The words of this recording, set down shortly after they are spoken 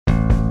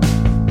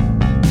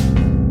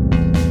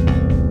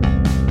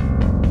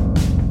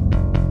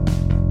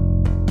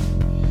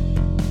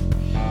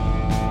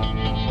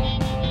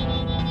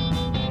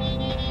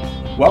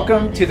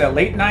Welcome to the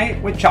Late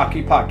Night with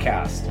Chalky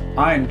podcast.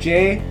 I'm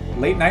Jay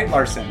Late Night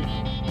Larson.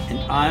 And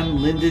I'm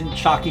Lyndon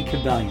Chalky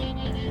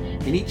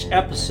Cabellion. In each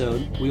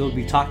episode, we will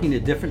be talking to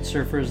different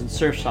surfers and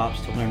surf shops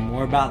to learn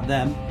more about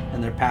them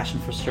and their passion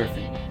for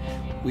surfing.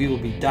 We will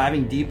be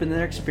diving deep into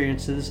their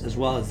experiences as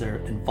well as their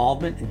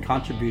involvement and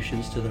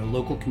contributions to their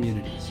local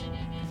communities.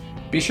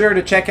 Be sure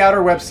to check out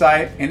our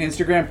website and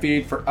Instagram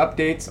feed for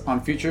updates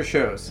on future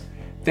shows.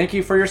 Thank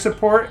you for your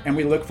support, and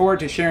we look forward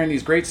to sharing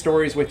these great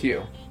stories with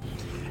you.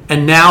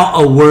 And now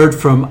a word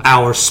from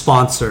our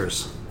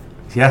sponsors.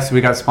 Yes,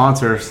 we got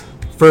sponsors.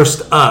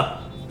 First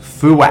up,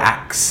 Foo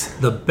Wax.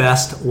 the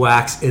best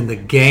wax in the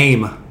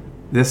game.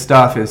 This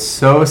stuff is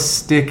so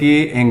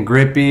sticky and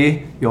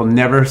grippy, you'll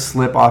never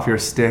slip off your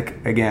stick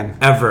again.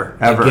 Ever.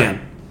 Again.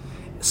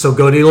 So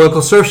go to your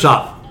local surf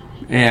shop.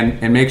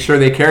 And make sure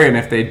they carry it. And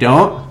if they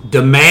don't,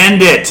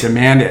 Demand it.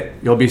 demand it.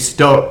 You'll be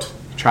stoked.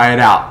 Try it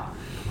out.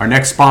 Our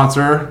next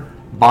sponsor,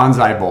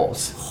 Bonsai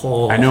Bowls.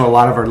 Oh. I know a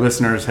lot of our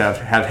listeners have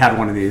had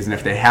one of these, and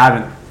if they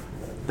haven't,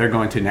 they're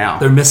going to now.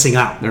 They're missing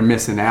out. They're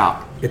missing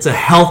out. It's a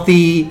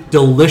healthy,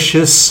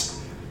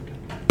 delicious,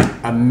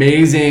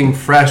 Amazing,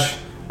 fresh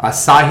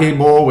acai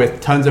bowl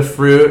with tons of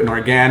fruit and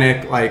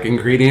organic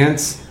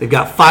ingredients. they've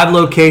got 5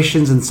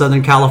 locations in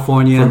Southern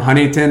California, From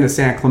Huntington to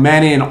San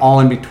Clemente and all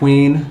in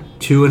between.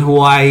 2 in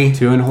Hawaii.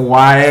 2 in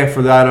Hawaii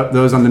for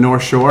those on the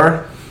North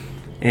Shore.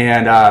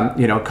 And,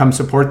 come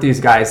support these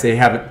guys. They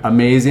have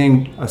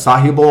amazing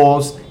acai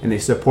bowls, and they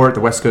support the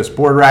West Coast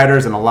board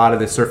riders and a lot of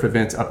the surf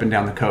events up and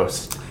down the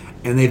coast.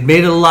 And they've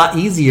made it a lot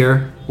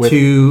easier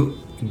to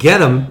get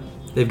them.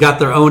 They've got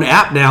their own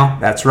app now.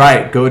 That's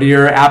right. Go to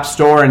your app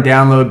store and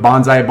download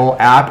Bonsai Bowl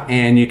app,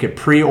 and you could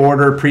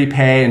pre-order,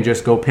 prepay, and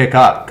just go pick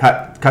up.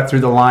 Cut through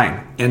the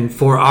line. And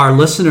for our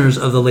listeners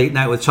of the Late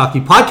Night with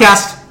Chalky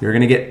podcast, You're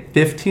going to get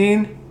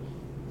 15%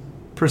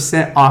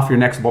 off your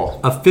next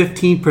bowl. a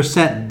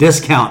 15%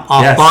 discount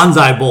off Yes.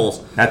 Bonsai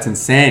Bowls. That's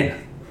insane.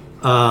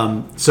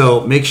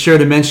 So make sure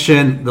to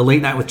mention the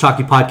Late Night with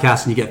Chalky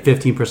podcast, and you get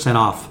 15%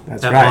 off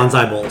That's at right.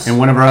 Bonsai Bowls. And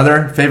one of our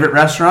other favorite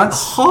restaurants,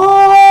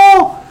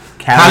 Oh!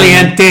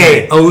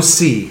 Caliente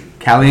OC.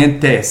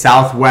 Caliente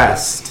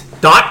Southwest.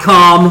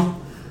 .com.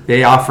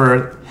 They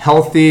offer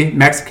healthy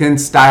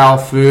Mexican-style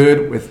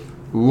food with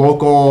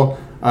local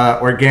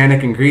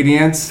organic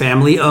ingredients,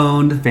 Family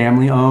owned.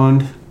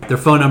 family-owned. Their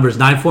phone number is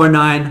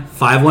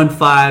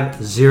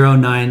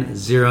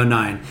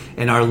 949-515-0909.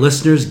 And our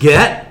listeners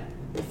get,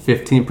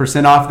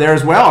 15% off there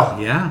as well.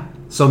 yeah.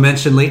 So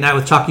mention Late Night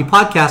with Chalky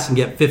podcast and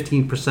get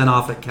 15%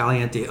 off at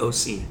Caliente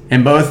OC.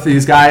 And both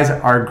these guys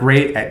are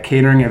great at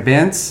catering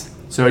events.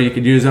 So you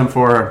could use them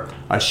for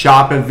a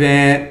shop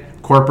event,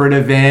 corporate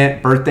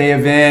event, birthday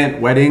event,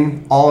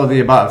 wedding, all of the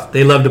above.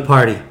 They love to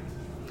party.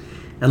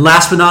 And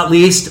last but not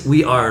least,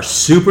 we are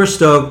super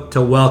stoked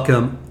to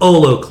welcome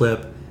Olo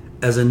Clip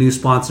as a new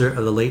sponsor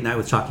of the Late Night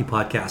with Chalky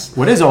podcast.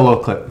 What is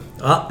Olo Clip?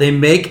 They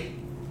make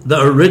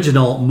the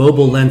original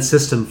mobile lens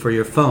system for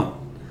your phone.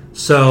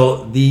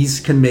 So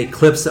these can make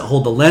clips that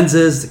hold the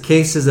lenses, the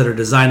cases that are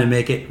designed to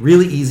make it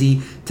really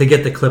easy to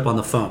get the clip on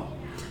the phone.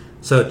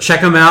 So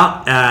check them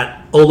out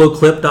at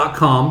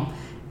oloclip.com.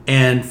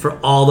 And for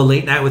all the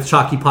Late Night with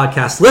Chalky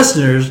podcast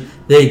listeners,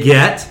 they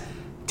get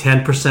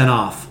 10%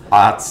 off.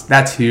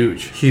 That's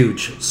huge.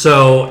 Huge.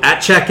 So at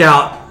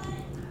checkout,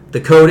 the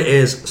code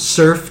is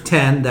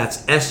SURF10. That's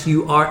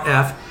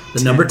SURF,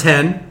 the number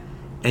 10.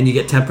 And you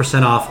get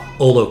 10% off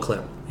Olo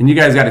Clip. And you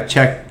guys got to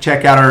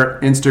check out our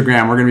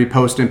Instagram. We're going to be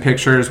posting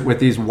pictures with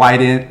these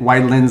wide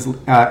lens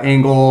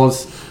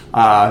angles,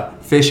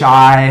 fish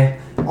eye,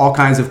 all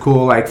kinds of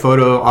cool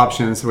photo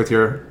options with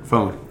your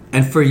phone.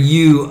 And for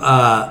you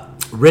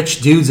rich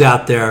dudes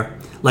out there,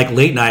 like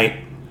Late Night,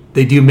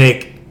 they do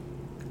make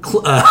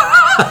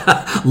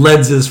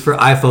lenses for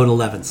iPhone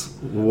 11s.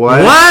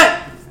 What?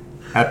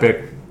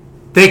 Epic.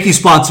 Thank you,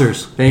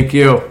 sponsors. Thank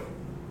you.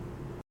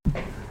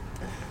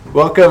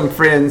 Welcome,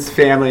 friends,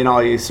 family, and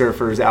all you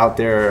surfers out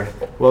there.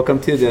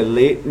 Welcome to the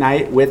Late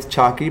Night with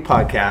Chalky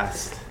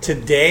podcast.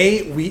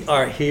 Today we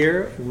are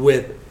here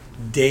with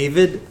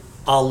David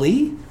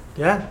Allee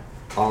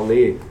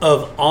Allee.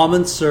 of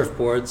Almond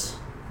Surfboards,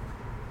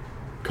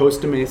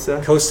 Costa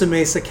Mesa. Costa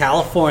Mesa,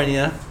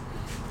 California.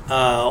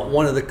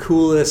 One of the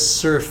coolest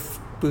surf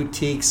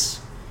boutiques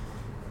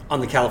on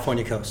the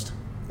California coast.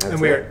 That's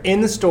And we are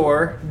in the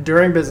store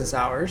during business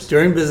hours.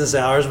 During business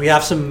hours, we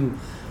have some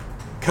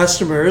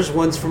customers.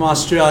 One's from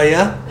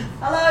Australia.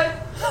 Hello.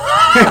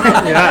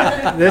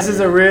 Yeah, this is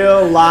a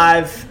real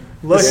live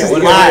look. This is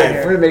at live.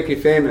 We're going to make you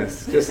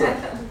famous. Just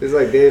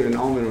like Dave and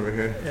Almond over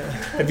here.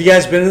 Have you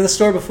guys been in the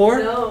store before?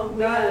 No,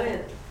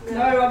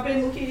 I've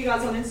been looking at you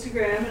guys on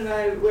Instagram,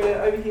 and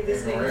we're over here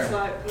listening, so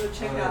I'm gonna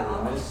check out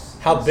Almond.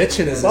 How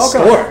bitchin' is the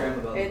Welcome.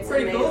 store? It's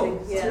Pretty amazing.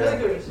 cool. Yeah. It's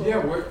really good. Yeah,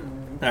 we're. All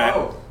right.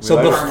 Oh,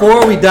 So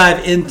before we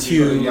dive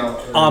into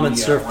Almond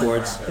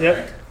Surfboards,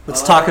 Yep.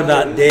 let's talk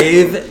about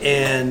Dave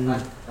and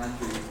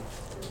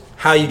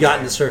how you got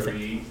into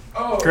surfing.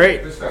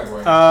 Great. This bad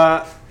boy.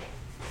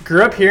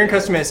 Grew up here in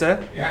Costa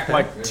Mesa,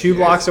 like 2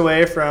 blocks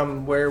away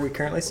from where we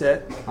currently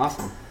sit.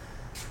 Awesome.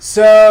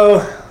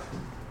 So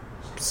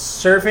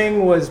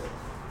surfing was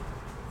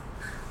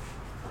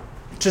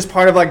just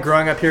part of like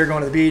growing up here, going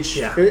to the beach.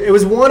 Yeah. It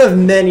was one of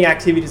many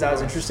activities I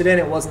was interested in.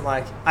 It wasn't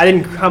like I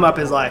didn't come up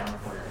as like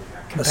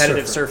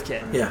competitive surf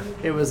kid. Yeah.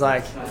 It was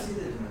like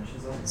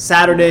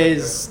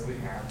Saturdays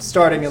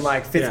starting in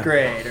like 5th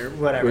grade or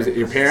whatever. Was it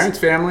your parents,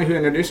 family who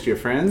introduced you?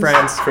 Friends?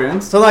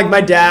 Friends. So like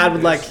my dad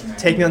would like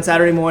take me on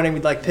Saturday morning.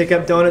 We'd like pick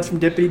up donuts from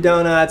Dippity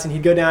Donuts, and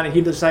he'd go down and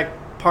he'd just like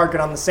park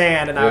it on the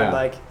sand, and I would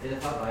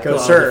like go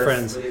surf.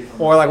 Friends.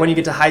 Or like when you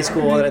get to high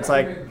school, and it's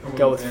like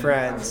go with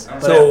friends.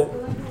 But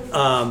So,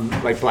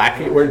 like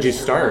Blackie, where did you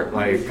start?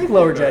 Like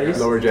Lower Jetties.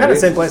 Lower Kind of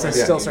Jetties? the same place I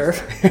Yeah. still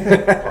surf.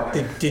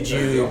 did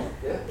you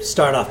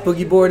start off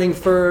boogie boarding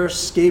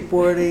first,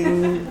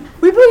 skateboarding?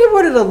 We boogie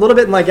boarded a little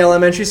bit in like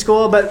elementary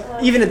school, but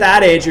even at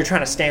that age, you're trying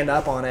to stand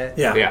up on it.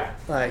 Yeah. Yeah.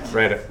 Like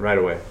Right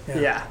away.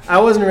 yeah, I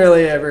wasn't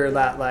really ever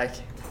that like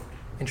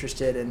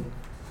interested in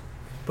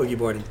Boogie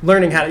boarding.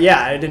 learning how to.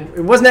 Yeah, I didn't.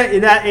 It wasn't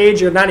at that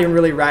age. You're not even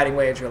really riding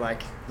waves. You're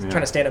like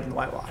trying to stand up in the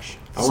whitewash.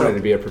 I wanted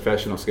to be a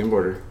professional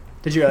skimboarder.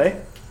 Did you really?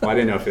 Well, I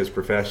didn't know if it was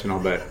professional,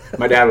 but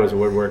my dad was a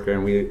woodworker,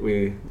 and we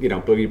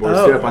boogie boards,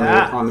 Oh, stood up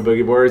yeah. on the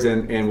boogie boards,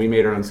 and we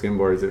made our own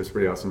skimboards. It was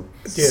pretty awesome.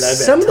 Dude, I bet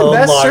Some of the Tom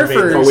best Lard made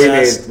surfers- the But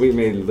best. we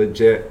made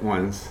legit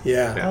ones.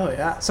 Yeah. Oh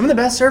yeah. Some of the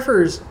best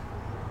surfers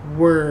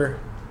were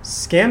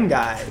skim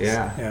guys.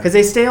 Yeah. Because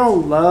they stay all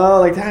low.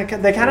 Like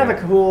they kind of have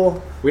a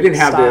cool. We didn't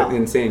have style. the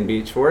insane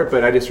beach for it,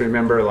 but I just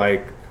remember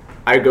like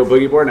I'd go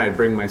boogie board and I'd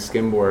bring my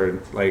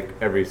skimboard like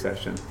every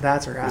session.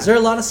 That's right. Is there a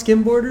lot of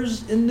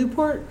skimboarders in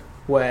Newport?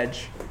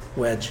 Wedge?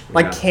 Wedge.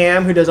 Like Yeah.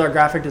 Cam, who does our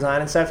graphic design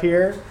and stuff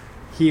here,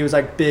 he was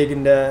like big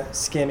into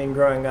skimming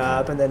growing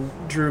up, and then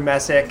Drew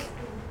Messick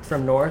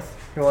from North.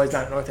 Well, he's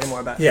not North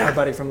anymore, but Yeah. our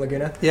buddy from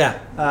Laguna.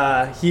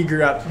 Yeah. He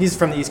grew up. He's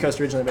from the East Coast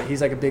originally, but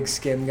he's like a big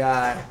skim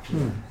guy.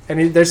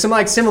 And there's some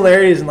like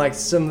similarities in like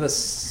some of the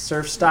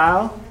surf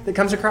style that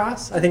comes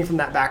across. I think from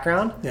that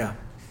background Yeah.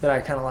 that I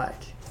kind of like.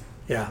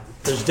 Yeah.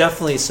 There's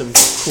definitely some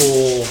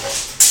cool,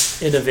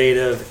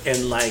 innovative,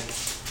 and like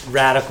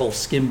radical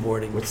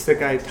skimboarding. What's the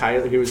guy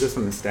Tyler? He was just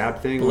on the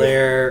stab thing.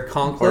 Blair or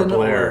Conklin?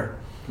 Blair,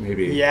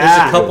 maybe. Yeah.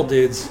 There's a couple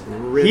dudes.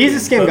 He's a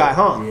skim guy,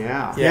 huh?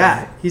 Yeah.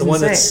 Yeah, he's the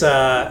one insane.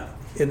 that's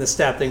in the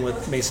stab thing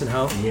with Mason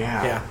Ho.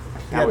 Yeah. Yeah.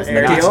 That was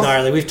Air nuts. He's deal?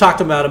 gnarly. We've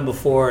talked about him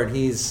before, and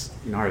he's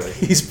Gnarly.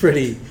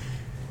 pretty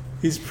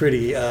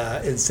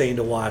insane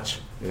to watch.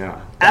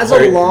 Yeah. As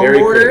Very- a very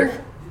longboarder,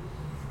 creative.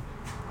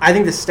 I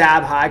think the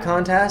stab high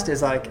contest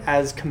is like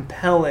as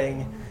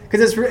compelling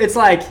because it's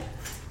like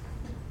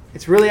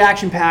it's really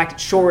action packed,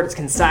 it's short, it's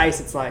concise,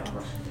 it's like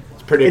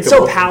It's predictable. it's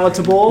so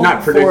palatable.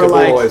 Not predictable for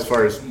like, as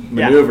far as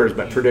maneuvers,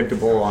 but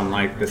predictable on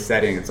like the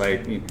setting. It's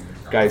like you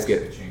guys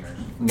get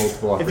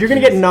multiple. if you're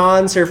gonna get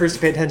non-surfers to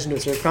pay attention to a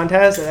surf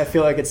contest, I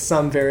feel like it's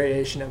some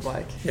variation of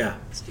like. Yeah.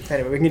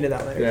 Anyway, we can get into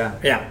that later. Yeah.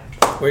 Yeah.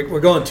 We're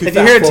going too If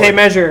fast you hear a forward. tape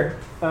measure,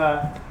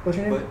 what's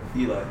your name?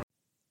 Eli.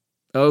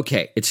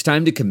 Okay, it's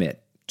time to commit.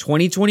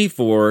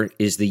 2024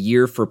 is the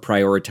year for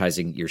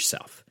prioritizing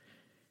yourself.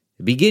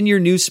 Begin your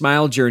new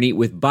smile journey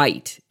with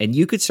Bite, and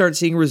you could start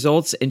seeing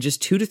results in just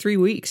 2 to 3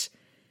 weeks.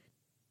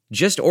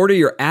 Just order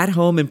your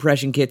at-home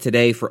impression kit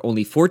today for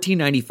only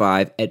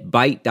 $14.95 at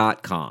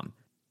Byte.com.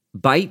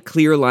 Bite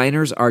clear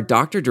liners are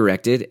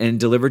doctor-directed and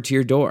delivered to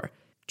your door.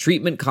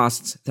 Treatment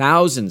costs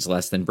thousands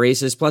less than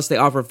braces, plus they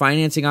offer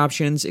financing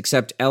options,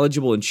 accept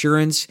eligible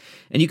insurance,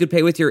 and you could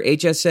pay with your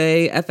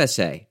HSA,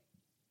 FSA.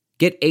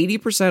 Get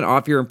 80%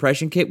 off your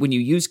impression kit when you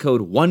use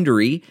code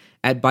WONDERY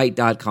at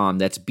Byte.com.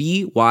 That's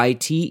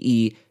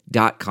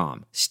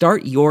BYTE.com.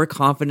 Start your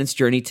confidence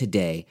journey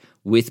today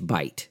with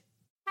Byte.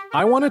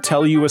 I want to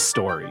tell you a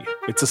story.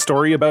 It's a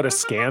story about a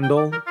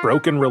scandal,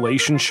 broken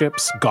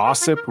relationships,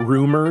 gossip,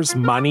 rumors,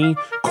 money,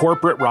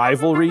 corporate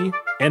rivalry,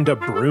 and a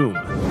broom.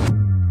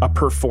 A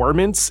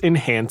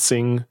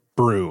performance-enhancing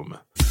broom.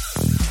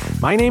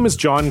 My name is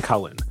John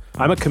Cullen.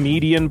 I'm a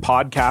comedian,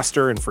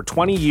 podcaster, and for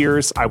 20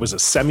 years, I was a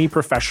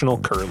semi-professional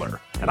curler.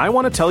 And I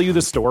want to tell you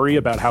the story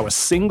about how a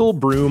single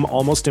broom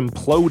almost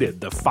imploded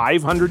the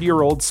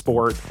 500-year-old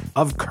sport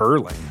of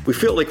curling. We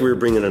felt like we were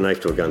bringing a knife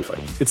to a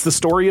gunfight. It's the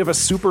story of a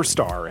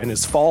superstar and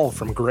his fall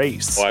from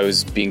grace. Well, I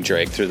was being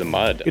dragged through the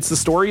mud. It's the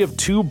story of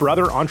two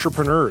brother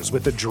entrepreneurs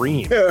with a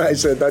dream. I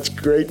said, that's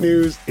great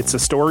news. It's a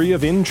story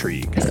of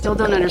intrigue. I still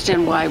don't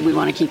understand why we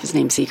want to keep his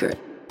name secret.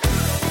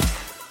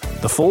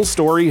 The full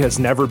story has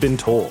never been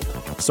told,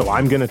 so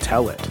I'm going to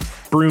tell it.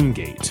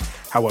 Broomgate,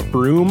 how a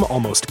broom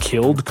almost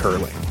killed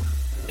curling.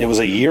 It was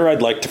a year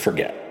I'd like to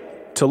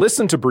forget. To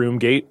listen to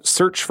Broomgate,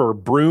 search for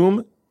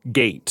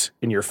Broomgate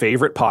in your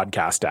favorite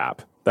podcast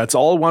app. That's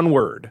all one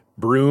word,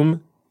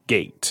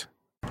 Broomgate.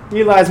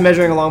 Eli's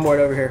measuring a longboard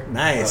over here.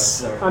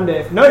 Nice. I'm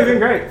Dave. No, you're doing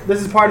great. This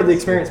is part of the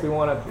experience we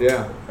want to.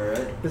 Yeah.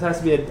 This has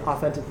to be an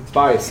authentic experience.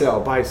 Buy, sell,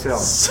 buy, sell.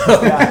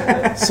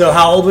 So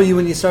how old were you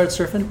when you started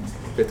surfing?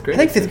 5th grade.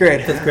 I think 5th grade.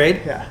 5th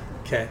grade? Yeah.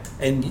 Okay.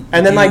 And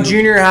then like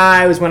junior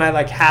high was when I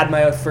like had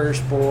my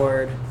first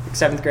board. Like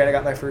 7th grade, I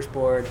got my first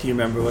board. Do you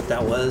remember what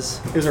that was?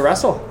 It was a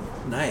Wrestle.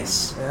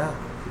 Nice. Yeah.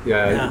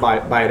 Yeah.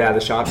 Buy it out of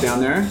the shop down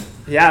there.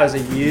 Yeah, it was a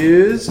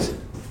used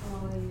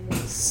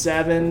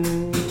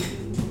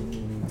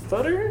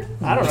footer.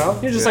 I don't know.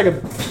 You're just like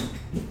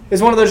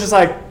it's one of those just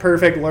like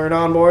perfect learn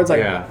on boards,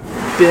 like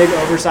big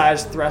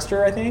oversized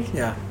thruster, I think.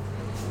 Yeah.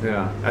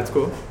 Yeah, that's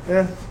cool.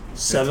 Yeah.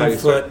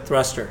 7-foot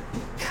thruster.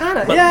 Kind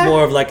of, but yeah.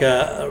 more of like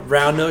a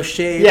round nose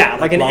shape. Yeah,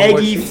 like an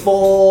eggy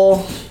full.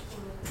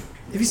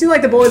 Have you seen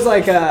like the boys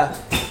like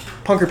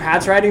Punker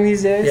Pat's riding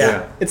these days?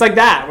 Yeah. It's like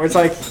that, where it's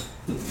like,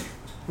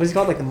 what is it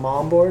called, like a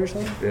mom board or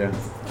something? Yeah.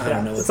 I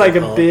don't know. It's like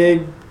a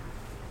big,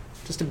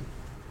 just a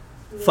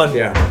fun.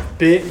 Yeah.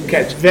 big,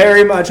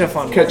 very much a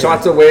fun. Catch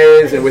lots of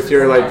waves and with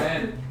your like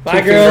Bye,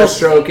 finger girls.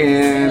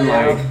 stroking,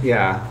 like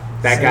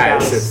that guy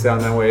sits down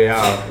the way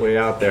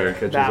out there and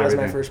catches That was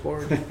everything. my first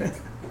board.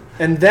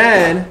 And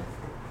then,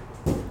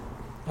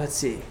 let's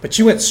see. But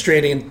you went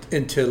straight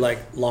into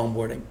like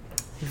longboarding.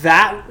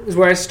 That is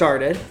where I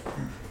started.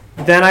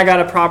 Then I got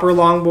a proper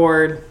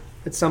longboard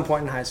at some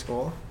point in high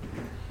school.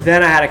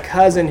 Then I had a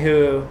cousin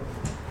who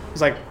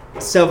was like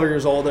several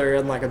years older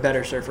and like a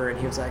better surfer, and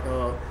he was like,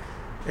 "Oh,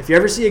 if you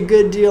ever see a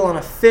good deal on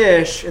a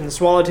fish and the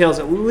swallowtail's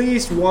at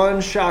least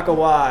one shaka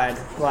wide,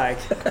 like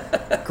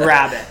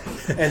grab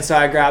it." And so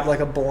I grabbed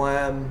like a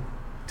Blem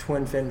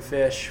twin fin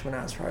fish when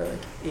I was probably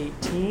like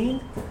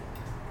 18,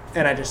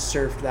 and I just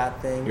surfed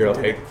that thing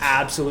into the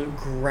absolute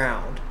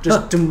ground.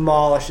 Just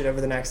demolished it over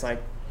the next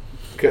like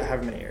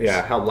however many years.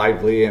 Yeah, how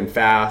lively and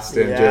fast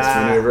and just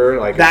maneuver.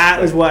 Like that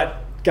was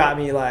what got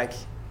me like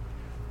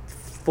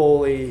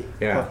fully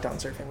hooked on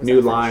surfing.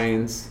 New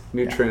lines,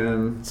 new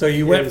trim. So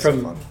you went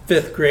from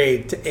 5th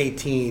grade to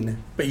 18,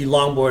 but you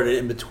longboarded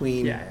in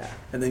between. Yeah.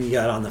 And then you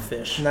got on the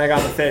fish. And then I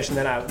got on the fish, and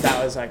then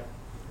that was like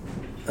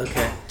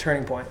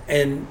turning point.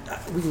 And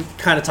we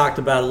kind of talked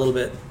about it a little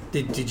bit.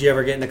 Did you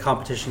ever get into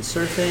competition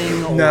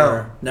surfing? Or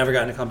No. Never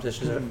got into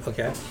competition surfing?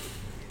 Okay.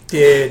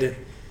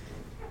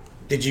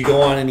 Did you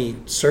go on any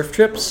surf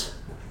trips?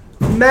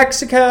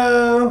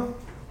 Mexico.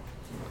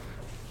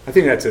 I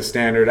think that's a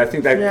standard. I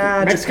think that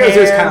Mexico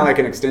Japan. is kind of like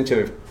an extension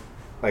of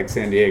like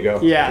San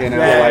Diego. Yeah. You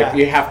know,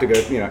 you have to go,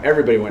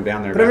 everybody went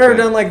down there. But I've never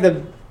done like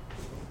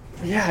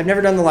I've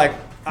never done the like,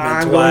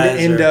 I'm going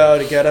to Indo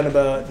to get on a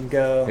boat and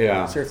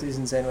go surf these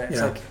insane waves.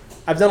 Yeah. Like,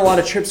 I've done a lot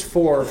of trips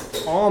for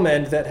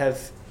Almond that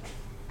have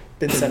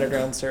been center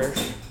ground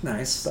surf.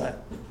 Nice.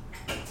 But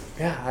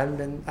I've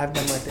done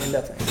like the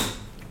Indo thing.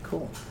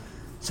 Cool.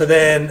 So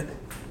then,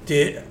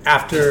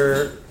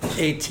 after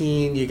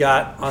 18, you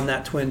got on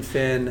that twin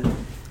fin.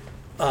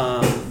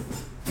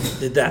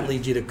 Did that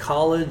lead you to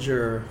college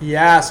or?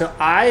 Yeah. So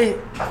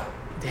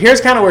here's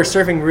kind of where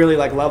surfing really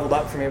like leveled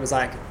up for me. It was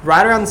like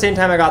right around the same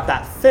time I got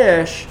that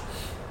fish,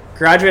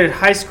 graduated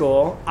high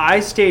school. I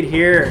stayed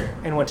here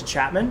and went to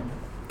Chapman.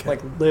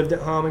 Like lived at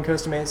home in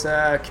Costa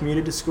Mesa,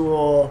 commuted to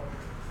school,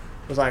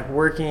 was like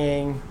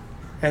working,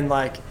 and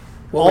like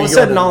all of a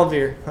sudden all of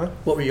your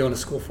What were you going to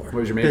school for? What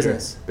was your major?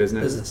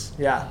 Business.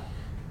 Yeah,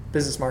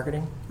 business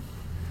marketing.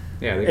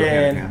 Yeah, they go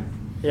hand in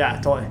hand.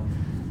 Yeah, totally.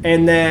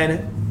 And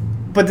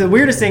then, but the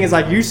weirdest thing is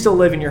like you still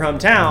live in your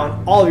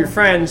hometown. All of your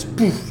friends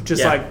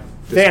just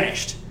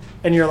vanished,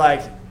 and you're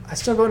like, I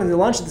still go to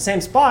lunch at the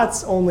same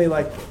spots, only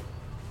like.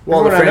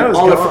 Well,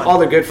 all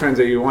the good friends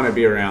that you want to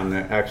be around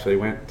that actually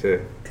went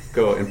to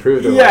go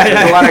improve their life.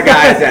 There's a lot of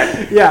guys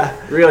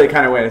that really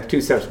kind of went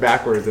 2 steps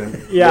backwards and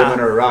lived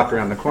under a rock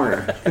around the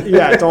corner.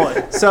 Yeah,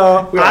 totally.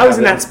 So I was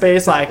in that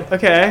space like,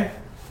 okay,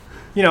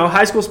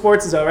 high school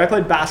sports is over. I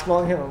played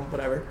basketball,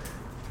 whatever.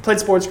 Played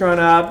sports growing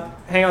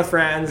up, hang out with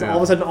friends. All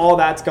of a sudden, all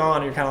that's gone.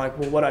 And you're kind of like,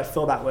 well, what do I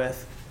fill that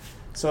with?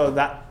 So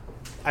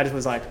I just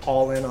was like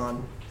all in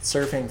on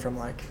surfing from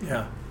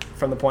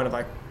the point of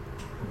like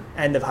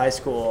end of high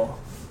school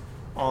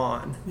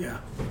on. Yeah.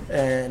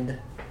 And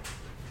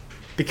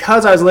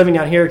because I was living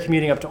down here,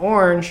 commuting up to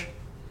Orange,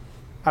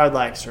 I would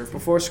like surf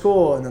before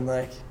school and then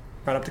like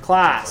run up to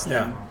class.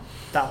 Yeah.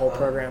 That whole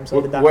program. So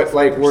I did that. What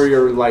were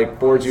your like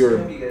boards you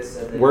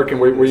were working?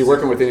 Were you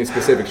working with any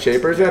specific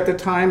shapers at the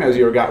time as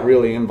you got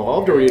really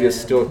involved, or were you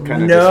just still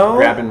kind of just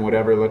grabbing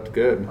whatever looked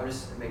good?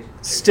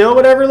 Still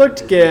whatever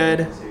looked good.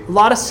 A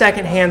lot of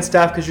secondhand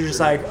stuff because you're just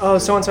like, oh,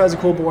 so and so has a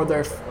cool board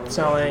they're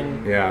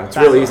selling. Yeah, it's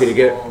really easy to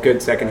get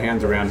good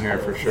secondands around here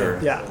for sure.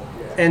 Yeah.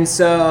 And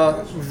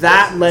so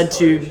that led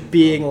to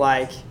being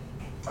like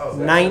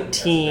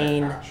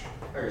 19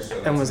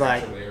 and was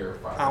like,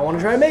 I want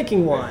to try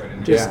making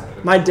one.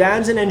 My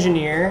dad's an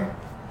engineer,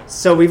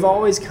 so we've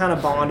always kind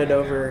of bonded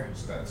over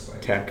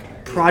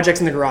tech projects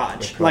in the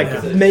garage.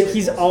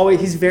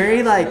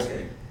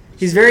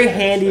 He's very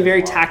handy,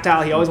 very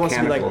tactile. He always wants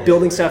to be like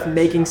building stuff,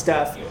 making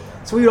stuff.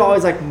 So we would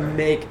always like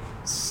make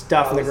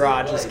stuff in the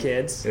garage as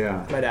kids.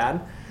 Yeah. My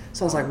dad.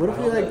 So I was like, what if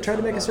we like tried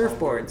to make a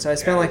surfboard? So I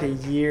spent like a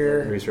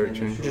year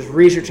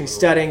researching,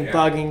 studying,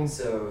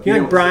 bugging.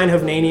 Like Brian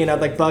Hovnanian,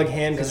 I'd like bug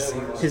him because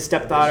his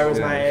stepdaughter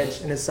was my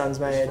age and his son's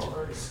my age.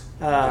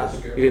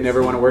 You didn't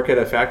ever want to work at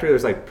a factory?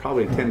 There's like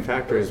probably 10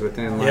 factories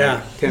within 10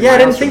 miles. I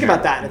didn't think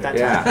about that at that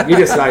time. You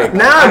just like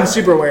now I'm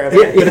super aware of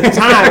it. But at the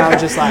time I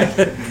was just like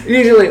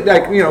usually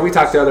like we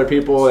talk to other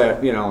people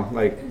that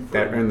like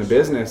that are in the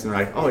business and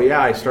they're like, oh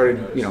yeah, I started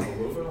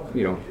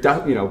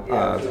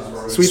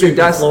sweeping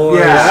dust. Floors.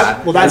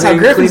 Yeah. Well, that's how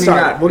Griffin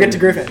started. We'll get to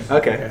Griffin.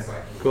 Okay.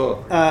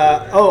 Cool.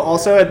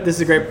 Also, this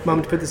is a great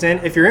moment to put this in.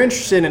 If you're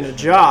interested in a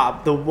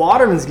job, the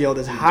Waterman's Guild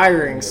is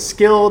hiring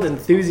skilled,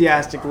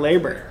 enthusiastic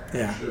labor.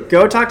 Yeah.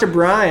 Go talk to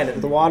Brian at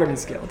the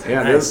Waterman's Guild.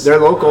 Yeah, Nice. they're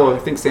local. I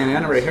think Santa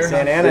Ana right here.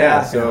 Santa Ana,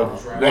 yeah. So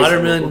nice.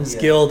 Waterman's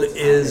Guild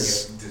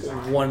is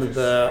one of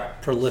the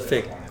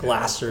prolific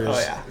glassers. Oh,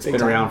 yeah. It's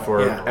been around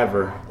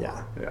forever.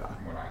 Yeah. Yeah.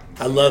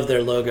 I love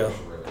their logo.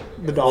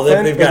 The Well,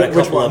 dolphin? they've got a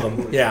Which couple one? of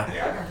them.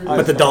 Yeah.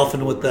 But the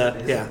dolphin with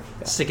the,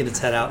 sticking its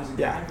head out.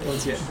 Yeah,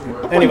 let's get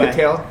Anyway.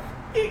 Tail.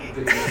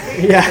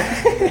 Yeah.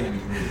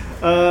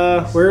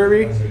 Where are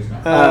we?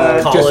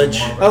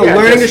 College.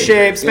 Learning to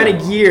shape.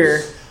 Spent a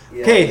year.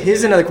 Okay,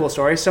 here's another cool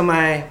story. So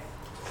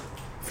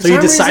So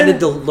you decided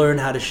to learn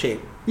how to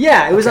shape.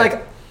 Yeah, it was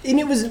like, and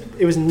it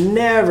was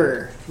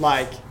never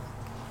like,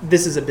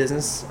 this is a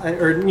business,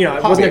 or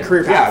it wasn't a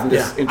career path.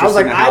 I was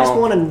like, I just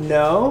want to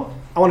know.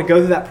 I want to go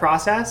through that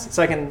process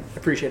so I can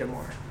appreciate it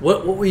more.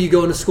 What were you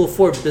going to school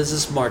for?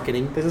 Business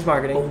marketing. Business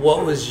marketing. But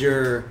what was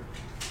your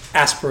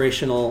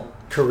aspirational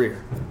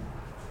career?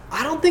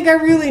 I don't think I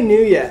really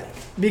knew yet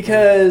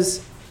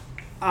because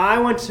I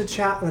went to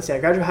I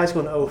graduated high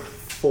school in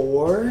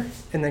 2004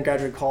 and then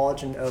graduated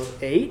college in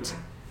 2008.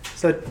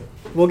 So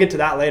we'll get to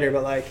that later,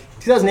 but like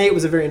 2008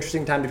 was a very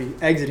interesting time to be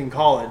exiting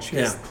college.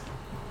 Yeah.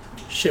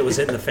 Shit was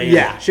hitting the fan.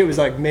 Yeah, shit was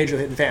like major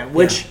hitting the fan,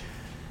 which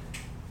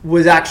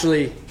was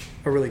actually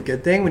a really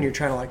good thing when you're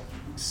trying to like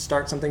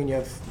start something and you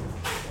have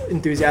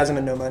enthusiasm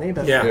and no money.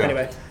 But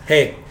anyway.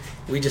 Hey,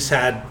 we just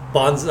had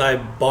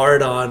Bonsai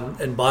Bard on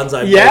and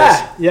Bonsai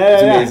Yeah.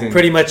 Amazing.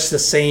 Pretty much the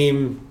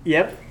same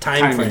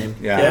time frame.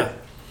 Yeah.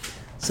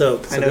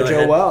 So I know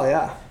Joe well,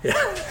 yeah.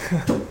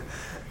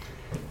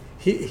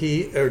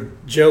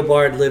 Joe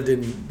Bard lived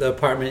in the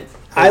apartment.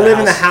 I live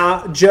in the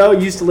house. Joe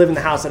used to live in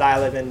the house that I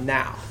live in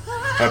now.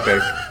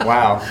 Epic.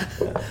 Wow.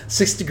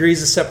 6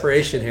 degrees of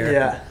separation here.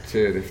 Yeah.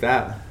 Dude, if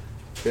that.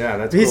 Yeah,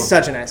 that's He's cool.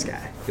 such a nice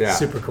guy. Yeah.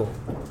 Super cool.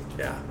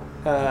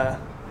 Yeah.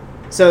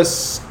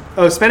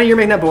 Spent a year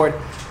making that board.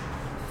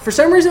 For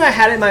some reason, I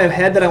had it in my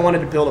head that I wanted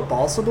to build a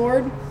balsa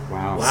board.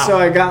 Wow. So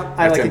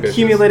I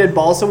accumulated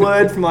balsa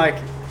wood from I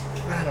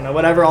don't know,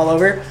 whatever, all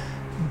over.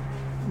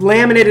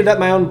 Laminated up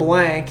my own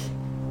blank.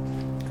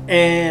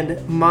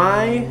 And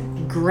my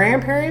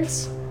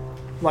grandparents,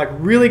 like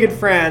really good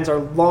friends, are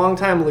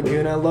longtime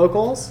Laguna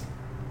locals.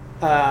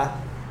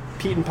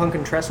 Pete and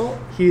Punkin Tressel.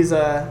 He's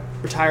a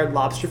retired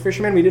lobster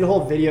fisherman. We did a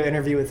whole video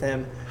interview with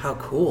him. How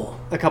cool.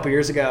 A couple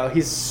years ago.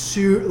 He's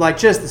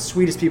just the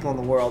sweetest people in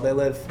the world. They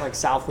live like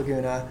South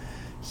Laguna.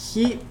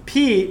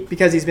 Pete,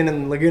 because he's been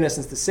in Laguna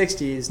since the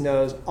 60s,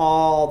 knows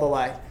all the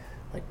like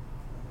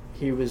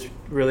he was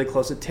really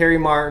close with Terry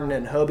Martin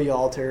and Hobie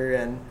Alter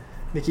and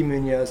Mickey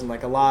Munoz and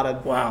like a lot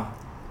of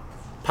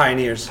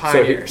pioneers.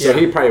 So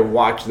he probably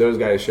watched those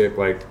guys shape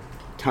like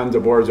tons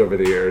of boards over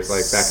the years,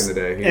 like back in the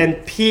day.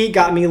 And Pete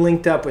got me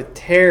linked up with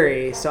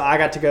Terry, so I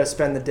got to go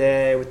spend the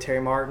day with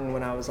Terry Martin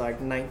when I was like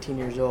 19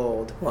 years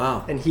old.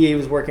 Wow. And he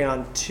was working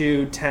on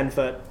 2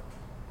 10-foot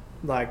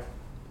like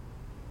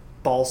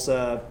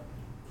balsa,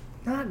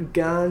 not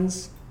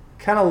guns,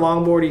 kind of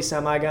longboardy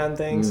semi-gun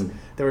things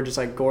that were just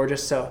like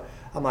gorgeous. So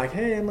I'm like,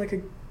 hey, I'm like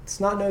a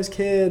snot-nosed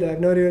kid. I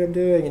have no idea what I'm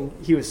doing. And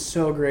he was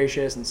so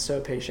gracious and so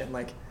patient.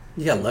 Like,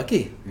 you got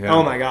lucky. Yeah.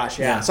 Oh my gosh,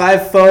 yeah. So I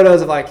have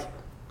photos of like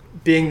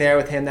being there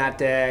with him that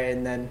day,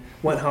 and then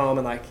went home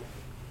and like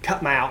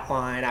cut my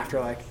outline after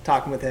like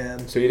talking with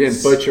him. So you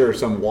didn't butcher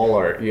some wall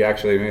art. You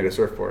actually made a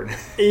surfboard.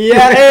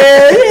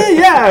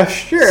 Yeah,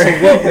 sure. So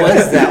what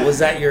was that? Was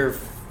that your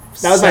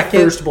That was my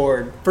first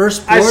board.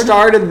 First board? I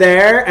started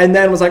there and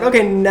then was like,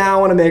 okay, now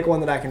I want to make one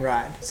that I can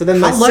ride. So then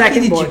my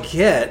second board. How lucky did you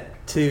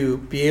get to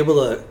be able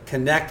to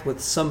connect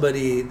with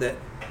somebody that,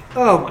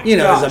 oh my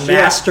gosh, is a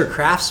master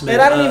craftsman?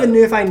 And I don't even know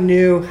if I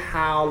knew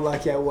how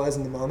lucky I was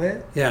in the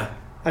moment. Yeah.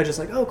 I was just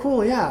like, oh,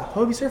 cool, yeah,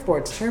 Hobie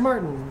Surfboards, Terry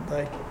Martin,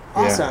 like,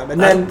 awesome. Yeah. And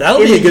then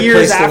that'll be a good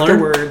years place to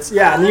afterwards,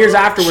 in the years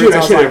afterwards,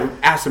 I should have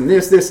asked him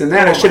this, and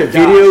that. Oh I should have my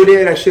videoed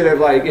it. I should have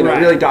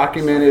really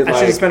documented. I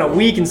should have spent a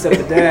week instead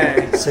of a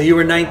day. So you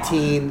were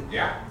 19.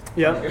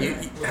 Yep.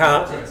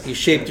 You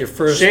shaped your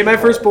first. Shaped my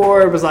first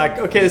board. Was like,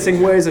 okay, this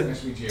thing weighs a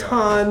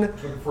ton,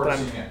 but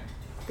I'm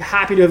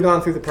happy to have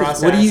gone through the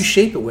process. What do you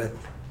shape it with?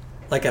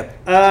 Like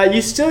a.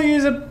 You still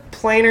use a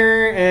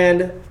planer,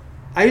 and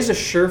I use a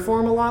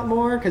Surform a lot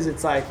more because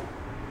it's like,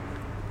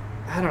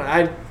 I don't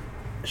know.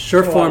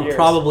 Surform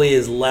probably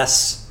is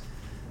less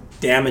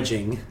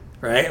damaging,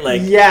 right?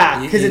 Like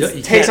because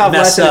it takes off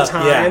less at a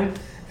time,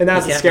 and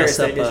that's the scariest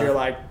thing. Is you're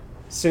like,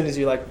 as soon as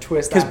you like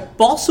twist. Because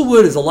balsa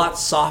wood is a lot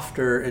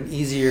softer and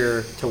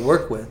easier to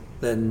work with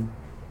than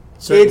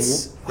certain,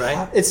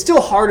 right? It's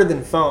still harder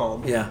than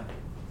foam. Yeah.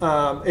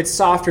 It's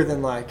softer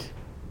than like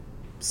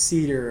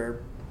cedar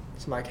or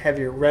some like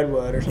heavier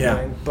redwood or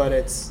something, but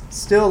it's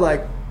still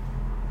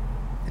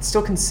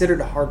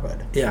considered a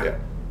hardwood. Yeah.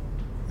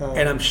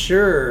 And I'm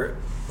sure,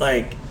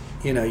 like,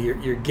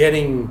 you're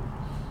getting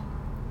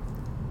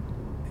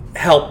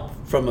help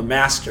from a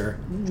master,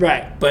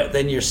 right? But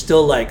then you're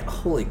still like,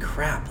 holy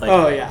crap! Like,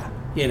 oh yeah,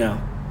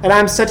 And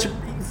I'm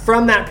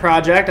from that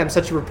project, I'm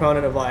such a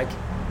proponent of like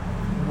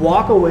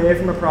walk away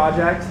from a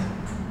project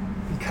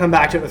and come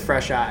back to it with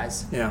fresh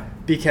eyes. Yeah.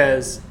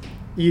 Because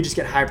you just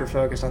get hyper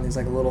focused on these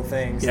like little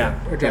things. Yeah.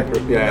 That are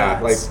driving you Yeah,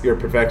 nuts. like you're a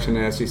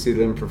perfectionist. You see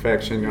the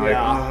imperfection.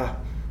 You're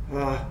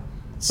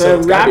So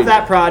it's wrap gotta be-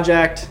 that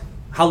project.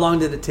 How long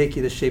did it take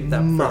you to shape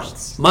that Months.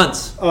 first?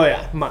 Months. Oh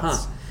yeah,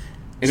 months.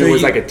 And So it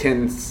was you- like a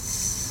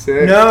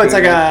 10-6? No, it's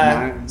like a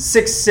 10-9?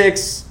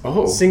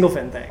 6'6" single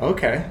fin thing.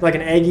 Okay. Like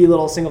an eggy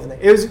little single fin thing.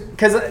 It was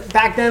because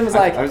back then it was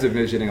like I was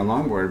envisioning a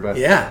longboard, but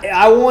Yeah.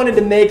 I wanted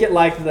to make it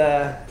like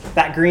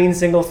that green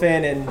single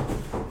fin and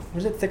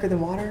was it Thicker Than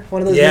Water?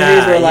 One of those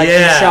movies where like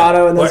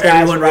Machado and those Where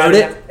guys everyone ride wrote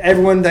it?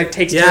 Everyone like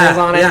takes Yeah, turns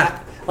on it. yeah.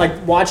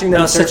 Like watching them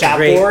That was surf such a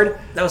great. outboard.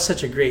 That was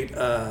such a great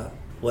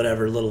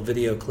whatever little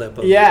video clip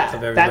of Yeah,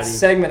 everybody. that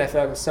segment I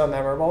feel like was so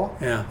memorable.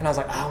 Yeah. And I was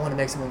like, I want to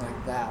make something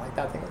like that. Like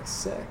that thing looks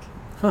sick.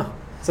 Huh.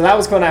 So that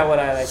was when I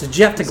like. So did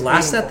you have to was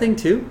glass aiming that for. thing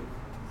too?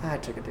 I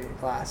took it to get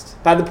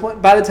glassed. By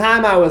the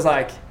time I was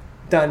like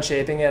done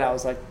shaping it, I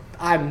was like,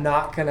 I'm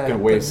not gonna put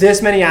waste-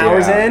 this many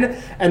hours yeah. in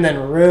and then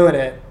ruin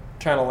it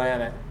trying to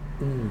lam it.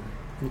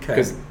 Okay.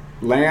 because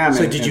lamb.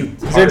 So and, did you- and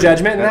Is there hard,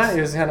 judgment in that? that's-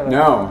 It was kind of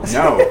No.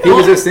 He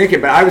was just thinking,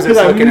 but I was just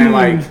He's like, looking at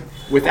like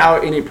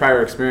without any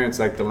prior experience,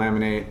 like the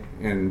laminate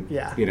and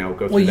Yeah. go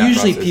through Well, that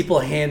usually process. people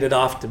hand it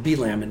off to be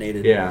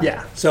laminated. Yeah.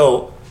 Yeah.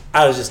 So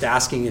I was just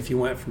asking if you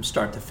went from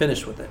start to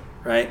finish with it,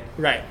 right?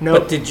 Right. No.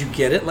 But did you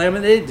get it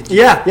laminated? Did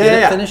you Yeah.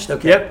 get it finished?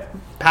 Okay. Yep.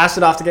 Passed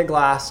it off to get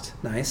glassed.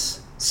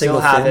 Nice. Still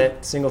have it.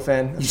 Single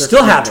fin. You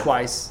still have it?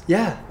 Twice.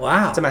 Yeah.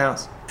 Wow. It's in my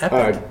house.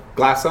 Epic.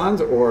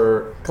 Glass-ons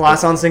or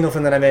Glass on single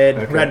fin that I made.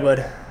 Okay.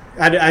 Redwood.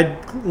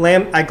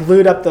 I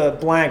glued up the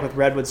blank with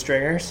redwood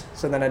stringers.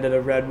 So then I did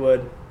a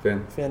redwood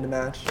fin. fin to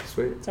match.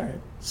 Sweet. It's all right.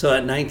 So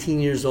at 19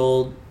 years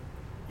old, you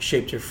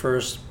shaped your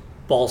first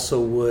balsa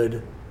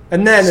wood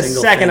And then the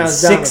Single second fin. I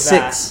was done with 6'6".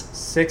 that,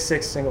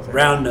 6'6" single fin.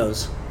 round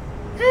nose.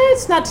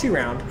 It's not too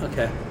round.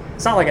 Okay.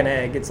 It's not like an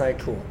egg. It's like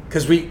Cool.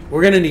 Because we're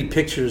going to need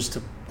pictures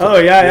to Oh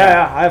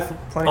yeah. I have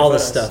plenty all of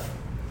this photos. stuff.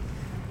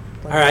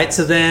 All right.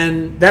 So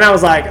then Then I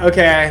was like,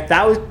 okay,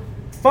 that was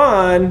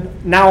fun.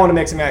 Now I want to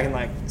make something I can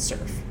like surf.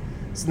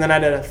 So then I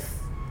did a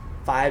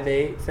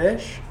 5'8"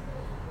 fish.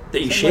 that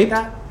you something shaped?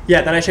 Like that.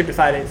 Yeah. Then I shaped a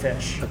 5'8"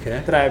 fish.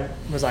 Okay. That I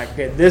was like,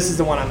 okay, this is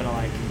the one I'm gonna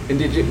like. And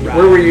did you?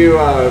 Where were you?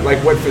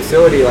 Like what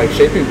facility? Like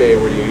shaping bay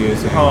were you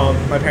using?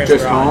 My parents'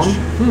 Just garage.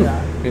 home?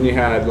 Yeah. And you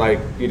had like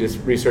you just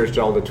researched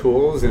all the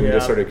tools and Yeah.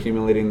 just started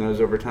accumulating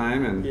those over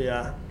time and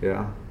Yeah.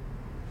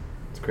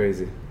 It's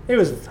crazy. It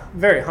was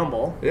very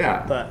humble.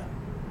 Yeah. But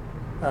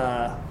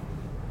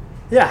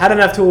yeah, had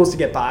enough tools to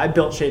get by.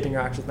 Built shaping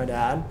racks with my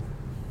dad.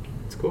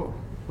 It's cool.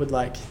 Would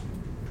like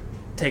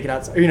take it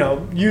outside,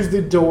 use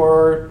the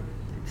door,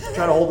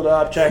 try to hold it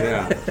up,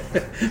 check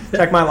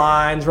check my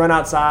lines, run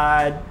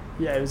outside.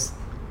 Yeah, it was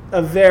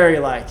a very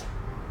like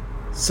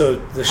So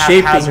the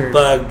shaping haphazard.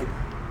 bug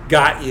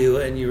got you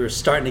and you were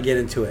starting to get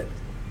into it.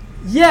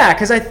 yeah,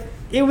 because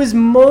it was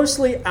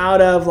mostly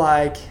out of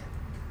like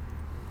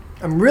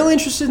I'm really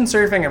interested in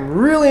surfing. I'm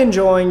really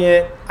enjoying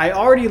it. I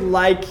already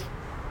like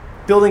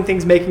building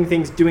things, making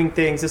things, doing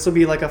things. This will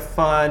be like a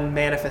fun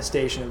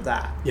manifestation of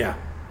that. Yeah.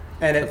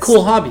 And A it's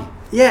cool hobby.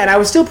 Yeah, and I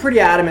was still pretty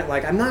adamant,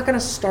 like, I'm not going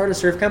to start a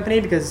surf company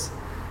because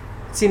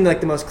it seemed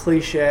like the most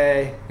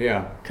cliche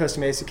Costa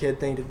Mesa kid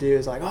thing to do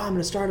is like, oh, I'm going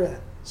to start a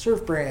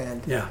surf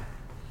brand. Yeah.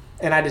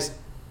 And I just,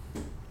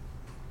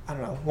 I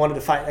don't know, wanted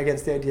to fight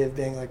against the idea of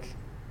being like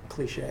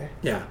cliche.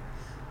 Yeah.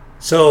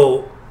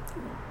 So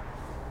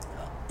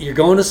you're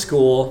going to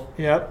school.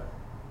 Yep.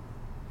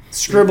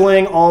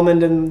 Scribbling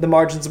almond in the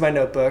margins of my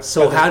notebook.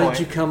 So how did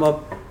you come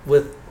up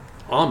with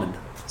Almond?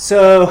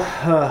 So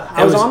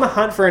I was on the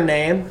hunt for a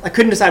name. I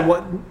couldn't decide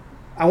what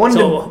I wanted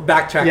So to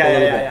backtrack a little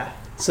bit. Yeah.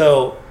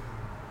 So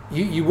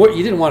you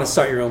didn't want to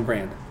start your own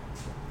brand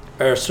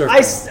or a surf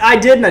brand. I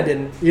did and I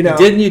didn't. You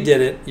did and you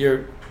did it.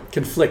 You're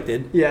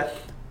conflicted. Yeah.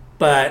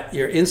 But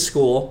you're in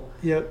school.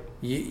 Yep.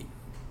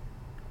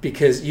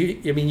 Because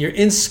you're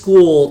in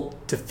school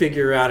to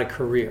figure out a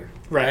career.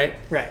 Right?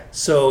 Right.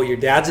 So your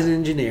dad's an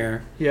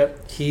engineer.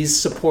 Yep. He's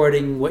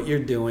supporting what you're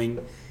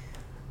doing.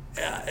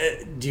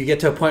 Do you get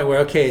to a point where,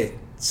 okay,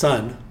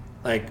 son,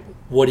 like,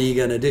 what are you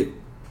going to do?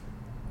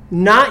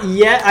 Not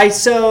yet.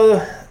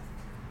 So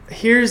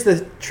here's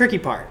the tricky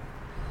part.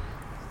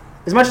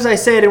 As much as I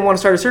say I didn't want to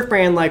start a surf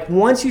brand, like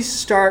once you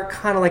start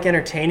kind of like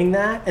entertaining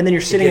that and then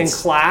you're sitting in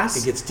class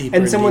it gets deeper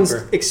and and someone's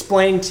deeper.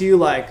 explaining to you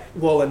like,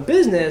 well, in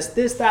business,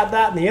 this, that,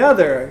 and the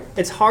other,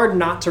 it's hard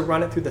not to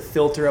run it through the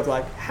filter of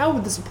like, how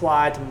would this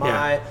apply to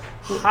my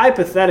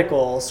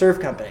hypothetical surf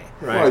company?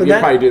 Right. Well, So you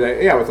probably do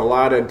that, with a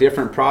lot of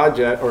different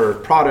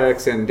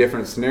products and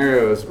different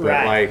scenarios,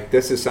 but like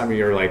this is something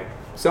you're like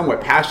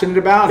somewhat passionate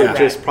about. It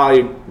just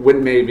probably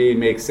wouldn't maybe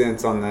make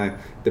sense on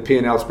the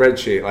P&L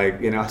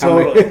spreadsheet,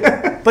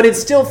 Totally. But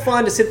it's still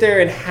fun to sit there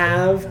and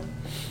have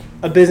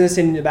a business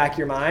in the back of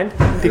your mind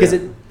because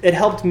it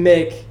helped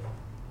make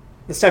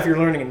the stuff you're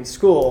learning in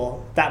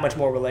school that much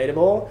more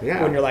relatable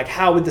when you're like,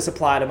 how would this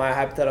apply to my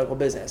hypothetical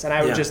business? And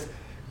I would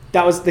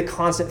that was the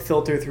constant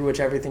filter through which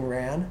everything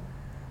ran.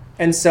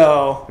 And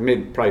so it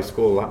made probably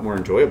school a lot more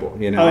enjoyable,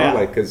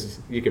 like because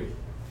you could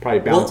probably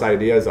bounce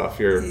ideas off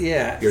your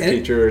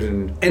teachers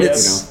and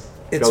it's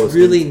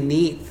really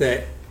neat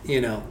that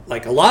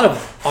like a lot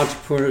of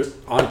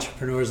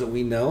entrepreneurs that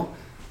we know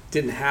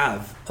didn't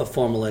have a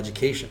formal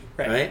education,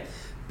 right?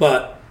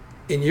 But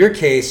in your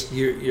case,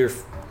 you're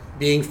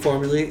being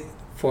formally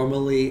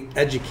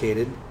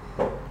educated,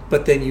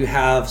 but then you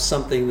have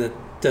something that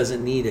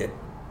doesn't need it,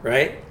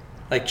 right?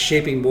 Like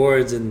shaping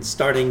boards and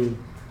starting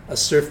a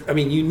surf. I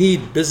mean, you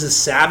need business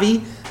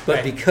savvy,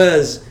 but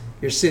because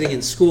you're sitting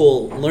in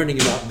school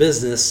learning about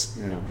business,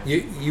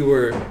 you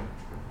were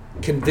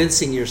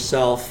convincing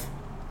yourself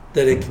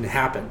that it can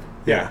happen.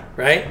 Yeah.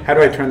 Right? How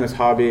do I turn this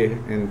hobby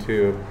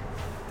into...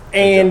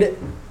 And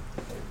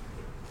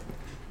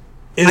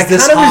I kind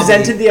of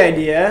resented the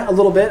idea a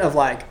little bit of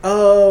like,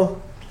 I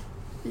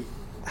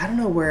don't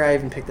know where I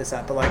even picked this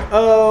up, but like,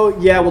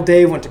 well,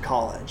 Dave went to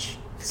college.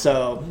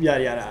 So,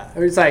 yada, yada.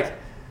 It's like,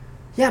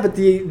 yeah, but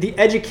the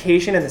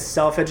education and the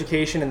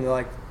self-education and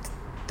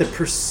the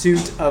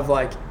pursuit of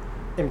like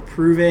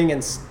improving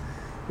and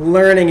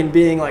learning and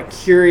being like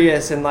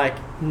curious and like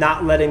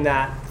not letting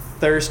that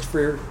thirst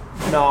for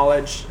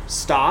knowledge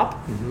stop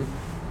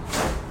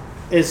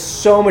is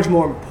so much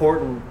more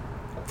important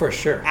for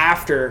sure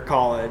after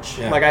college.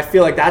 Like I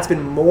feel like that's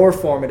been more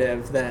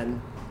formative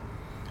than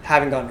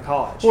having gone to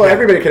college. Well,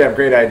 everybody could have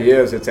great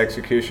ideas, it's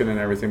execution and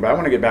everything, but I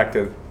want to get back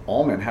to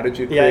Almond. How did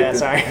you create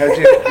sorry. How did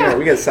you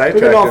we get sidetracked.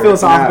 We get all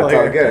philosophical it's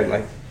all here. good.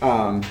 Like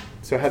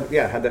so how'd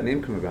that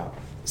name come about?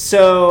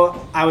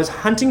 So I was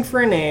hunting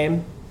for a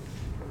name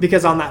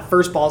because on that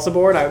first balsa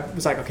board I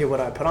was like, okay, what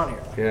do I put on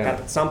here? Like, I gotta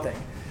put something.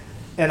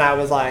 And I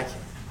was like,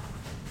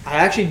 I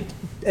actually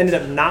ended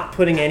up not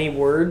putting any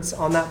words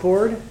on that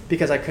board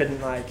because I couldn't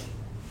like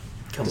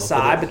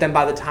decide. But then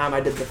by the time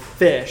I did the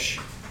fish,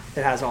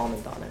 it has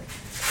Almond on it.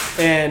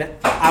 And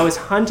I was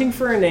hunting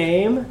for a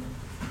name,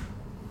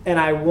 and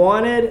I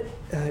wanted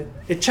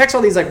it checks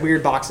all these like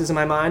weird boxes in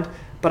my mind,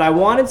 but I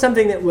wanted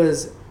something that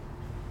was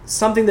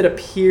something that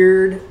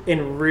appeared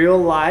in real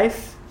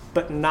life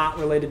but not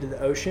related to the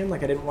ocean.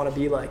 Like I didn't want to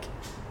be like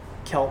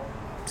kelp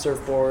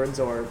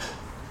surfboards or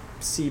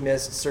sea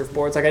mist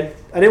surfboards. Like I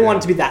didn't want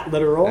it to be that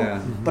literal,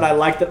 but I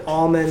liked that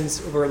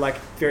almonds were like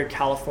very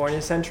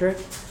California centric,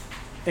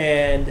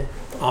 and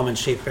almond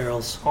shaped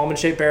barrels.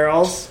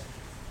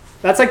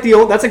 That's like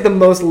the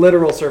most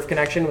literal surf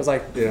connection was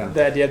like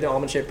the idea of the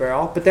almond shaped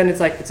barrel. But then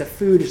it's like it's a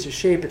food, it's a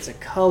shape, it's a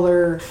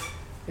color,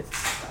 it's a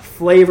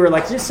flavor.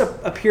 Like it just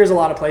appears a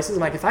lot of places.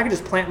 I'm like, if I could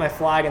just plant my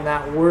flag in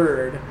that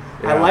word.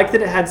 I like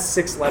that it had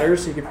 6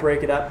 letters, so you could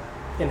break it up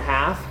in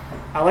half.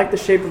 I like the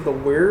shape of the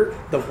word.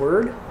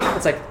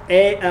 It's like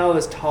A-L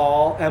is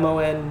tall,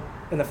 M-O-N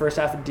in the first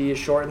half, the D is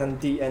short, and then the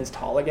D ends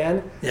tall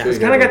again. Yeah. So it's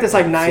kind of got this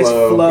like nice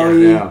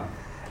flowy.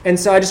 And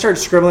so I just started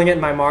scribbling it in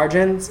my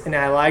margins, and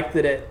I like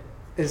that it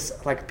is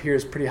like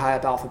appears pretty high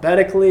up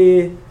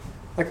alphabetically.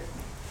 Like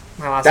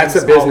my last That's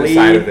name's the business Allee.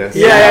 side of this.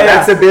 Yeah.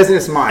 That's the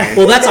business mind.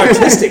 Well, that's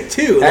artistic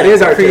too. That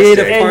is artistic.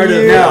 Creative part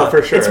of No,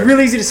 for sure. It's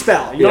really easy to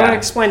spell. You don't have to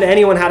explain to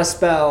anyone how to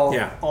spell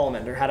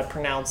almond or how to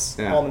pronounce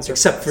almond.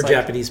 Except for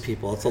Japanese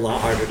people, it's a lot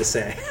harder to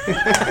say.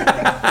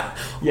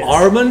 Yes.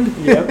 Almond?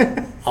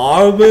 Yep.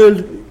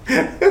 Almond.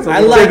 I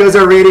like those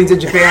are ratings in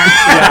Japan.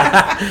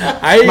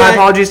 My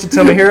apologies to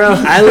Tomohiro.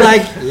 I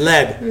like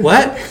lead.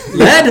 What?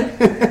 Lead?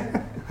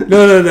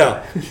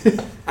 No.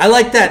 I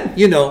like that,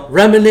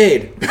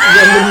 lemonade.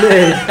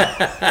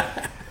 I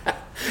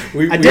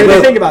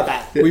didn't think about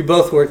that. We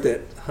both worked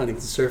at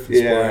Huntington Surf and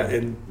Sport,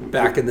 and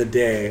back in the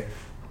day,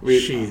 we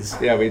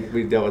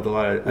dealt with a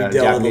lot of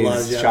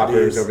Japanese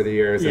shoppers over the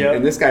years,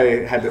 and this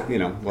guy had to,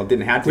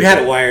 didn't have to. We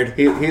had it wired.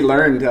 He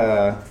learned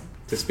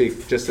to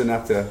speak just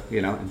enough to,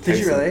 Did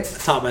you really? I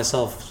taught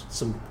myself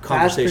some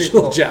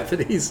conversational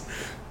Japanese.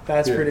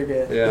 That's pretty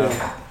good.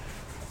 Yeah.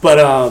 But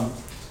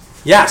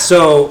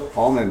so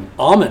almond.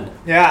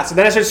 Yeah, so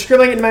then I started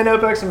scribbling it in my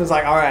notebooks and was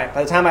like, all right.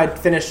 By the time I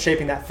finished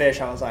shaping that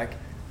fish, I was like,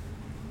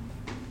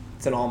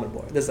 it's an almond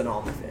board. This is an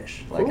almond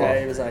fish. Like cool.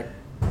 I was like,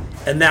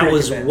 and that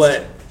was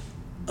convinced.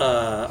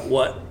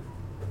 What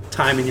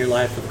time in your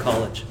life of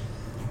college?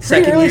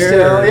 Second year?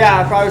 Still.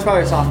 Yeah,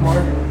 probably a sophomore.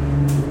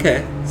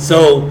 Okay,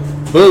 so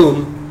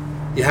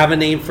boom, you have a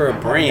name for a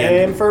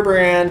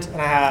brand.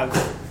 And I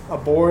have a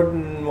board,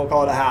 and we'll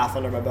call it a half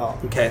under my belt.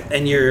 Okay,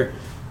 and you're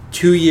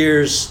 2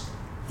 years.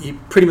 You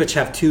pretty much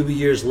have 2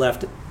 years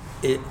left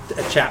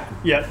at Chapman.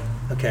 Yep.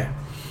 Okay.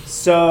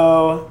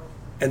 So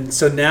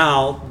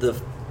now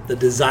the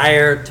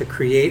desire to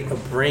create a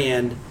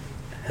brand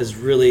has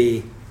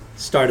really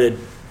started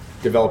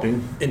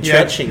developing,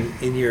 entrenching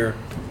in your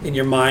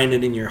mind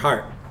and in your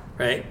heart,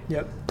 right?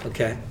 Yep.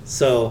 Okay.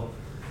 So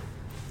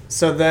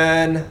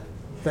then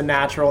the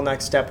natural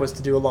next step was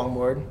to do a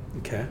longboard.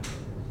 Okay.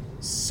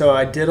 So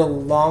I did a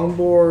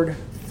longboard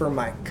for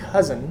my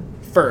cousin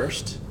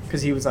first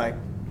because he was like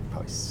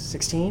probably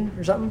 16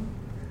 or something.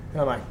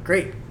 And I'm like,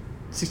 great,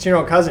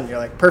 16-year-old cousin, you're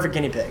like perfect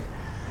guinea pig.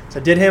 So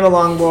I did him a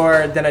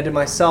longboard, then I did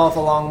myself a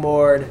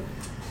longboard.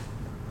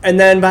 And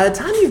then by the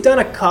time you've done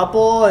a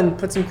couple and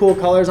put some cool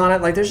colors on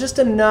it, like there's just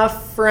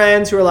enough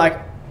friends who are like,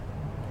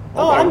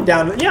 I'm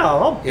down.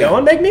 I'll go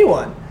and make me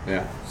one.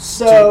 Yeah.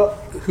 So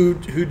who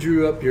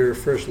drew up your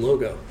first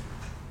logo?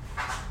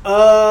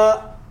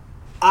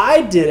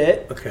 I did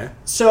it. Okay.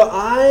 So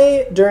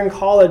I, during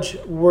college,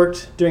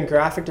 worked doing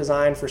graphic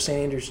design for St.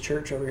 Andrew's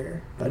Church over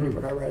here by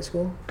Newport Harbor High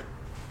School.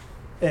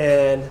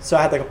 And so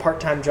I had like a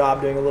part-time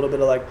job doing a little bit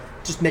of like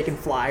just making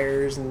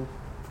flyers and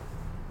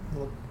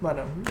I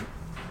don't know.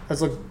 I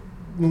was like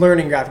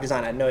learning graphic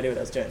design. I had no idea what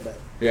I was doing, but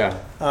Yeah.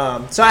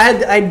 so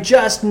I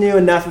just knew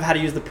enough of how to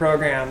use the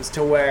programs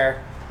to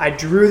where I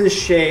drew the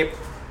shape.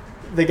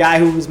 The guy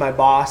who was my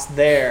boss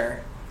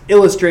there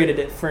illustrated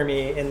it for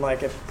me in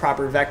like a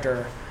proper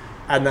vector,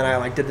 and then I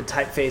like did the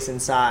typeface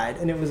inside,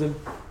 and it was a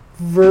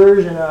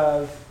version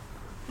of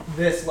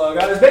this logo.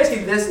 It was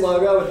basically this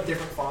logo with a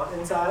different font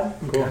inside.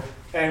 Cool.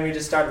 And we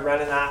just started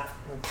running that.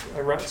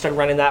 I started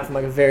running that from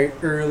like a very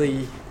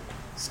early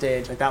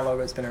stage. Like that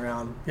logo's been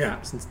around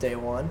since day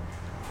one.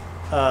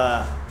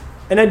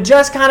 And I'd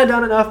just kind of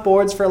done enough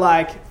boards for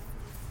like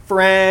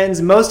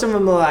friends. Most of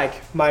them were like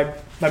my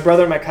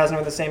brother and my cousin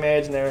were the same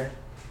age, and they're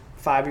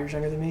 5 years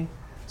younger than me.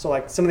 So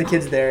like some of the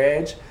kids their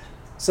age.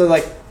 So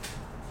like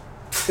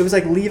it was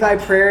like Levi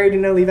Prairie. Do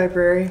you know Levi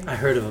Prairie? I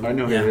heard of him. I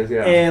know who it is,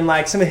 yeah. And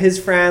like some of his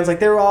friends,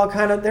 like they're all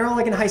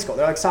like in high school.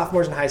 They're like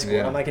sophomores in high school.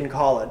 And I'm like in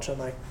college. I'm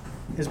like,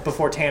 it was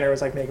before Tanner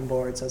was like making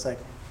boards. So I was like,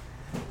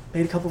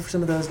 made a couple for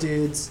some of those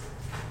dudes.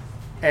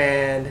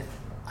 And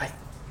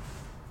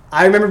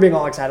I remember being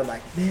all excited,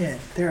 like, man,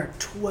 there are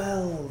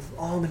 12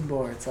 Almond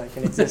boards like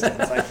in existence,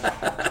 like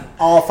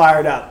all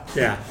fired up.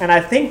 Yeah. And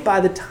I think by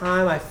the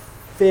time I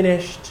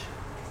finished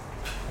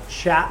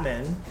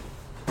Chapman,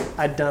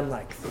 I'd done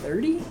like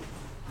 30.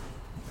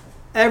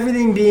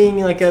 Everything being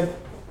like a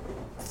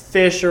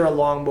fish or a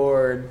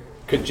longboard.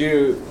 Could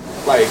you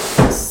like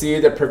see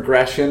the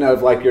progression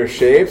of like your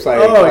shapes?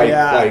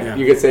 Like,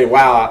 you could say,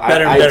 wow,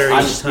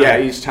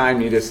 each time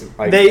you just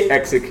like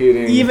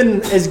executing.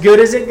 Even as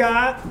good as it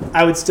got,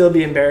 I would still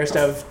be embarrassed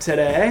of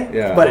today.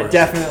 Yeah, but it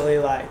definitely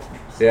like.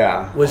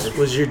 Yeah.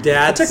 Was your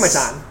dad? I took my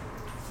time.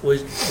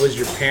 Was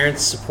your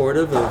parents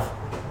supportive of?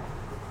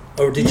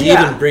 Or did you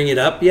even bring it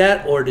up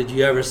yet? Or did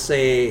you ever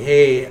say,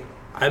 hey,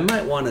 I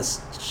might want to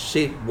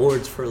shape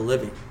boards for a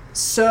living?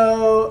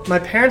 So my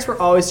parents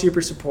were always super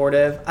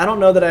supportive. I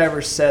don't know that I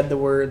ever said the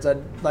words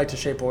I'd like to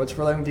shape boards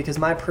for a living because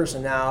my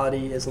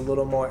personality is a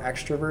little more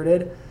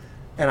extroverted,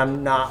 and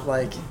I'm not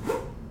like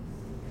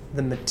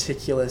the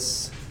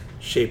meticulous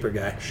shaper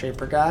guy.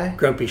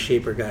 Grumpy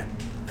shaper guy.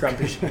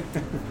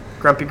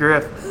 Grumpy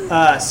Griff.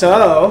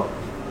 So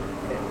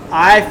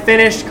I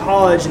finished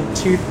college in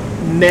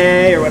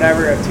May or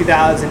whatever of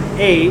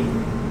 2008,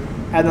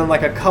 and then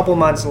like a couple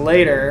months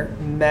later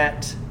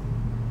met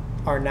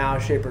our now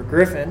shaper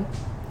Griffin.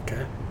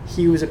 Okay.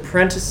 He was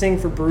apprenticing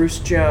for Bruce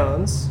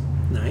Jones.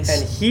 Nice.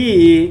 And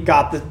he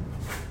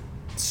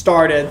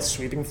started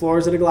sweeping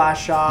floors at a glass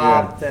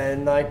shop,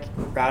 then like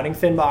routing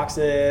fin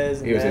boxes.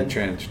 And he was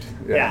entrenched.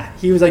 Yeah,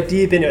 he was like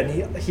deep into it.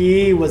 And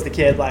he was the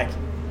kid, like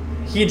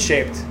he'd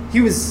shaped.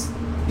 He was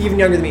even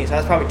younger than me, so I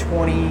was probably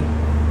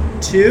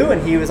 22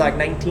 and he was like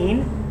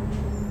 19.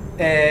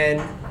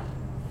 And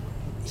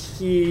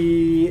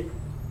he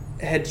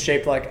had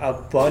shaped like a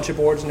bunch of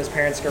boards in his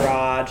parents'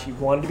 garage. He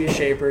wanted to be a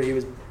shaper. He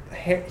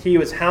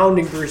was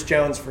hounding Bruce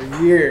Jones for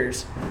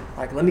years,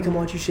 like, let me come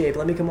watch you shape.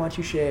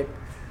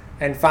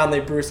 And finally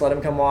Bruce let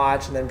him come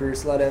watch, and then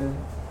Bruce let him,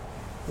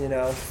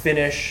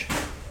 finish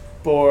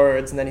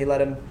boards, and then he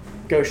let him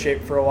go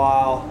shape for a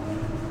while.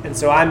 And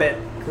so I met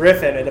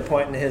Griffin at a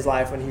point in his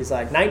life when he's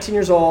like 19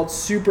 years old,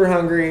 super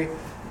hungry,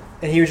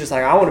 and he was just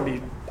like, I want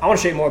to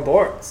shape more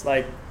boards.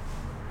 Like,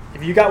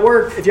 if you got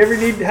work, if you ever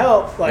need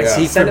help, like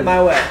send it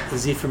my way.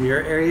 Is he from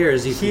your area, or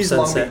is he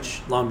from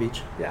Sunset? Long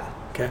Beach. Yeah.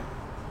 Okay.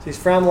 So he's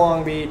from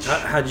Long Beach.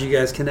 How'd you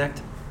guys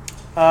connect?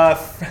 A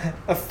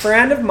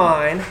friend of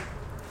mine.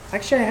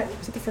 Actually,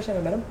 was it the first time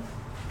I met him?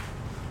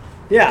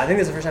 Yeah, I think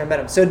this is the first time I met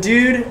him. So,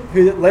 dude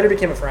who later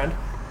became a friend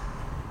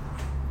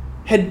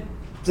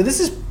so this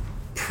is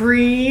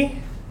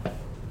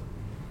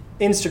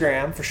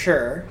pre-Instagram for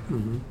sure.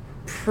 Mm-hmm.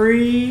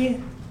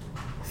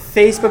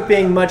 Pre-Facebook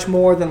being much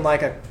more than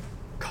like a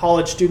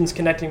college students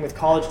connecting with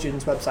college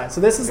students website.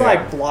 So this is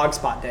like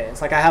Blogspot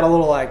days. Like I had a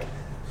little like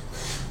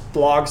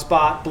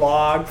Blogspot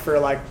blog for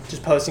like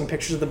just posting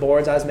pictures of the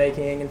boards I was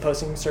making and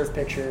posting surf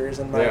pictures,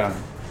 and like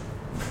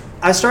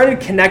I started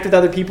to connect with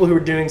other people who were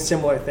doing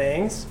similar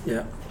things.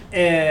 Yeah.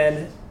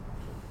 And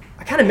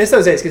I kind of miss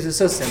those days because it was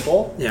so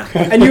simple. Yeah.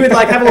 And you would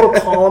like have a little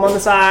column on the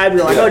side.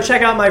 You're like, oh,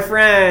 check out my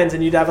friends,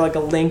 and you'd have like a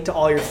link to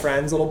all your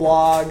friends' little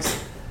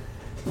blogs.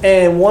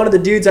 And one of the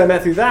dudes I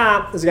met through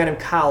that was a guy named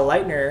Kyle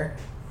Leitner,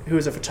 who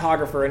was a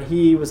photographer, and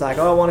he was like,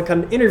 oh, I want to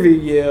come interview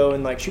you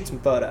and like shoot some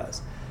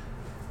photos.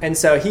 And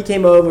so he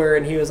came over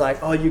and he was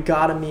like, oh, you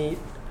gotta meet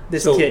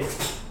this kid.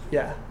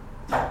 Yeah.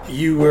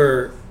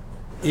 You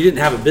didn't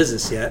have a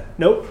business yet.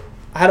 Nope.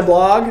 I had a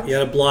blog. You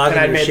had a blog, and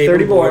I made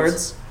 30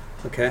 boards.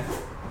 Okay.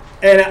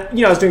 And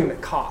I was doing the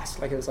cost.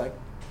 Like it was like,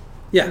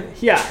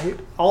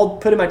 I'll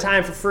put in my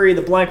time for free.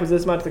 The blank was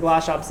this much. The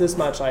glass shop's this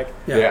much. Like,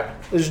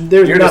 There's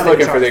You're just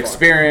looking for the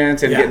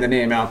experience and getting the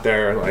name out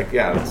there. Like,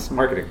 it's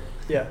marketing.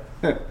 Yeah.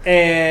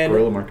 And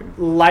Guerrilla marketing.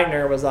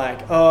 Leitner was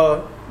like,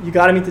 oh, you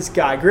got to meet this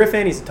guy,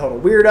 Griffin. He's a total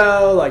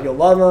weirdo. Like, you'll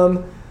love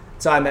him.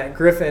 So I met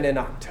Griffin in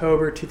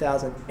October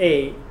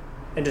 2008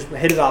 and just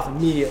hit it off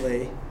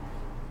immediately.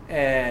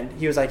 And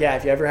he was like, yeah,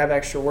 if you ever have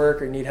extra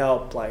work or need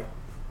help, like,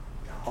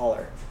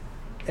 holler.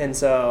 And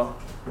so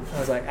I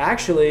was like,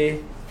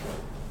 actually,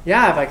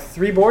 yeah, I have like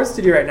 3 boards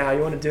to do right now.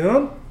 You want to do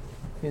them?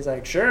 He's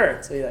like,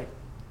 sure. So he like,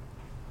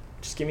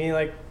 just give me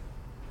like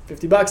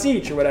 $50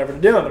 each or whatever to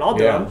do them, and I'll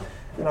do them.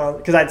 And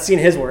because I'd seen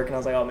his work, and I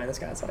was like, oh man, this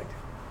guy's like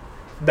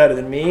better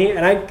than me.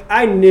 And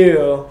I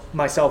knew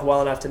myself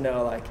well enough to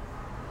know like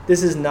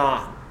this is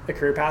not a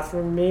career path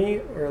for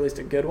me, or at least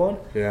a good one.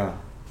 Yeah.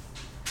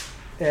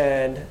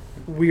 And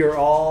we've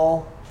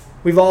all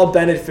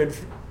benefited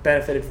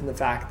from the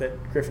fact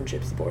that Griffin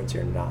ships the boards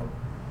here, not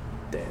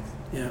Dave.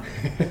 Yeah.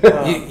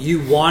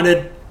 You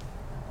wanted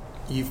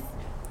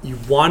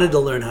to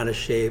learn how to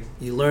shape.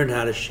 You learned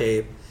how to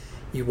shape.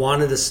 You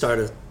wanted to start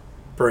a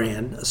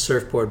brand, a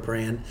surfboard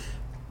brand,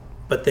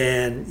 but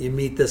then you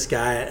meet this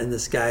guy, and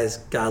this guy's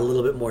got a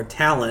little bit more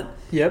talent.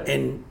 Yep.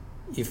 And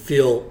you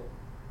feel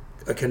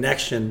a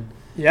connection.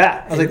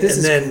 Yeah. I was like, this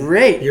is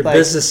great. Your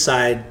business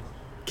side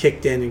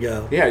kicked in and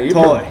go. Yeah, you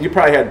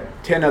probably had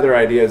 10 other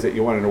ideas that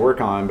you wanted to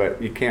work on,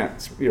 but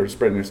you're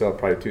spreading yourself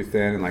probably too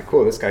thin, and like,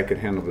 cool, this guy could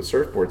handle the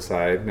surfboard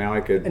side. Now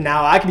I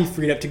could be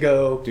freed up to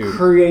go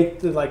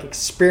create the like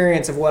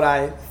experience of what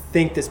I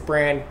think this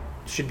brand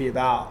should be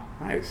about.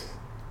 Nice.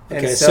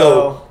 And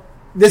so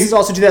this is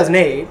also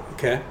 2008.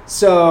 Okay.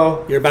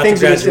 So you're about to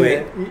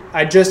graduate.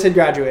 I just had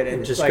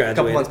graduated a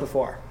couple months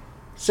before.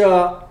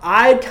 So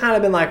I'd kind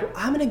of been like,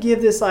 I'm going to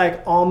give this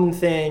like Almond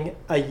thing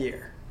a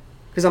year.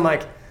 Because I'm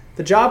like,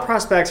 the job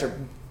prospects are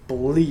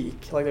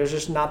bleak. Like, there's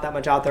just not that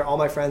much out there. All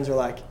my friends are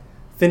like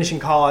finishing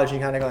college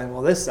and kind of going,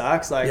 well, this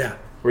sucks. Like, yeah.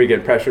 Were you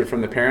getting pressured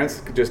from the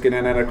parents just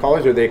getting out of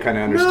college, or they kind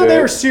of understood? No, they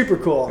were super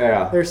cool.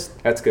 Yeah,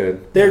 that's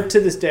good. They're to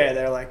this day,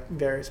 they're like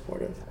very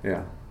supportive.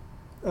 Yeah.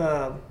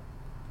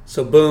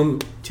 So boom,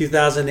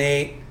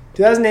 2008.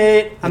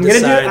 2008. I'm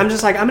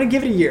gonna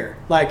give it a year.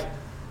 Like,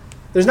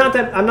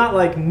 I'm not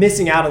like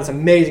missing out on this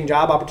amazing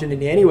job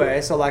opportunity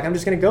anyway. So like, I'm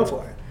just gonna go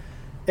for it.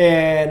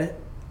 And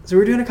so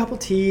we're doing a couple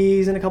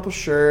tees and a couple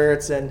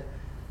shirts, and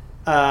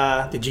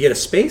did you get a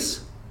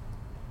space?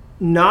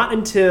 Not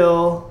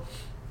until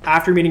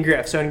after meeting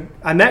Griff. So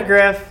I met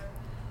Griff,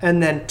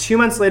 and then 2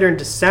 months later in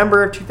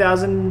December of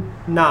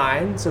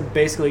 2009, so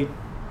basically,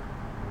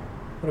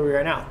 what are we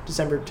right now?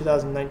 December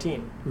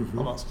 2019,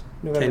 almost.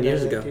 November 10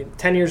 years ago.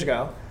 10 years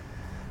ago.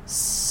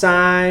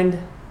 Signed,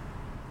 is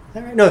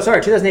that right? No,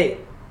 sorry, 2008.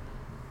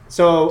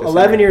 So December.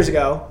 11 years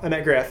ago, I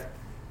met Griff.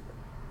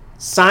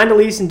 Signed a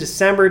lease in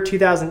December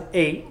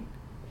 2008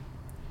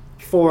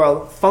 for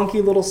a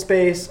funky little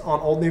space on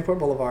Old Newport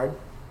Boulevard.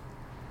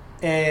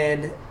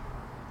 And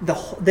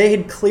they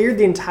had cleared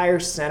the entire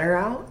center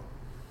out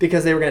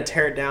because they were going to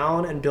tear it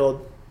down and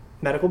build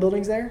medical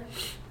buildings there.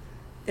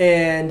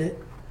 And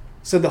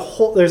so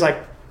there's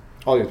like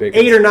all these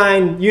 8 or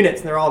 9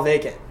 units, and they're all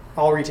vacant,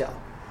 all retail.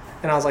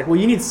 And I was like, well,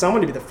 you need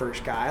someone to be the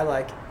first guy.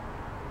 Like,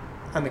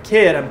 I'm a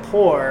kid, I'm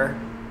poor.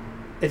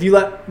 If you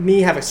let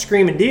me have a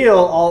screaming deal,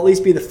 I'll at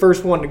least be the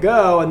first one to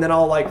go, and then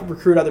I'll like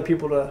recruit other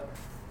people to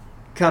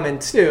come in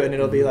too, and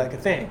it'll be like a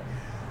thing.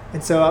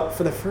 And so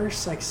for the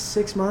first like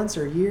 6 months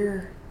or a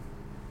year,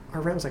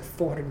 our rent was like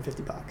 $450.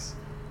 It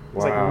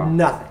was like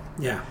nothing.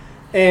 Yeah.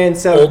 And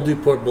so Old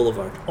Newport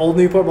Boulevard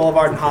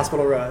and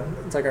Hospital Road.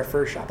 It's like our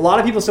first shop. A lot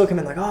of people still come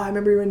in like, oh, I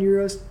remember when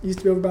you used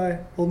to be over by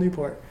Old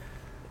Newport.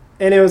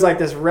 And it was like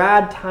this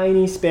rad,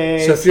 tiny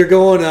space. So if you're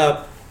going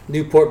up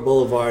Newport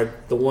Boulevard,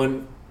 the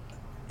one...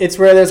 It's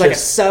where there's like a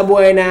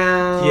Subway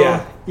now.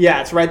 Yeah.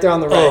 Yeah, it's right there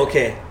on the right. Oh,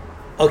 okay.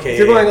 Okay.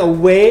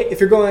 If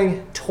you're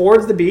going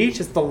towards the beach,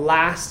 it's the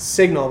last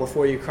signal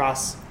before you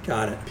cross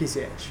Got it.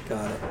 PCH.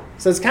 Got it.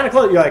 So it's kind of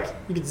close.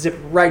 You could zip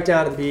right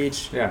down to the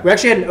beach. Yeah. We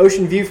actually had an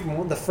ocean view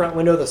from the front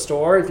window of the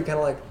store. If you kind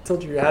of like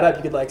tilted your head up,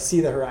 you could like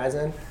see the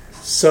horizon.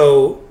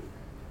 So,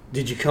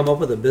 did you come up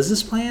with a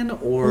business plan,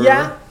 or?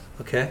 Yeah.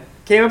 Okay.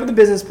 Came up with a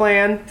business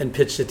plan. And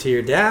pitched it to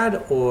your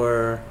dad,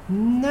 or?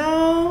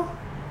 No.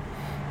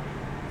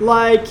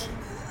 Like,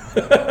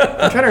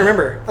 I'm trying to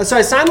remember. So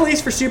I signed the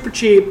lease for super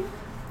cheap.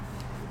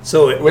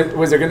 So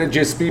was there going to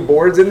just be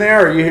boards in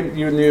there, or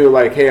you knew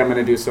like, hey, I'm going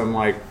to do some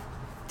like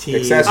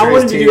accessories, I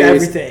wanted to do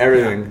everything.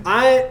 Everything.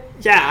 I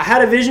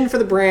had a vision for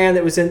the brand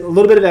that was in a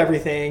little bit of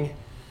everything.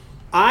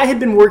 I had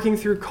been working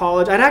through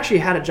college. I'd actually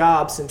had a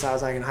job since I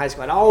was like in high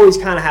school. I'd always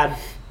kind of had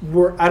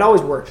work. I'd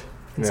always worked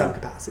in some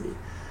capacity.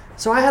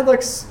 So I had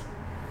like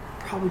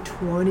probably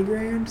 20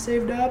 grand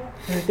saved up,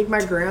 and I think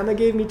my grandma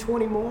gave me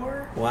 20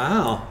 more.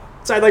 Wow.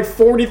 So I had like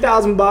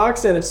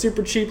 $40,000 and a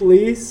super cheap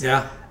lease.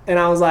 Yeah. And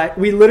I was like,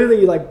 we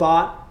literally like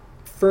bought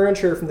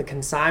furniture from the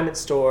consignment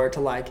store to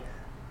like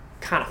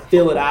kind of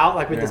fill it out,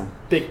 like with this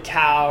big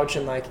couch,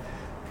 and like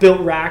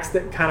built racks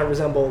that kind of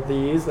resemble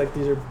these. Like,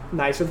 these are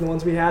nicer than the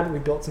ones we had. We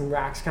built some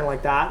racks kind of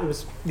like that. It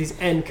was these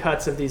end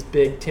cuts of these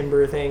big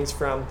timber things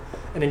from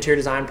an interior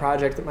design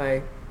project that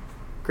my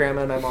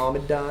grandma and my mom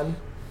had done.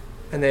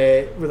 and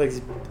they were like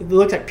they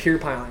looked like pier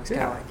pilings,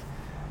 kind of like.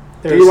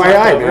 They were DIY,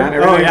 slept over. man.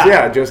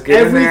 Everything's, just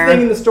get in there.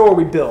 Everything in the store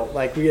we built,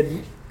 like we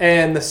had,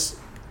 and this.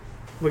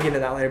 We'll get into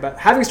that later, but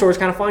having a store is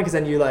kind of fun because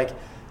then you like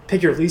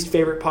pick your least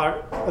favorite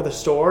part of the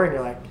store and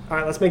you're like, all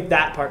right, let's make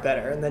that part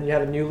better. And then you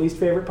have a new least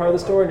favorite part of the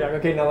store and you're like,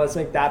 okay, now let's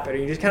make that better.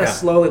 You just kind of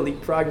slowly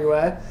leapfrog your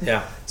way.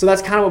 Yeah. So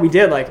that's kind of what we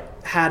did.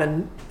 Like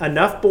had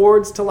enough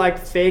boards to like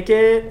fake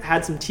it,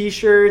 had some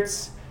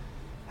t-shirts,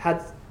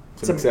 had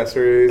some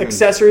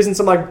accessories and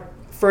some like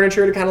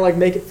furniture to kind of like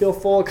make it feel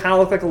full. It kind of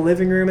looked like a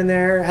living room in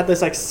there. Had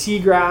this like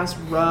seagrass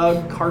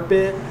rug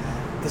carpet.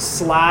 The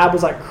slab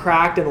was like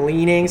cracked and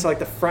leaning, so like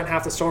the front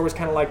half of the store was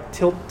kind of like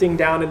tilting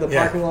down into the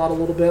parking lot a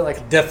little bit.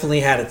 Like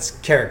definitely had its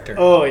character.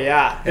 Oh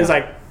yeah, it was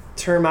like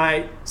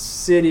termite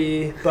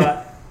city,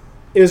 but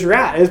it was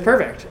rad. It was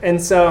perfect.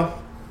 And so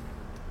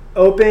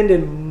opened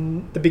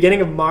in the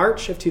beginning of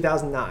March of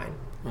 2009,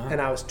 and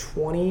I was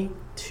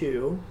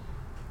 22,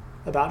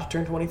 about to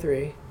turn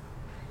 23,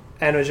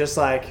 and it was just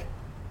like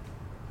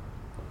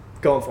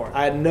going for it.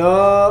 I'd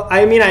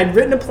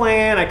written a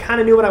plan. I kind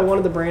of knew what I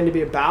wanted the brand to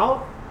be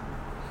about.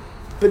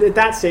 But at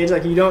that stage,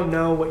 like, you don't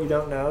know what you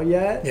don't know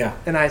yet. Yeah.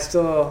 And I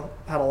still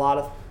had a lot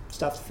of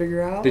stuff to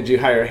figure out. Did you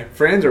hire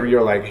friends, or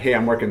you're like, hey,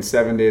 I'm working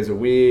 7 days a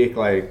week,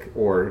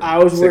 or I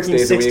was working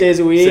 6 days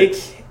a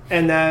week,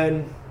 and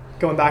then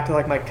going back to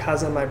like my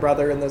cousin, my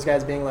brother, and those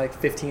guys being like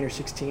 15 or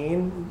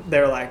 16, they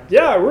were like,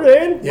 yeah, we're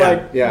in. Yeah.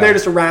 Like, they're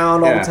just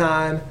around all the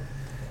time.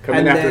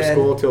 Coming after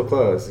school till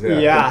close.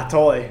 Yeah,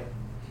 totally.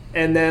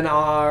 And then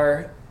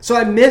so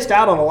I missed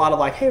out on a lot of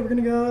like, hey, we're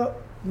gonna go,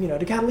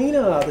 to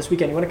Catalina this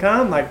weekend. You want to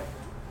come? Like,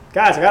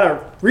 guys, I got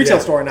a retail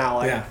store now.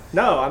 Like,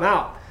 no, I'm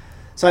out.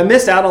 So I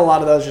missed out on a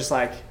lot of those just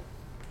like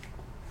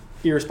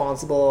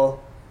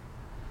irresponsible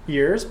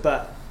years,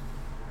 but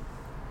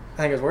I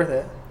think it was worth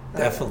it.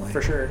 Definitely.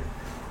 For sure.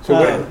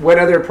 So what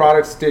other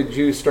products did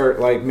you start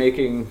like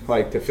making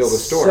like to fill the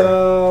store?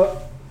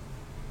 So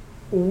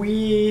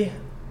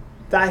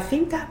I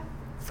think that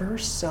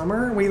first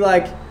summer we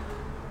like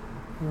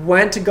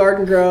went to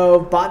Garden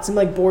Grove, bought some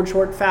like board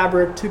short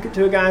fabric, took it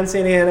to a guy in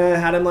Santa Ana,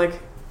 had him like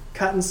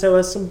cut and sew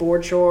us some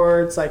board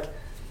shorts. Like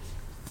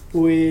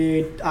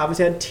we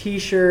obviously had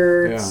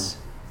t-shirts.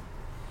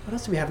 What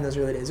else did we have in those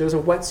early days? There was a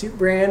wetsuit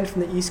brand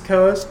from the East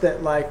Coast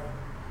that like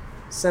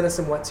sent us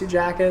some wetsuit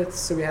jackets.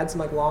 So we had some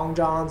like long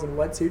johns and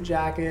wetsuit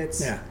jackets.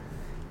 Yeah.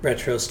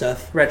 Retro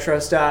stuff.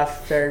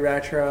 Very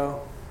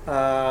retro.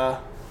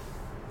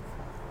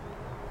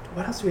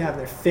 What else do we have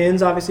there?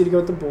 Fins, obviously, to go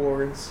with the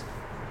boards.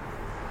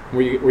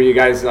 Were you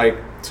guys like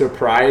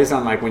surprised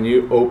on like when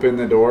you opened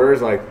the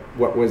doors? Like,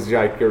 what was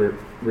like your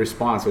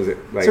response? Was it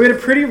like? So we had a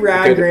pretty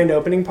rad grand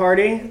opening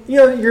party.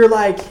 You're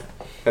like.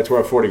 That's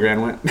where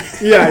 $40,000 went.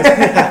 Yeah.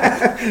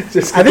 I think it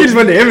just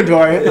went to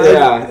inventory.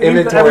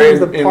 Inventory.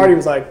 The party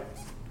was like,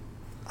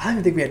 I don't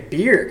even think we had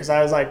beer because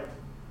I was like,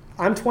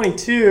 I'm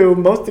 22.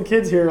 Most of the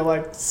kids here are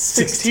like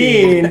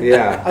 16.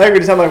 Yeah. I think we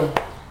just had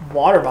like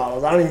water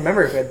bottles. I don't even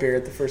remember if we had beer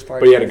at the first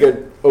party. But you had a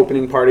good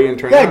opening party and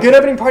turnout? Yeah, good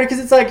opening party because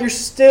it's like you're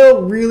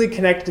still really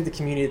connected to the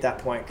community at that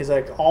point because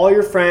like all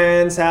your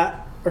friends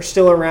are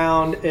still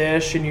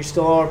around-ish and you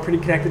still are pretty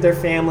connected with their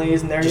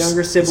families and their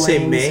younger siblings.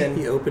 Say May? And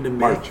you opened in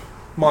March?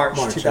 March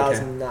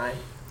 2009.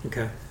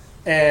 Okay.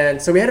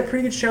 And so we had a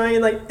pretty good showing.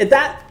 And like at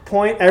that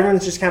point,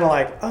 everyone's just kind of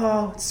like,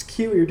 "Oh, it's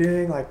cute what you're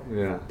doing." Like,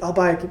 I'll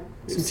buy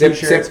some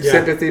t-shirts.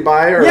 Sympathy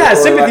buyer.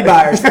 Sympathy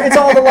buyers. It's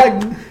all the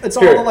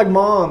like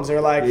moms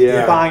are like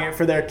buying it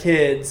for their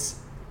kids,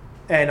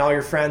 and all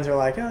your friends are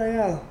like, "Oh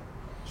yeah,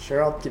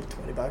 sure, I'll give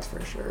you $20 for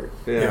a shirt."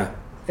 Yeah.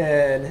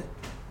 And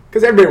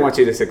because everybody wants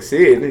you to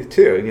succeed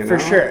too, For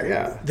sure.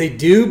 Yeah. They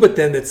do, but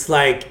then it's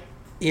like,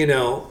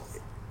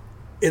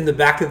 in the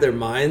back of their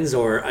minds,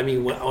 or I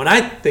mean, when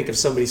I think of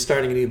somebody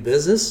starting a new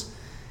business,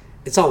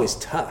 it's always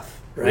tough,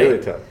 right?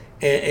 Really tough.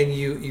 And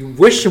you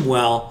wish them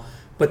well,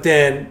 but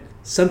then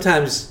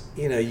sometimes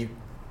you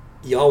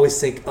always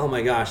think, oh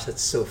my gosh,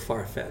 that's so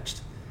far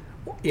fetched,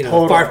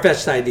 Totally.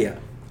 far-fetched idea.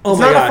 Oh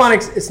it's my not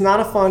gosh, it's not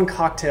a fun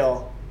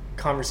cocktail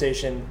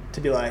conversation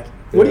to be like,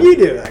 what do you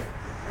do? Like,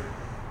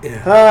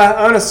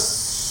 I own a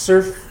surfboard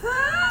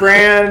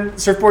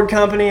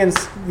company and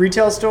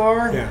retail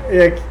store. Yeah.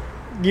 Like,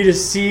 you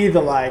just see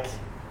the like,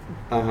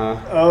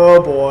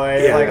 oh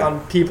boy,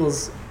 on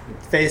people's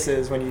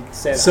faces when you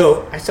say that.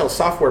 So I sell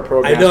software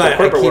programs. I know.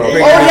 For corporate world.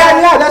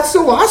 Yeah, that's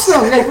so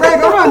awesome. Like,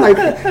 right on.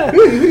 Like,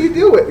 who you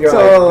do it?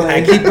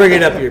 I keep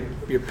bringing up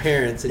your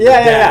parents and your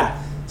dad. Yeah.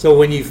 So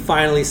when you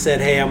finally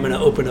said, "Hey, I'm going to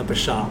open up a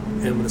shop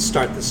and I'm going to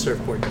start this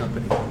surfboard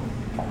company,"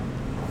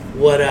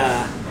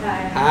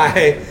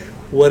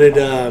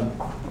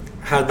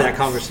 how'd that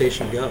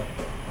conversation go?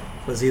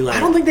 Was he like? I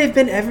don't think they've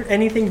been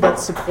anything but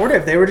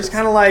supportive. They were just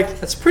kind of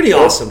like, "That's pretty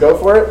awesome. Go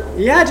for it."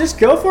 Yeah, just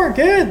go for it.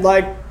 Good.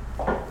 Like,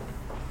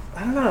 I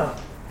don't know.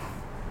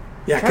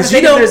 Yeah, because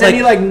you don't there's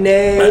any like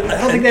negative.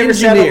 I don't think they ever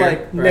said a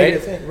like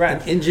negative thing.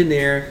 Right. An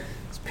engineer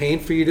is paying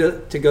for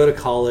you to go to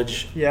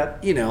college. Yeah.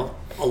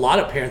 A lot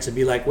of parents would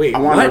be like, "Wait, I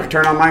want a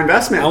return on my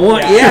investment."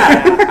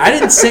 I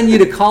didn't send you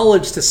to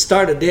college to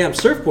start a damn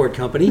surfboard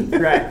company.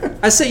 Right.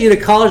 I sent you to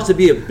college to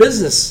be a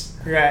business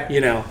Right.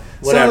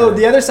 Whatever. So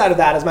the other side of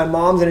that is my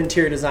mom's an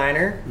interior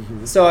designer.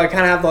 Mm-hmm. So I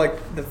kind of have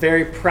like the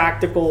very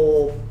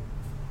practical,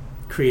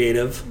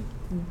 creative.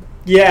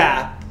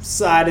 Yeah,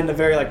 side in a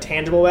very like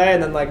tangible way.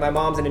 And then like my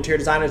mom's an interior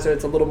designer, so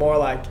it's a little more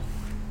like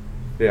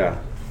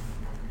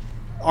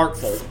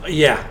artful.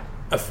 Yeah.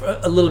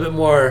 A little bit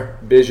more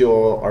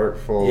visual,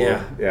 artful.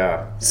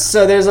 Yeah.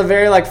 So there's a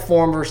very like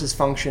form versus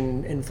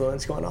function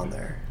influence going on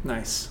there.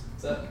 Nice.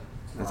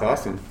 That's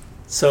awesome.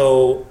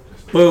 So,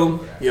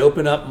 boom, you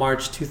open up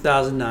March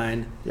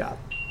 2009. Yeah.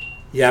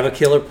 You have a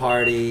killer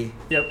party.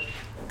 Yep.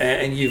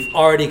 And you've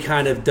already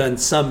kind of done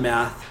some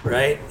math,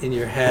 right, in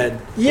your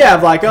head. Yeah,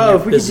 like,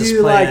 if we could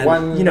do plan.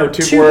 like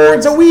 2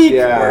 boards a week,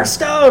 we're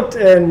stoked.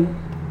 And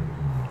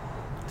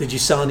did you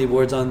sell any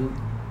boards in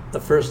the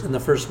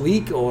first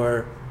week,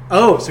 or?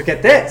 Oh, so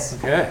get this.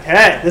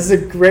 Okay, this is a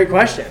great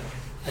question.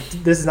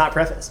 This is not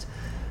prefaced.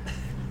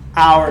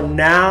 Our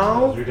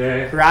now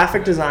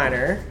graphic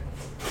designer,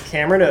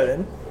 Cameron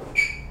Oden,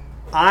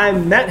 I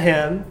met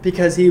him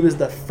because he was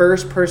the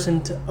first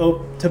person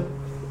to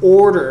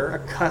order a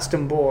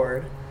custom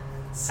board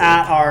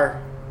at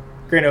our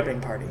grand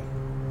opening party.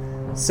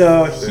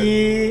 So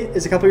he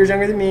is a couple years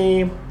younger than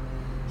me.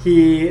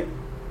 He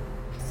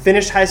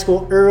finished high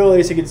school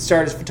early so he could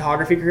start his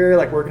photography career,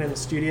 like working in the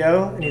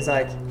studio. And he's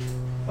like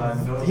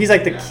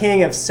the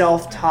king of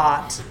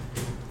self-taught.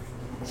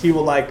 He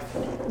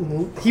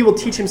will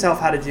teach himself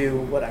how to do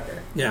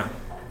whatever. Yeah.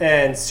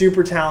 And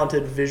super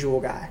talented visual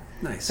guy.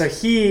 Nice. So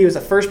he was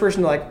the first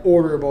person to like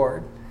order a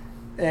board.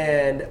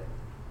 And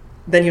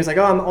then he was like,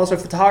 oh, I'm also a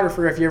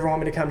photographer. If you ever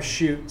want me to come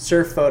shoot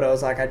surf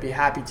photos, like I'd be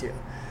happy to.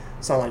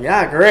 So I'm like,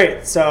 yeah,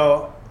 great.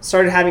 So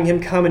started having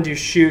him come and do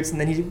shoots, and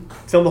then he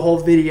filmed the whole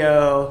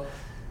video.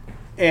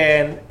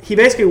 And he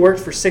basically worked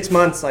for 6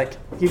 months. Like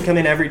he'd come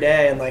in every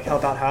day and like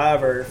help out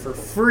however for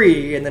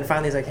free. And then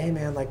finally he's like, hey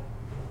man, like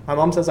my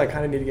mom says I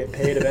kind of need to get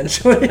paid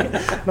eventually. And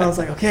I was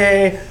like,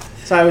 okay.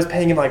 So I was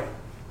paying him like,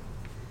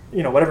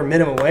 whatever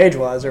minimum wage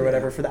was or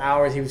whatever for the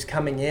hours he was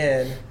coming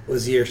in.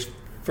 Was he your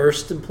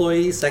first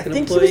employee, second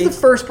employee? I think he was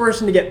the first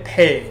person to get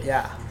paid,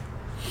 yeah.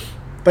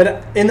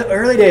 But in the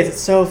early days, it's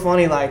so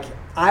funny. Like,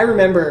 I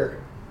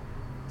remember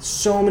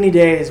so many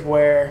days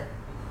where,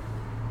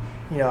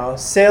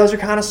 sales are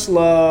kind of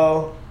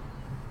slow,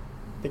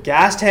 the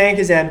gas tank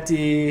is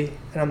empty,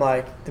 and I'm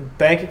like, the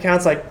bank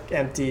account's like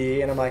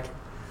empty, and I'm like,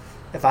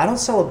 if I don't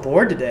sell a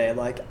board today,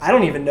 like, I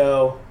don't even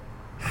know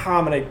how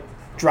I'm going to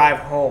drive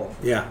home.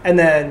 Yeah. And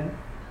then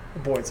the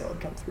board sale would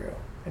come through,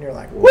 and you're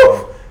like,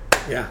 woo!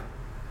 Yeah.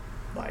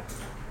 Like,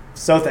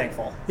 so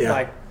thankful. Yeah.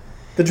 Like,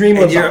 the dream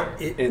lives on.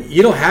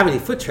 You don't have any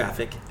foot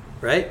traffic,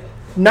 right?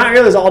 Not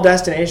really. It's all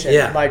destination.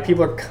 Yeah. Like,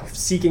 people are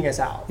seeking us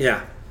out.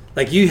 Yeah.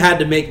 Like, you had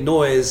to make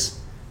noise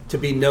to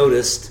be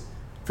noticed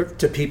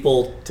to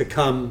people to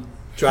come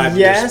drive to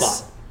your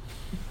spot.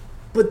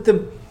 But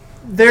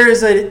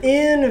there's an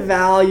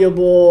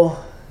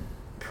invaluable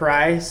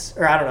price,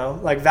 or I don't know,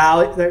 like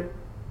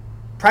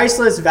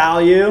priceless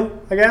value,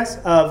 I guess,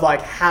 of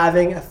like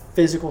having a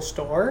physical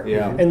store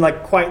and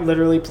like quite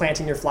literally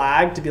planting your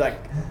flag to be like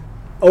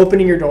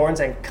opening your door and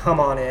saying, come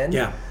on in.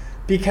 Yeah.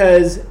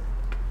 Because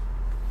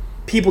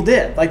people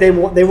did. Like they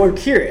were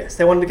curious.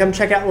 They wanted to come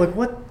check out like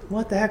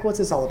what the heck, what's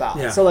this all about?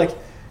 Yeah. So like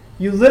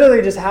you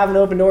literally just have an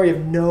open door. You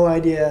have no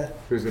idea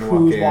who's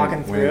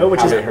walking through. Which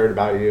how is they heard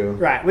about you.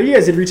 Right. Well, you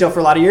guys did retail for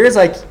a lot of years.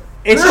 Like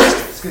it's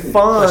just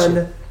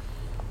fun.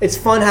 It's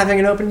fun having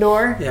an open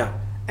door. Yeah.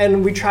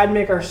 And we tried to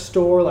make our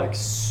store like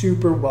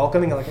super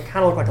welcoming. Like it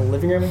kind of looked like a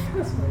living room. I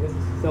guess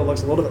it still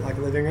looks a little bit like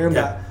a living room.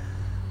 Yeah.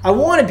 But I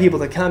wanted people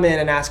to come in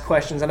and ask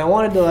questions, and I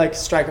wanted to like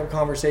strike up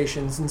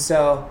conversations. And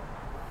so.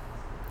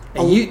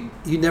 And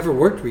you never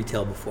worked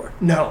retail before?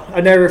 No, I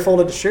never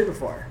folded a shirt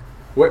before.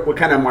 What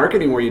kind of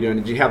marketing were you doing?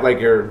 Did you have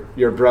like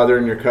your brother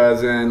and your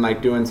cousin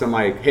like doing some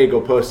like, hey, go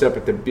post up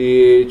at the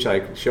beach,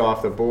 like show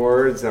off the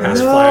boards? Or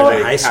flyers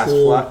at high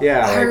school.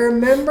 I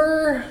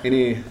remember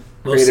any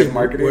creative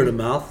marketing. Word of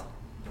mouth.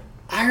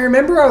 I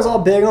remember I was all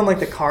big on like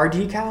the car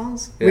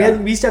decals. Yeah.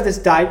 We used to have this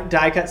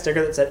die cut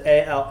sticker that said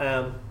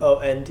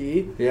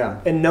ALMOND. Yeah.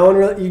 And no one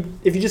really,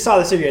 if you just saw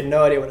the sticker, you had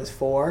no idea what it was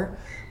for.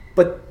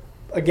 But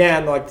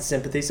again, like the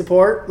sympathy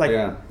support, like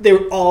they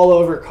were all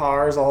over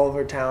cars, all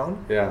over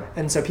town. Yeah.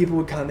 And so people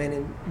would come in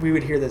and we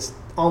would hear this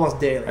almost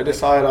daily. I just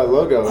saw it on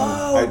logo.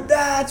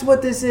 That's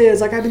what this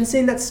is. Like I've been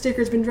seeing that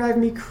sticker. It's been driving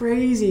me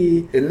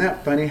crazy. Isn't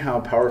that funny how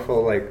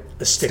powerful like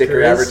a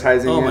sticker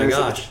advertising is? Oh my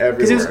gosh.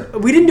 Everywhere.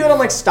 We didn't do it on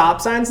like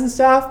stop signs and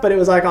stuff, but it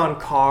was like on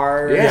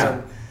cars.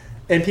 Yeah.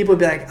 And people would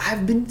be like,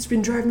 it's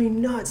been driving me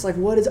nuts. Like,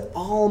 what is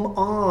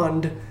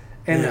Almond?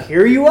 And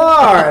here you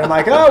are. And I'm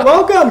like, oh,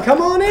 welcome.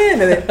 Come on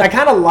in. And I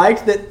kind of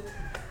liked that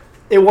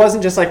it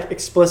wasn't just like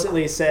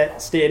explicitly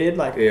stated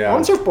like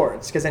on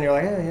surfboards, because then you're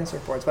like,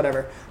 surfboards,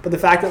 whatever. But the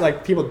fact that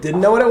like people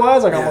didn't know what it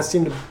was like almost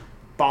seemed to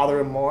bother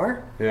them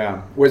more.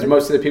 Yeah. Was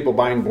most of the people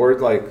buying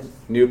boards like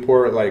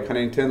Newport, like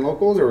Huntington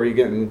locals, or were you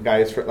getting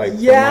guys from like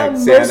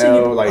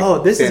Sano,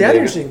 like this is the other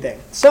interesting thing.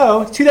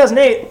 So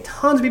 2008,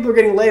 tons of people were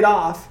getting laid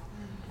off,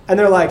 and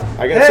they're like,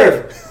 I gotta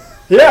surf.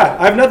 Yeah,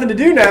 I have nothing to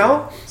do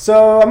now,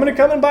 so I'm going to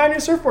come and buy a new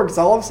surfboard because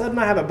all of a sudden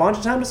I have a bunch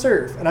of time to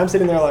surf. And I'm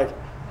sitting there like,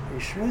 are you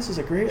sure this is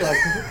a great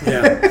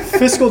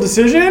fiscal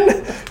decision?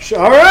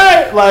 All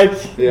right,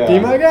 be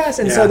my guest.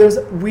 And so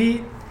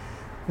we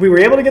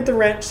were able to get the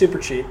rent super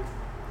cheap.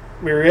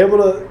 We were able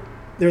to,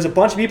 there was a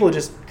bunch of people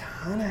just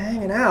kind of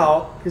hanging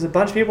out because a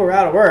bunch of people were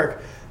out of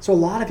work. So a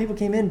lot of people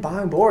came in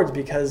buying boards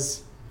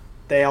because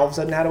they all of a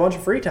sudden had a bunch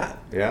of free time.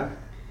 Yeah.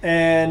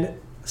 And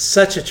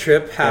such a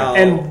trip how...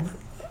 And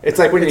it's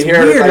like when you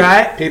hear weird,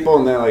 right? people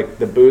in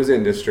the booze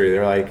industry,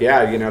 they're like,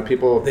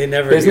 people, they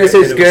never business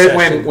is good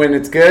when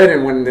it's good,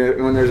 and when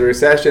there's a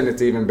recession,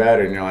 it's even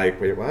better. And you're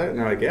like, wait, what? And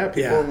they're like,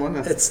 people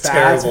want to... It's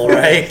terrible,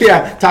 right?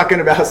 Yeah,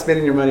 talking about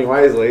spending your money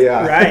wisely,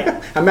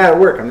 Right. I'm at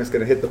work, I'm just going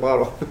to hit the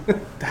bottle.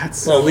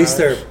 At least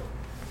they're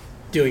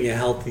doing a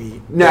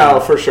healthy... No,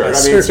 for sure.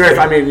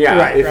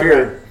 If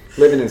you're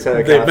living in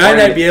Southern California... They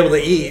might not be able to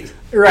eat.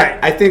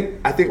 Right. I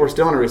think we're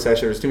still in a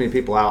recession. There's too many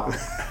people out.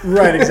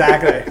 Right,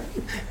 exactly.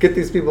 Get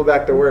these people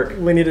back to work.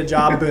 We need a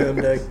job boom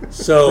to clear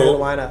the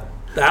lineup.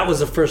 That was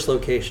the first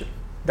location.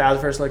 That was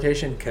the first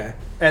location. Okay.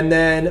 And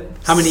then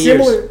how many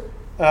years?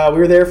 We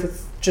were there for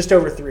just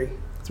over 3.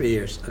 3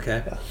 years.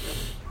 Okay.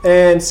 Yeah.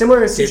 And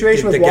similar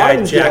situation with the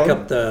guy jack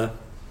Guild. up the...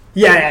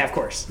 Yeah, of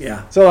course.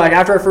 Yeah. So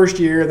after our first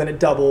year, then it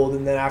doubled,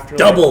 and then after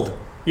doubled.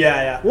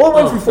 Yeah. Well, it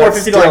went from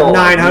 450 to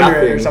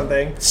 900 or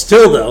something.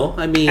 Still though,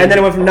 I mean. And then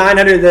it went from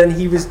 900. Then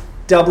he was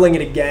doubling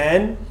it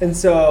again, and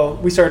so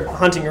we started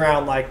hunting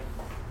around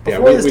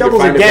before this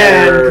doubles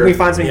again, can we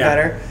find something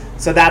better?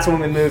 So that's when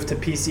we moved to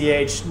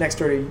PCH next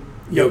door to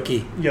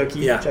Yoki,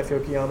 Jeff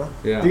Yokiyama.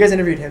 Yeah. Have you guys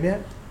interviewed him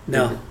yet?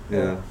 No.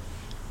 Yeah.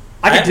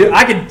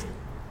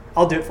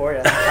 I'll do it for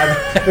you.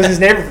 I was his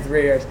neighbor for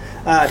 3 years.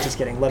 Just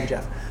kidding. Love you,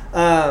 Jeff.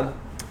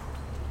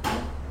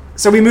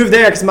 So we moved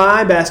there because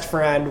my best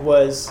friend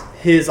was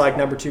his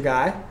number 2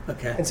 guy.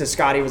 Okay. And so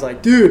Scotty was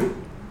like, dude,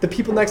 the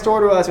people next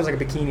door to us, it was a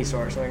bikini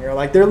store or something. They're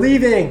like, they're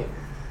leaving.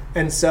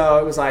 And so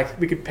it was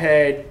we could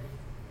pay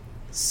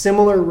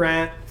similar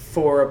rent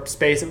for a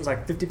space that was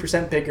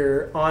 50%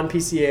 bigger on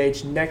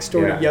PCH next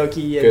door to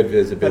Yoki and good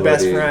visibility. my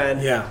best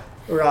friend. Yeah.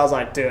 Where I was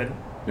like, dude.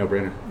 No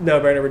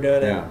brainer, we're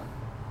doing it.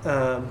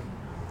 So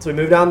we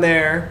moved down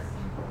there.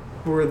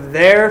 We were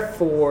there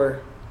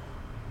for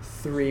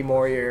 3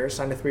 more years,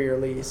 signed a 3-year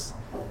lease.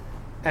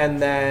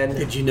 And then...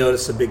 Did you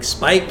notice a big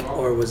spike,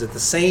 or was it the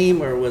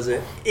same, or was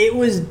it... It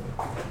was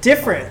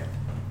different.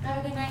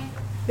 Have a good night.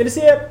 Good to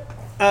see you.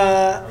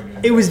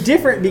 It was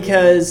different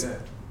because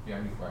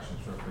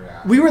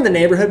we were in the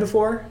neighborhood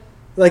before.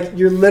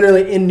 You're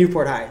literally in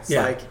Newport Heights.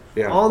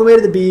 All the way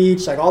to the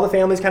beach. All the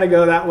families kind of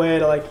go that way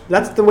to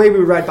that's the way we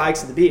would ride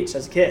bikes to the beach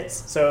as kids.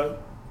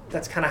 So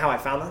that's kind of how I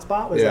found that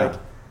spot. Was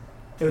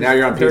now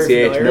you're on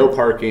PCH, no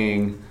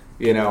parking,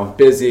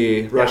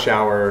 busy, rush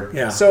hour.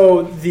 Yeah.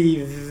 So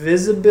the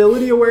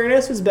visibility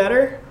awareness was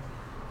better,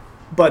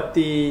 but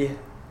the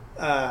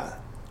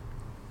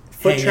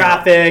foot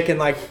traffic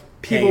and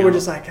people were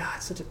just God,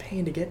 it's such a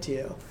pain to get to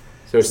you.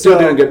 So still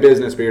doing good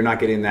business, but you're not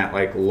getting that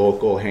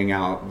local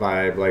hangout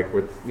vibe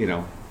with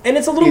And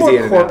it's a little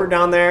more corporate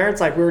down there.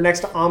 It's we were next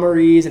to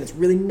Amory's, and it's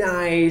really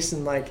nice,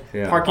 and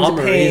parking's a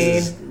pain.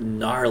 Is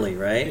gnarly,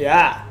 right?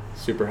 Yeah.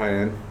 Super high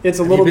end. It's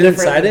a little different.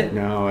 Inside it?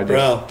 No, I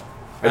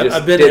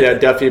just did a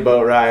Duffy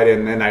boat ride,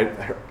 and then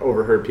I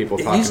overheard people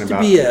talking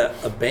about... It used to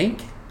be a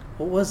bank?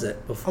 What was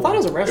it before? I thought it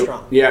was a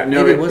restaurant.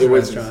 It was a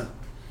restaurant.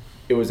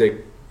 It was a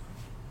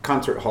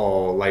concert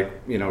hall,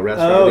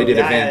 restaurant. They did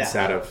events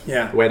out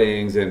of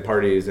weddings and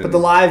parties. But the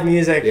live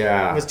music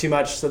was too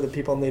much, so the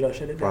people in Lido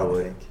shut it down,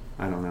 probably. I think.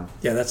 I don't know.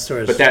 Yeah, that store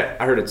is But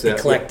I heard it's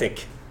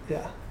eclectic.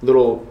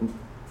 Little,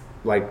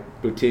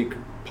 boutique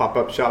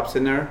pop-up shops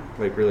in there,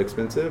 really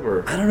expensive,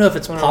 or... I don't know if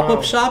it's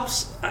pop-up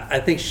shops.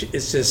 I think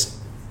it's just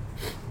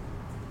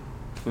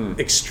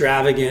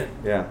extravagant.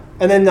 Yeah.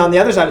 And then on the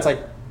other side, it's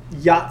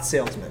yacht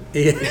salesman.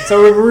 Yeah.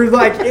 So we're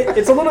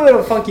it's a little bit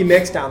of a funky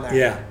mix down there.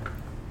 Yeah.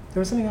 There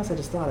was something else I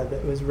just thought of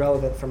that was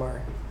relevant from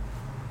our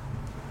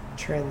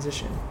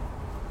transition.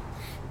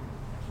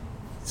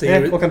 So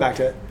we'll come back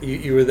to it.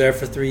 You were there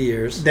for 3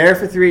 years. There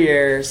for 3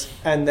 years,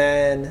 and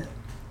then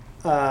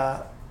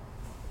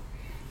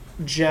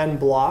Jen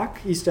Block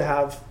used to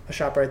have a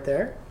shop right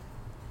there.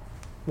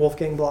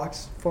 Wolfgang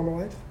Block's former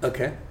wife.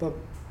 Okay. The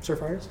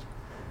surf artist.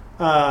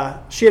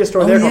 She had a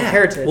store there called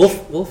Heritage.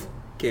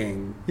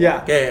 Wolfgang.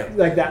 Yeah.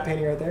 Like that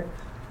painting right there.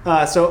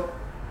 So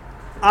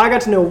I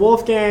got to know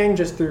Wolfgang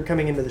just through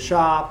coming into the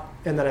shop,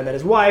 and then I met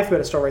his wife, who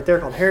had a store right there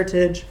called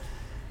Heritage.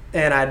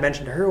 And I had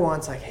mentioned to her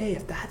once, hey,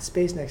 if that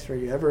space next door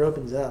you ever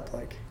opens up,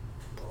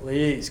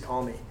 please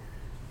call me.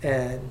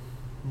 And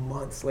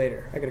months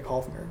later, I get a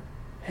call from her.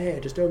 Hey,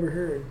 I just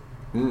overheard.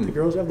 The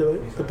girls have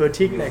the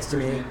boutique next to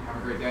me. Have a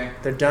great day.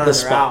 They're done.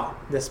 They're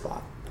out. This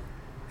spot.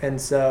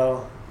 And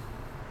so...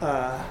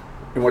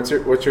 and what's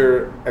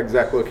your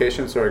exact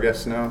location, so our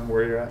guests know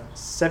where you're at?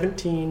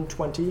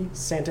 1720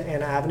 Santa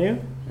Ana Avenue,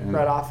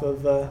 right off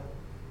of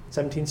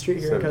 17th Street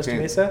here in Costa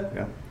Mesa.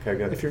 Yeah, okay,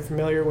 good. If you're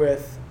familiar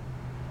with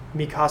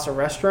Mikasa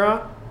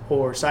Restaurant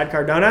or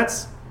Sidecar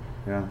Donuts.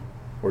 Yeah,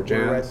 or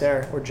Jan's. We're right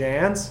there. Or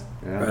Jan's.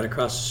 right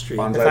across the street.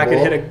 Bonsai If I could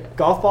Bowl. hit a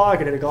golf ball, I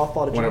could hit a golf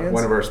ball to One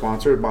Chance. of our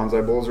sponsors,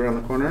 Bonsai Bowls, around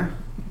the corner.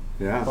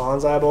 Yeah.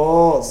 Bonsai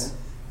Bowls.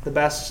 The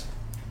best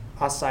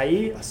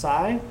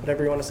acai,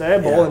 whatever you want to say,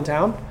 bowl in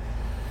town.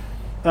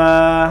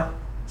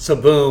 So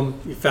boom,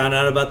 you found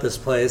out about this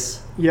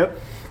place. Yep.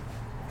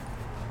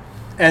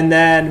 And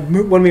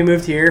then when we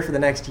moved here for the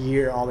next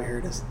year, all we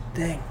heard is,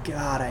 thank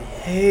God, I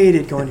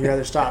hated going to your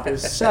other stop. It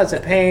was such a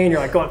pain. You're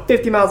like going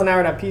 50 miles an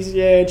hour down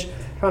PCH,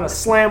 trying to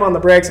slam on the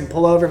brakes and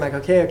pull over. I'm like,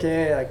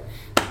 okay, like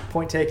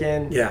point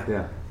taken.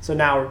 Yeah. So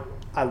now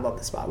I love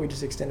the spot. We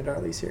just extended our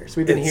lease here.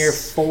 So we've been here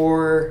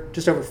for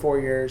just over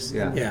 4 years.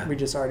 Yeah. We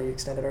just already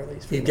extended our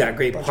lease. You've got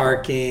great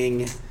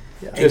parking.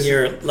 Yeah. And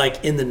you're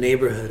like in the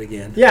neighborhood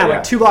again. Yeah,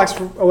 like 2 blocks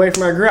away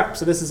from where I grew up.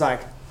 So this is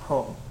like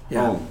home.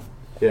 Yeah. Home.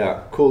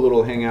 Yeah. Cool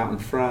little hangout in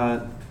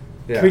front.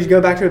 Yeah. Can we go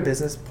back to a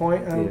business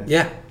point?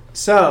 Yeah.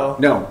 So.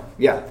 No.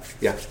 Yeah.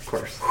 Yeah, of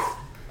course.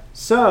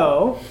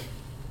 So,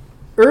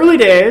 early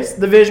days,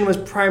 the vision was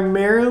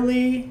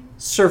primarily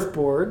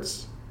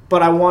surfboards,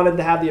 but I wanted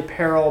to have the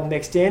apparel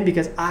mixed in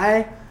because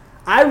I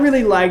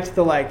really liked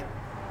the like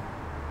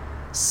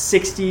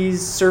 60s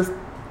surf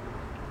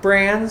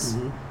brands,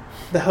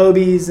 the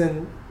Hobies,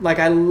 and like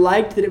I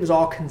liked that it was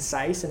all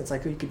concise and it's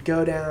like you could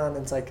go down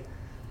and it's like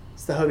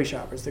it's the Hobie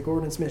shop, or it's the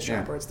Gordon Smith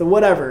shop, or it's the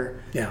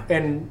whatever. Yeah.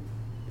 And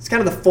it's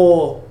kind of the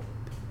full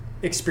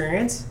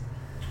experience.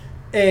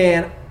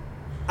 And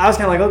I was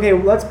kind of like, okay,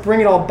 let's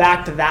bring it all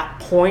back to that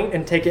point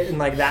and take it in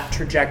like that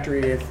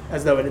trajectory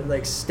as though it had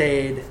like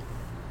stayed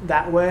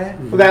that way.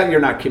 Well, that you're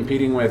not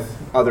competing with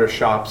other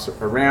shops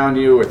around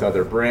you, with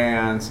other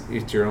brands.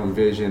 It's your own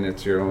vision.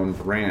 It's your own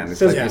brand. It's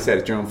So like yeah. you said,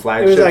 it's your own It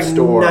flagship was like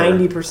store.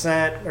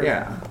 90% or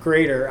Yeah.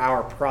 greater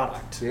our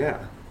product. Yeah.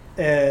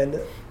 And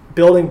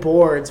building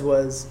boards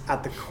was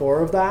at the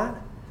core of that.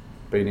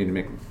 But you need to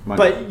make money.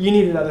 But you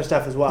needed other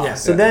stuff as well. Yeah.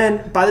 So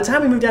then by the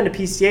time we moved down to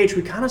PCH,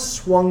 we kind of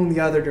swung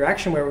the other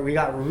direction where we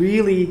got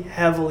really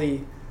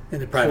heavily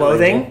Into private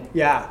clothing. label.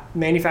 Yeah.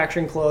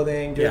 Manufacturing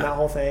clothing, doing Yeah. that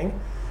whole thing.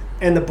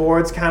 And the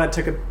boards kind of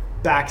took a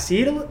back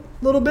seat a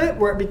little bit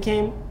where it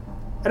became,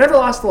 I never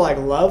lost the like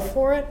love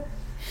for it.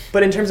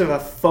 But in terms of a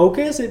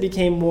focus, it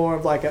became more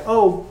of like,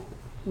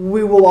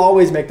 we will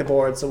always make the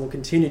boards, so we'll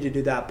continue to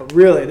do that. But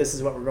really, this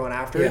is what we're going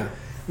after. Yeah.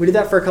 We did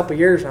that for a couple of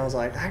years, and I was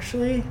like,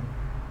 actually,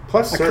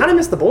 Plus, I kind of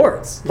miss the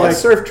boards. Plus, Like,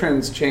 surf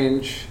trends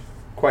change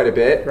quite a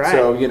bit. Right.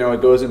 So,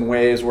 it goes in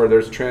ways where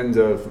there's trends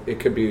of, it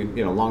could be,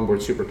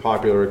 longboard super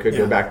popular. It could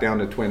go back down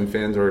to twin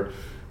fins or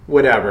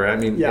whatever. I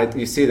mean,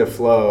 you see the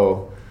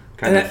flow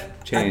kind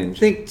of change. I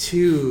think,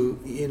 too,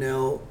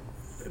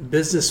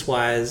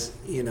 business-wise,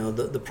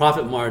 the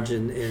profit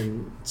margin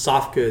in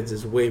soft goods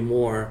is way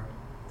more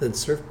than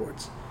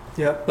surfboards.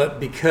 Yeah. But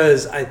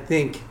because I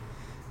think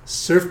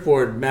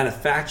surfboard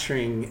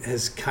manufacturing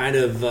has kind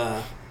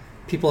of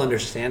people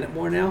understand it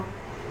more now,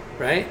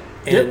 right?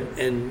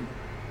 And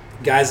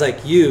guys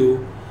like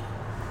you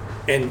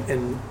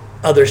and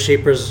other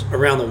shapers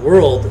around the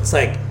world, it's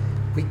like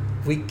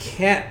we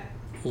can't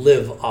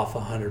live off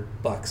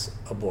 $100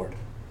 a board,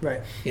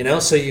 right?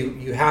 So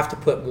you have to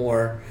put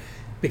more,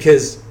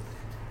 because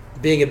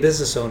being a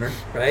business owner,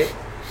 right?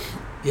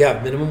 You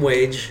have minimum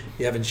wage,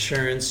 you have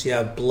insurance, you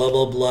have blah,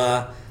 blah,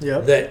 blah,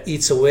 that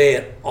eats away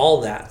at all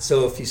that.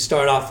 So if you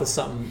start off with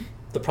something,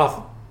 the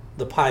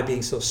pie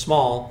being so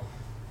small,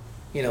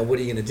 what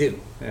are you going to do?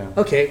 Yeah.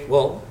 Okay,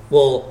 well,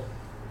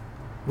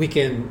 we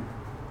can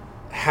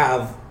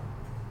have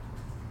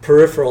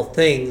peripheral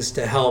things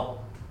to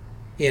help,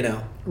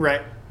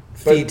 right,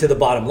 feed to the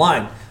bottom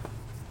line.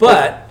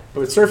 But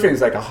surfing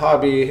is like a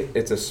hobby.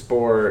 It's a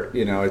sport.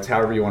 It's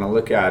however you want to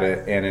look at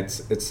it, and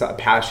it's a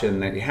passion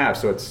that you have.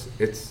 So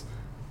it's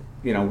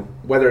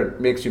whether it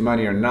makes you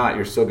money or not,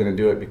 you're still going to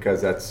do it because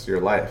that's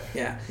your life.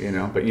 Yeah.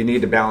 But you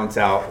need to balance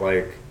out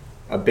like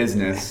a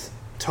business.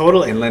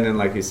 Totally. In Linden,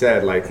 like you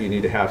said, like you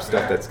need to have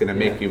stuff that's going to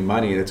make you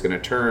money, that's going to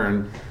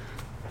turn.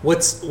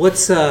 What's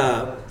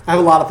I have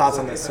a lot of thoughts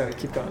on this, so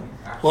keep going.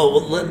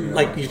 Well,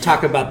 like you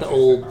talk about the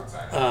old,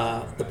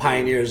 the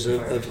pioneers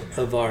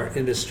of our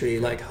industry,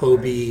 like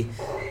Hobie,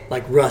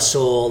 like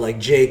Russell, like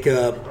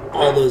Jacob,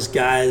 all those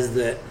guys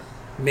that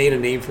made a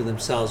name for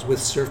themselves with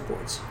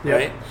surfboards,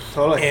 right?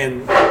 Totally.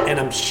 And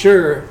I'm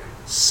sure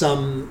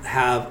some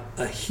have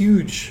a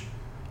huge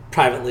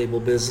private label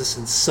business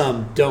and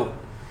some don't.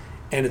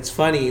 And it's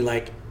funny,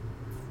 like,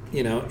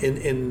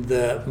 in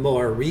the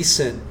more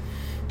recent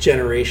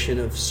generation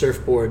of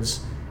surfboards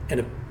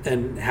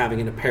and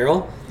having an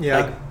apparel,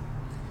 like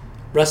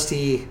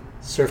Rusty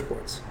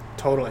Surfboards.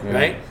 Totally.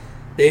 Right?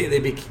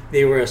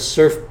 They were a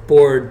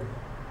surfboard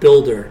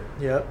builder.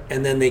 Yep.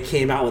 And then they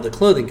came out with a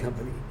clothing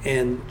company.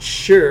 And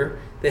sure,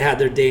 they had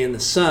their day in the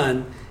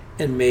sun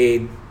and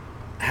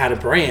had a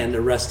brand,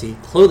 a Rusty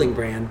clothing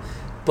brand.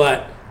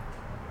 But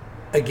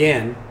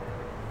again,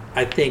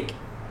 I think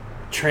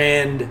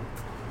trend,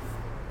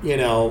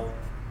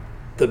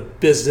 the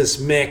business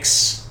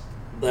mix,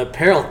 the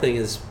apparel thing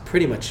is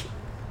pretty much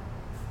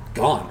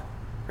gone,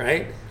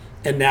 right?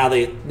 And now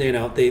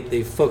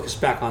they focus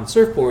back on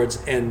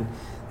surfboards, and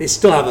they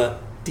still have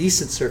a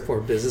decent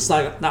surfboard business,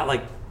 not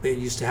like they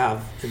used to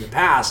have in the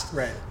past.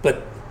 Right.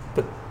 But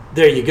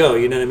there you go.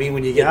 You know what I mean?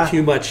 When you get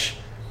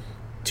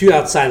too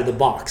outside of the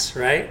box,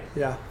 right?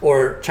 Yeah.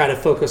 Or try to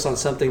focus on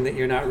something that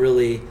you're not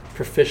really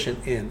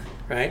proficient in,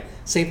 right?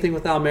 Same thing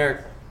with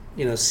Almeric,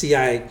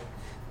 CI.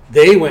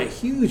 They went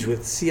huge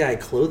with CI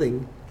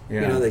clothing.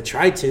 Yeah. They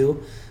tried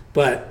to,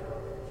 but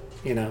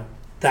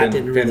that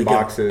didn't really fin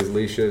boxes,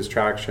 leashes,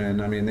 traction.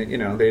 I mean,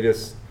 they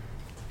just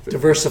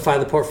diversify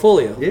the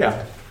portfolio.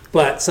 Yeah.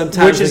 But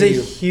sometimes, which is a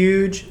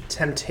huge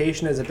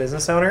temptation as a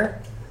business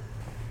owner,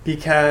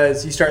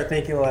 because you start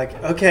thinking like,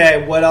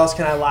 okay, what else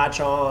can I latch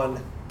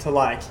on to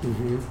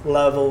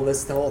level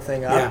the whole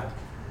thing up? Yeah.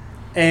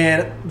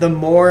 And the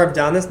more I've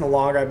done this and the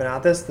longer I've been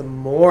at this, the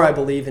more I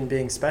believe in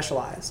being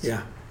specialized.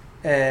 Yeah.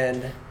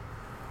 And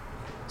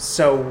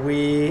so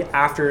we,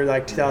 after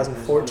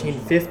 2014,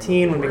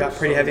 15, when we got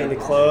pretty heavy into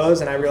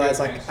clothes, and I realized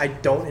I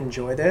don't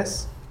enjoy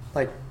this,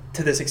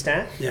 to this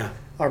extent. Yeah.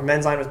 Our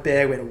men's line was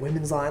big. We had a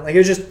women's line.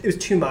 It was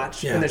too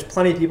much. Yeah. And there's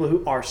plenty of people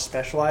who are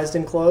specialized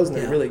in clothes and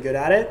they're really good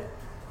at it.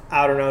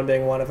 Outer Known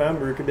being one of them,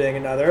 Ruka being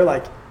another.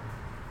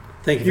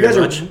 Thank you very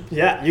much.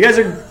 You guys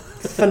are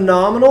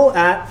phenomenal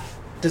at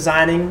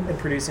designing and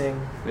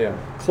producing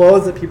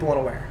clothes that people want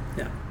to wear.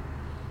 Yeah.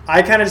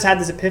 I kind of just had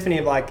this epiphany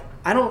of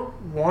I don't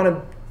want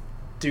to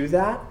do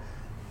that.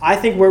 I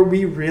think where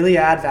we really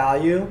add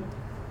value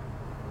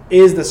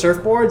is the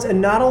surfboards,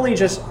 and not only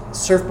just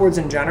surfboards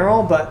in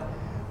general, but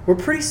we're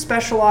pretty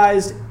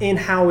specialized in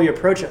how we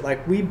approach it.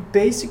 We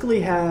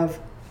basically have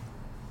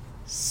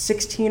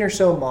 16 or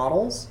so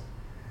models,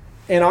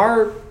 and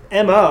our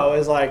MO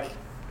is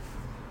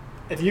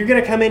if you're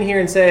going to come in here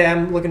and say,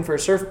 I'm looking for a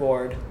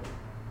surfboard,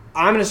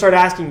 I'm going to start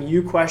asking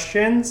you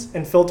questions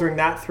and filtering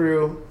that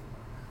through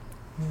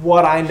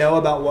what I know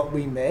about what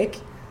we make,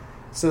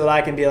 so that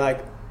I can be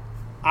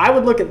I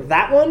would look at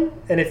that one,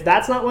 and if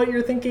that's not what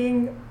you're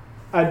thinking,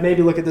 I'd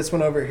maybe look at this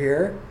one over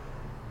here,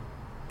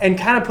 and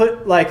kind of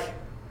put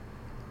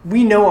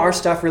we know our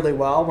stuff really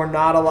well. We're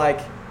not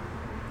a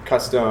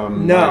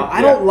custom. No,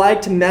 I don't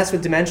like to mess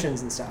with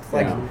dimensions and stuff.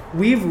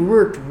 We've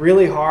worked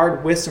really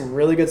hard with some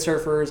really good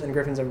surfers, and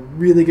Griffin's a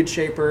really good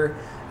shaper,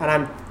 and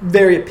I'm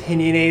very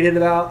opinionated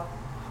about,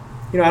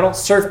 I don't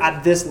surf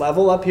at this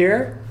level up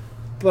here,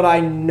 but I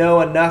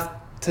know enough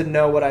to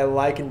know what I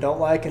like and don't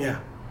like, and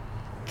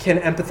can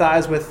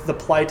empathize with the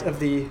plight of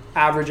the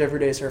average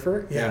everyday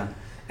surfer. Yeah.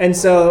 And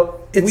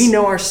so we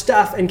know our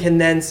stuff and can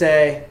then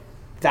say,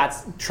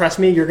 trust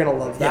me, you're going to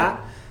love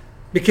that.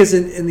 Because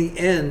in the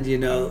end,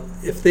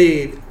 if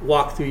they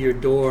walked through your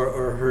door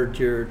or heard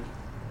your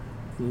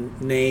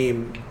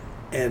name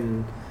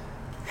and,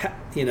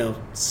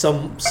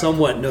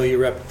 somewhat know your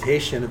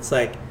reputation, it's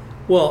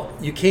well,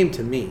 you came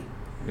to me.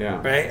 Yeah.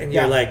 Right? And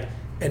you're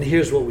and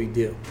here's what we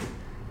do.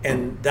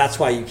 And that's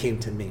why you came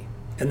to me.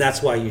 And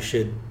that's why you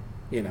should,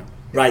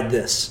 ride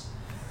this.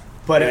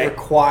 But it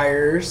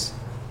requires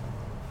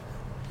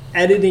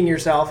editing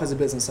yourself as a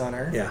business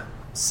owner. Yeah.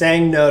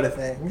 Saying no to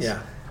things.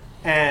 Yeah.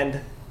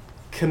 And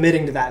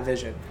committing to that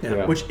vision.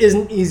 Yeah. Which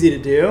isn't easy to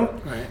do.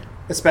 Right.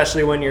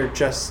 Especially when you're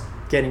just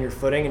getting your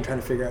footing and trying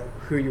to figure out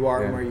who you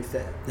are and where you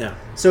fit. Yeah.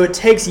 So it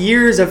takes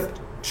years of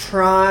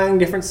trying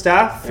different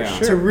stuff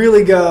to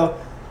really go,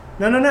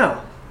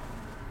 no.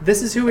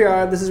 This is who we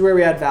are. This is where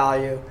we add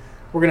value.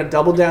 We're going to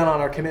double down on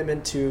our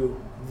commitment to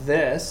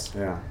this.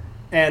 Yeah.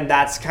 And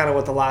that's kind of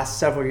what the last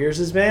several years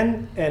has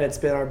been. And it's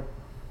been our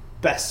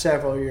best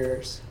several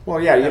years. Well,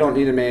 you don't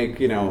need to make,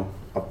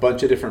 a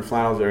bunch of different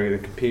flannels that are going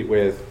to compete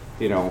with,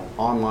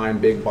 online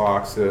big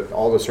box,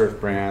 all the surf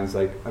brands.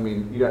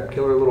 You got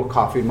killer little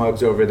coffee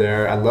mugs over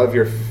there. I love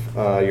your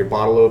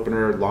bottle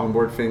opener,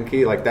 longboard fin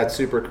key. That's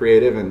super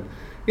creative, and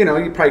you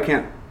probably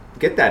can't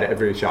get that at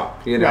every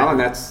shop, Right. and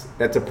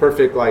that's a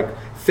perfect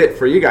fit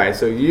for you guys.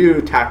 So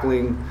you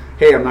tackling,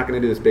 hey, I'm not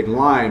going to do this big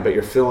line, but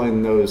you're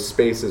filling those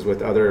spaces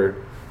with other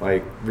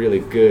really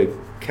good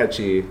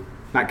catchy.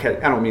 I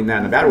don't mean that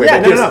in a bad way.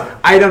 Yeah, but no.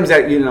 Items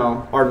that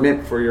are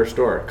meant for your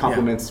store,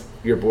 complements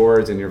your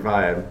boards and your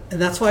vibe.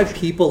 And that's why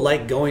people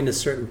like going to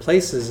certain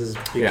places, is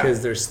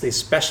because they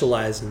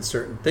specialize in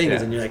certain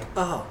things, and you're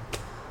oh,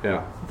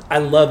 I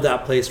love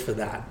that place for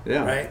that.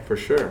 Yeah, right, for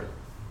sure.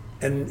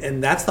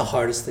 And that's the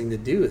hardest thing to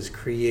do, is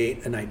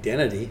create an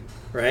identity,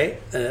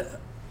 right?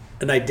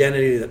 An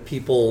identity that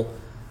people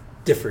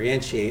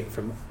differentiate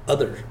from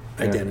other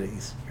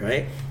identities,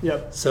 right?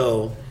 Yep.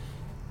 So,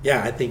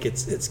 I think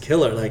it's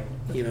killer.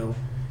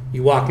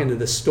 You walk into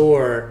the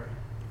store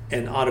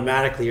and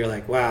automatically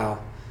you're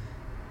wow,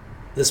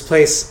 this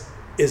place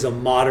is a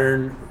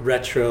modern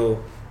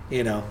retro,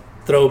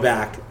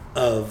 throwback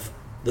of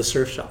the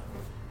surf shop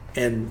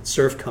and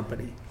surf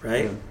company,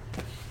 right?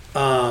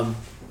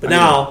 But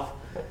now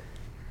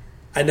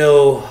I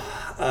know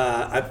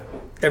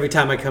every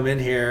time I come in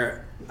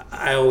here,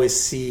 I always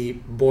see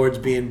boards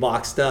being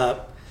boxed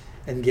up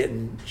and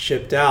getting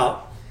shipped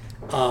out,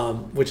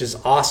 which is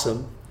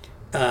awesome.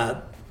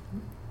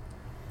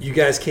 You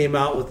guys came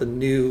out with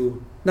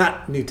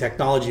not new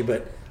technology,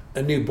 but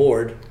a new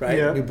board, right?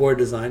 Yeah. New board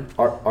design.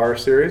 Our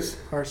series?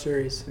 Our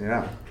series.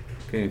 Yeah.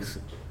 Can you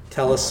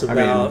tell us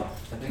about.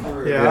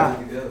 Yeah.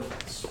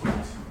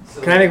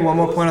 Can I make one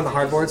more point on the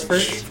hardboards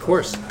first? Of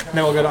course. And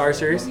then we'll go to our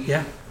series.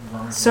 Yeah.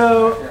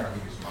 So,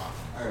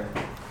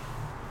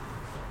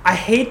 I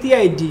hate the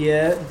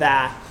idea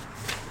that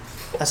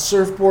a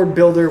surfboard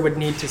builder would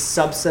need to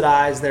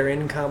subsidize their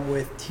income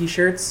with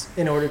t-shirts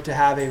in order to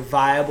have a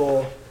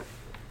viable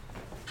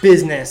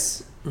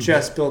business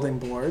just building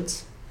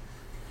boards.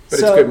 But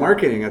it's good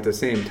marketing at the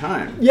same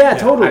time. Yeah,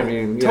 totally. I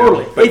mean,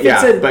 totally.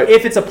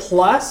 If it's a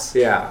plus,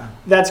 yeah,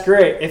 that's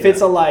great. If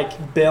it's a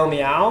like bail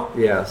me out,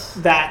 yes,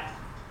 that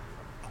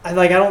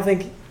I don't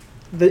think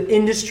the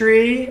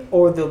industry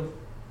or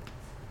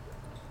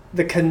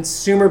the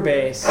consumer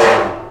base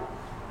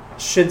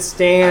should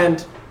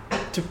stand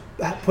to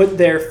put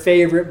their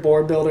favorite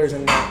board builders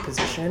in that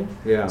position.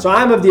 Yeah. So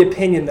I'm of the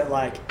opinion that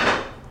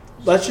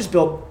let's just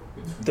build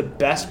the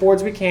best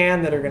boards we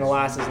can that are going to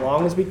last as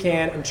long as we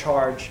can and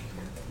charge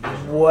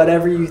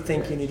whatever you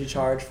think you need to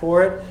charge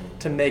for it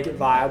to make it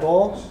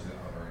viable.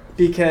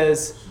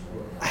 Because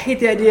I hate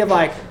the idea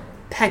of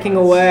pecking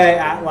away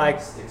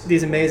at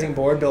these amazing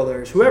board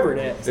builders, whoever it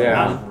is.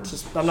 Yeah.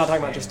 I'm not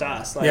talking about just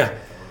us. Yeah.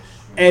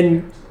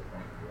 And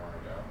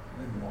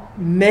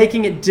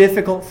making it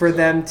difficult for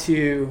them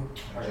to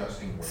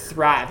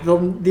thrive.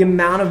 The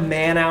amount of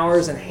man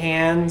hours and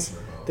hands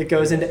that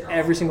goes into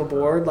every single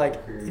board,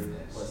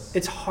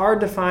 it's hard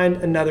to find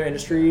another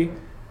industry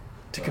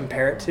to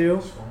compare it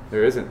to.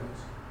 There isn't.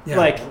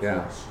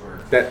 Yeah.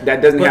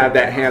 That doesn't have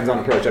that hands-on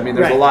approach. I mean,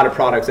 there's a lot of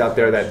products out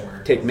there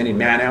that take many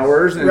man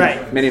hours and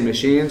many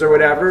machines or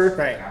whatever.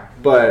 Right.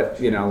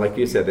 But, like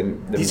you said,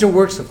 these are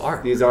works of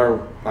art. These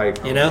are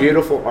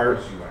beautiful art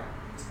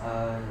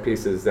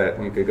pieces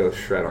that you could go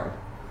shred on.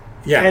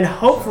 Yeah. And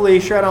hopefully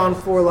shred on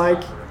for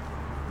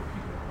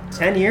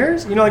 10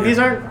 years. These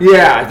aren't.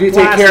 Yeah, if you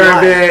take care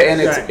of it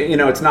and it's right.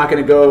 It's not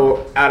going to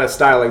go out of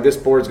style. Like this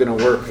board's going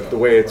to work the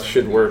way it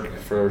should work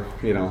for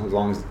as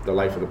long as the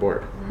life of the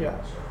board.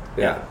 Yeah.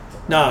 Yeah.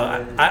 No,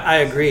 I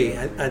agree.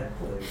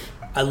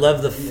 I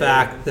love the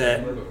fact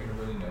that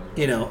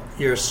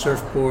you're a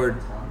surfboard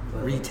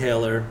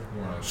retailer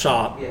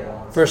shop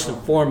first and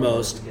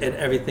foremost, and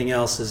everything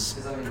else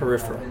is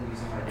peripheral.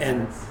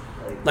 And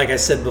like I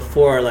said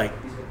before,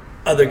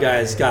 other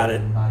guys got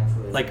it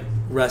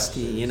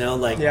rusty, all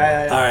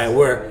right,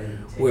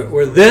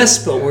 we're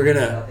this, but we're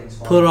gonna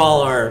put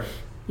all our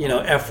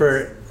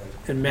effort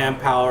and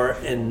manpower,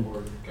 and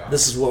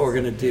this is what we're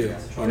gonna do,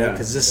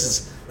 because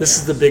this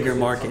is the bigger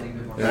market,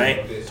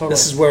 right? Totally.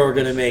 This is where we're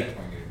gonna make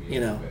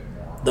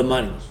the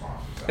money.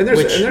 And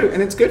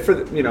and it's good for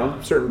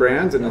certain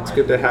brands, and it's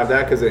good to have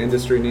that because the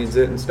industry needs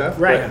it and stuff.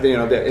 Right. But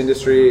the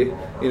industry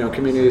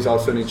communities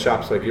also need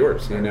shops like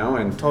yours.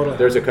 And totally.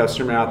 There's a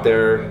customer out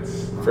there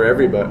for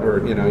everybody, or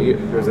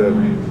there's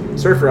a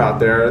surfer out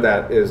there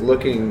that is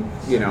looking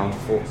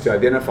to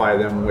identify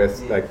them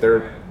with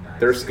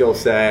their skill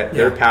set,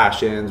 their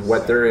passions,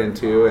 what they're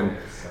into, and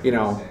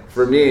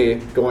for me,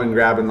 going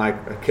grabbing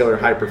a killer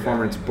high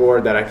performance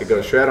board that I could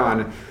go shred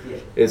on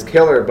is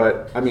killer.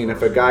 But I mean,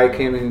 if a guy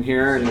came in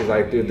here and was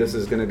like, dude, this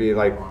is going to be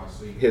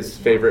his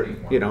favorite,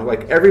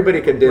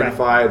 everybody could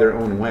identify their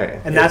own way.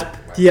 And that's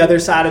the other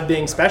side of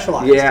being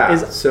specialized. Yeah.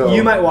 So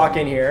you might walk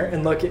in here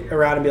and look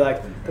around and be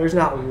like, there's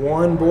not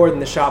one board in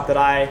the shop that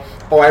I'd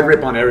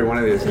rip on every one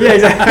of these. Yeah,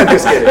 exactly.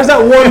 Just kidding. There's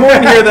not one board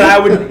in here that I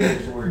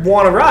would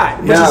want to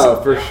ride. Which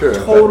is for sure.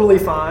 Totally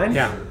fine.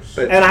 Yeah.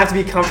 And I have to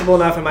be comfortable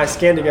enough in my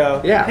skin to go,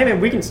 hey man,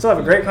 we can still have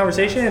a great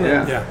conversation.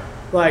 And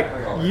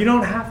you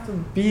don't have to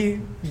be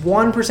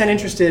 1%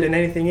 interested in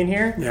anything in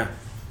here. Yeah.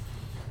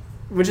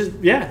 Which is,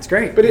 it's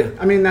great. But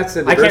that's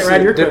the I can't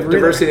ride your curve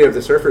diversity of the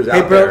surfers Hey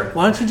out bro, there.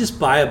 why don't you just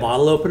buy a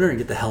bottle opener and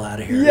get the hell out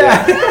of here?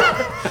 Yeah.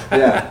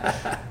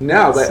 Yeah.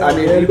 No, but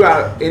you go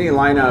out any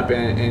lineup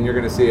and you're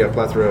going to see a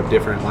plethora of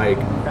different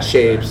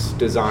shapes,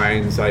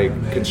 designs,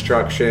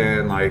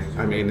 construction.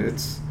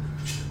 It's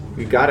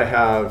you got to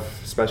have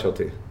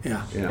specialty.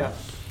 Yeah.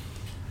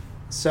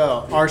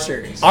 So our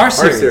series. Our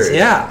series.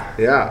 Yeah.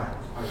 Yeah.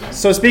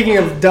 So speaking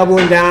of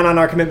doubling down on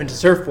our commitment to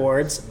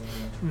surfboards,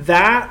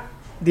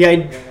 the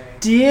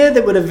idea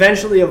that would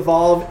eventually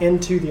evolve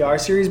into the R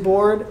Series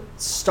board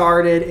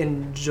started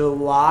in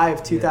July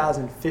of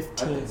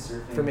 2015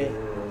 for me.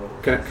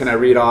 Can I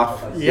read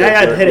off?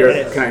 Yeah, hit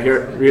it. Can I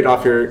read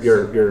off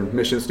your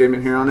mission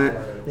statement here on it?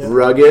 Yep.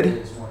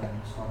 Rugged,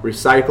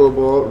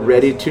 recyclable,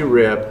 ready to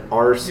rip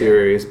R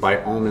Series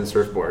by Almond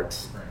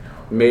Surfboards.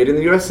 Made in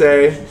the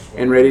USA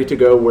and ready to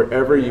go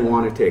wherever you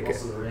want to take it.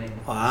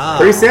 Wow.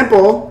 Pretty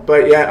simple,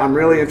 but yet I'm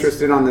really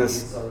interested on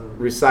this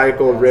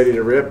recycled, ready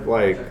to rip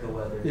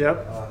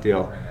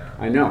deal.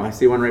 I know. I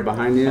see one right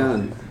behind you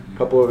and a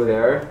couple over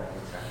there.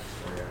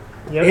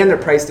 Yep. And they're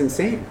priced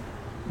insane.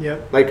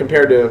 Yep.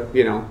 Compared to,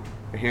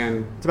 a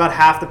hand. It's about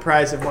half the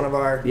price of one of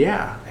our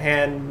Yeah.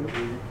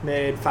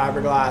 handmade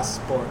fiberglass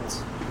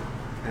boards.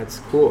 That's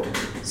cool.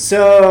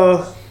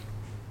 So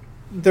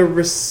the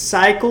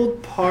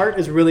recycled part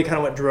is really kind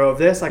of what drove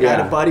this. I had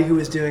a buddy who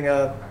was doing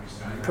a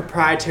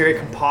proprietary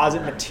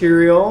composite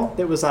material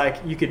that was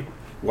you could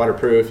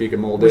waterproof, you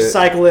can mold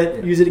recycle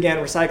it, use it again,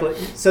 recycle it.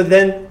 So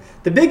then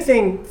The big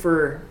thing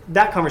for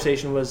that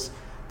conversation was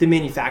the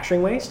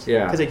manufacturing waste.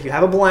 Yeah. Because like you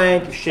have a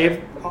blank, you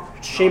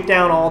shape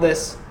down all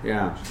this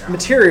Yeah.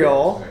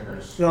 material.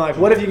 You know, like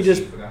what if you could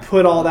just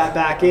put all that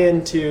back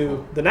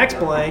into the next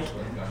blank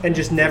and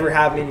just never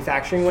have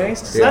manufacturing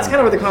waste? So that's kind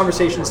of where the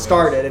conversation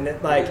started. And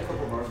it like,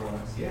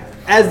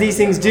 as these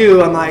things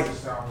do, I'm like,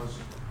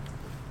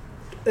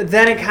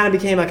 then it kind of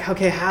became like,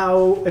 okay,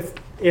 how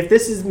if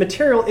this is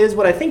material is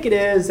what I think it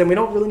is, then we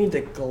don't really need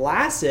to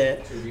glass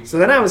it. So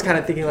then I was kind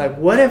of thinking like,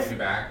 what if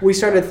we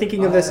started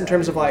thinking of this in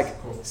terms of like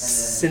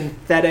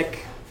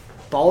synthetic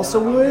balsa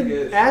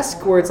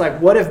wood-esque, where it's like,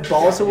 what if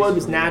balsa wood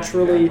was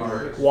naturally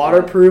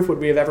waterproof? Would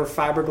we have ever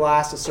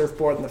fiberglassed a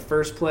surfboard in the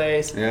first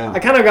place? Yeah. I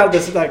kind of got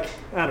this like,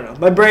 I don't know,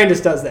 my brain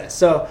just does this.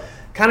 So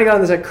kind of got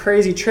on this like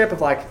crazy trip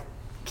of like,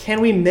 can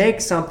we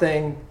make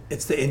something?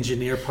 It's the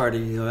engineer part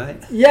of you,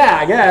 right? Yeah,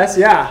 I guess.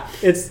 Yeah.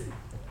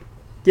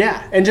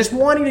 And just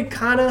wanting to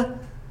kind of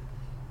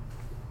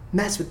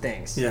mess with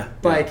things. Yeah.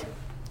 Like,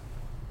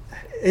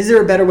 is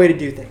there a better way to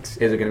do things?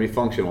 Is it going to be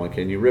functional?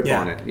 Can you rip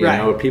on it? You Right.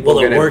 know, are people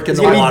Will it going work in It's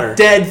the gonna water? be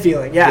dead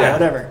feeling. Yeah,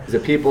 whatever. Is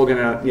it people going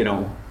to, you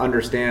know,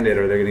 understand it,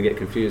 or they're going to get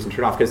confused and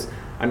turn off? Because,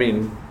 I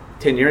mean,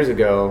 10 years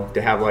ago,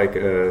 to have like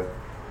a,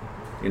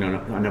 you know,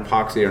 an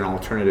epoxy or an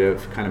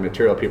alternative kind of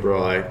material, people are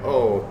like,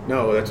 oh,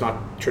 no, that's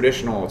not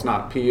traditional. It's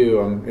not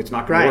PU. It's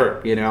not going to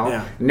work, you know?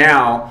 Yeah.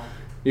 Now,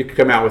 you can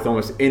come out with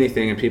almost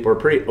anything, and people are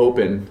pretty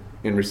open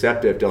and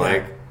receptive to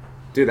like,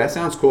 dude, that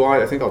sounds cool.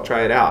 I think I'll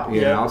try it out,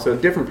 you know? So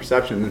different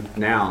perception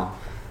now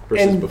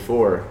versus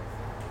before.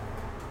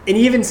 And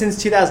even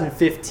since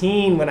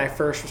 2015, when I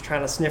first was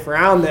trying to sniff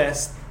around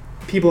this,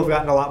 people have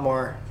gotten a lot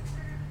more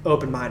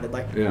open-minded.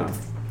 Like, the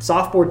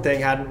softboard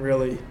thing hadn't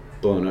really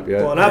blown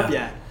up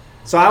yet.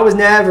 So I was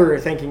never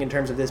thinking in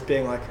terms of this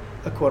being like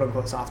a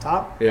quote-unquote soft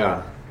top.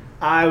 Yeah.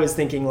 I was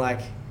thinking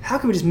like, how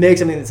can we just make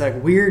something that's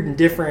like weird and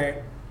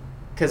different?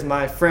 Because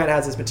my friend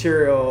has this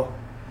material.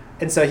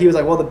 And so he was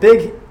like, well, the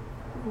big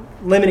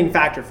limiting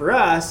factor for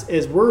us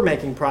is we're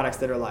making products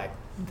that are like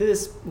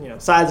this, you know,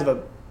 size of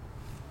a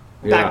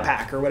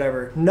backpack or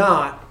whatever,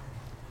 not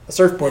a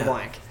surfboard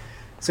blank.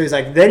 So he's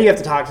like, then you have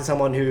to talk to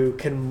someone who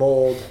can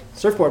mold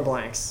surfboard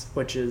blanks,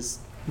 which is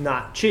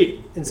not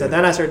cheap. And so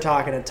then I started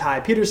talking to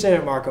Ty Peterson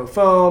at Marco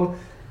Foam.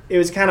 It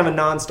was kind of a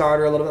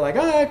non-starter, a little bit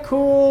like,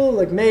 cool,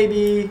 like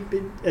maybe.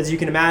 As you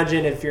can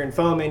imagine, if you're in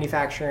foam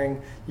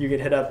manufacturing, you get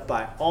hit up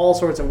by all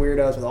sorts of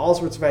weirdos with all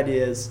sorts of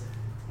ideas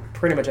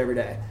pretty much every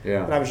day.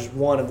 Yeah. And I was just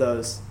one of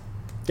those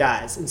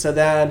guys. And so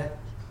then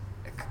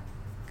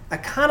I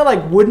kind of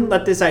like wouldn't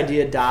let this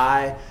idea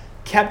die,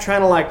 kept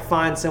trying to like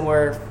find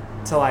somewhere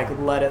to like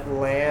let it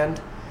land.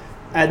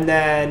 And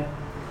then...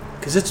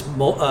 Because it's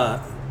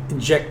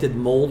injected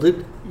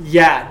molded?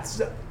 Yeah.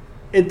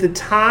 At the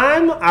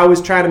time, I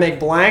was trying to make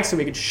blanks so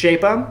we could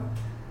shape them.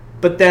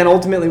 But then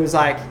ultimately was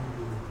like,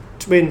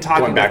 when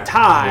talking about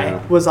Ty,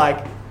 was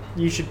like,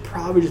 you should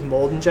probably just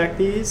mold inject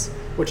these,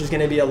 which is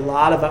going to be a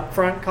lot of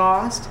upfront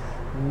cost.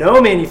 No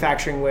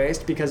manufacturing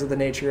waste because of the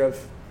nature of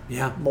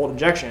mold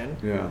injection.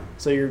 Yeah.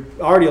 So you're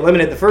already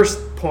eliminated the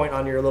first point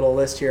on your little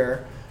list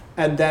here.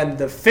 And then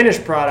the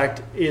finished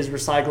product is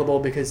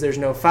recyclable because there's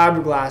no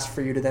fiberglass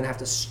for you to then have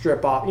to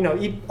strip off. You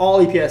know,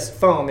 all EPS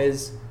foam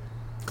is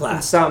glass,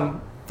 in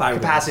some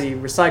capacity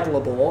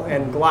recyclable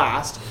and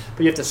glassed,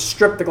 but you have to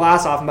strip the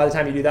glass off. And by the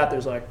time you do that,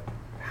 there's like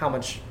how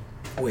much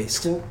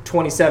waste?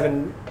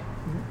 27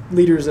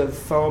 liters of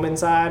foam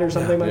inside or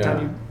something by the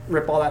time you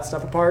rip all that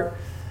stuff apart.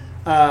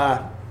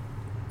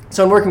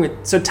 So I'm working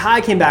with. So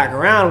Ty came back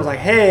around and was like,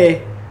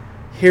 hey,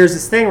 here's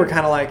this thing we're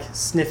kind of like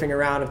sniffing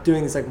around of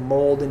doing these like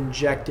mold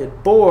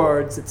injected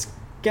boards. It's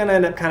gonna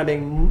end up kind of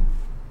being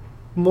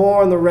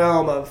more in the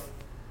realm of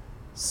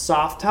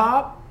soft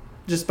top,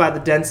 just by the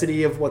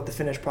density of what the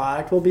finished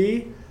product will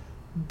be,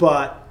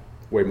 but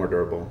way more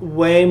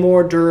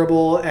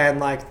durable. And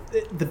like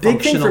the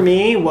big thing for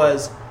me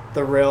was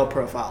the rail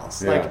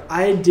profiles. Like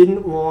I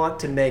didn't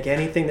want to make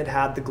anything that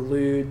had the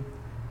glued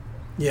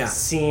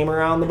seam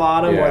around the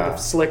bottom or the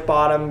slick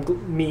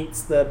bottom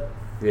meets the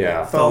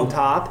foam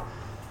top.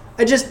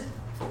 I just,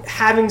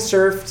 having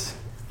surfed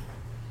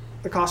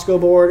the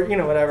Costco board, you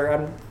know, whatever,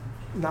 I'm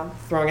not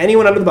throwing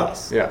anyone under the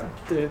bus. Yeah.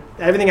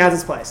 Everything has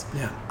its place.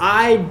 Yeah.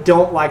 I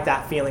don't like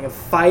that feeling of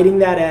fighting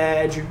that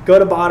edge. You go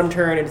to bottom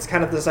turn and it's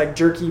kind of this like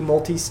jerky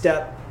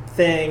multi-step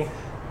thing.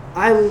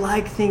 I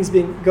like things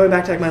being, going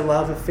back to like my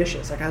love of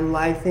fishes, like I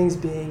like things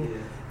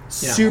being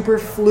super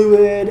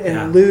fluid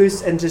and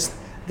loose, and just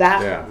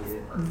that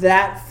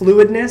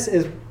fluidness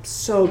is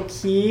so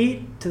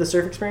key to the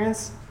surf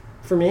experience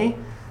for me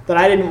that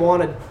I didn't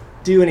want to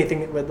do anything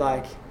that would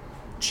like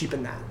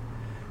cheapen that.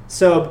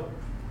 So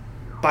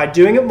by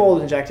doing it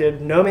mold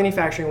injected, no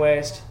manufacturing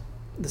waste,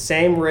 the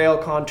same rail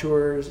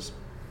contours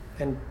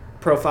and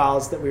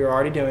profiles that we were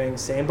already doing,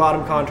 same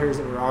bottom contours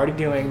that we were already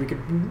doing, we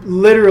could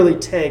literally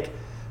take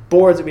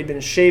boards that we'd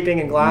been shaping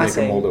and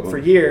glassing for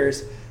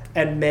years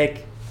and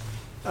make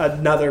a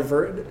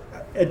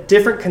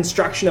different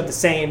construction of the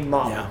same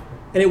model.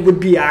 And it would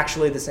be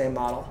actually the same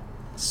model.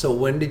 So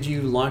when did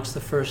you launch the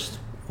first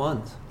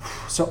ones?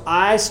 So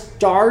I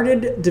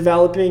started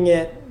developing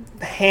it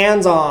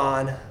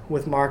hands-on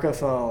with Marco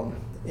Foam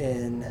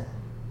in,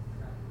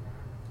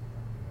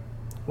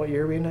 what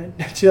year are we in?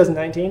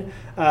 2019?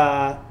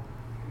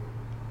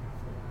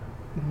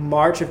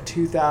 March of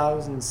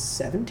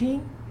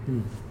 2017.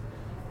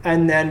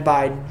 And then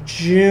by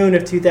June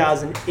of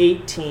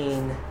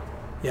 2018,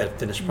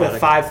 finished the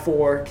product.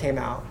 5.4 came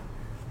out.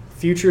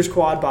 Futures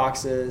quad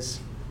boxes,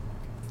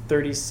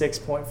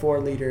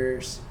 36.4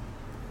 liters,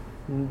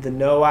 the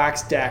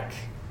no-wax deck,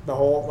 the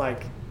whole,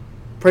 like,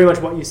 pretty much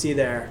what you see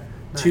there.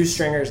 Nice. 2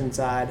 stringers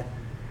inside.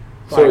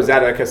 So is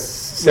that like a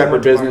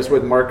separate business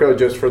with Marco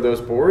just for those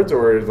boards,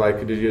 or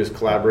like did you just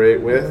collaborate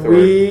with? Or?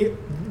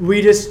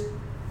 We just,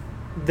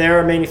 they're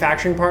a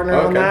manufacturing partner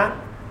on that,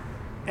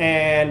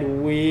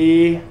 and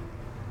it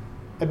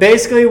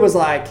basically was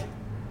like,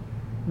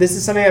 this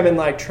is something I've been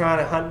like trying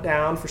to hunt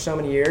down for so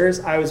many years.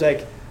 I was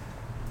like,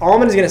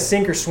 Almond is going to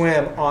sink or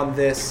swim on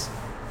this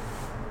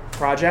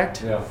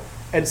project. Yeah.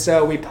 And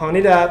so we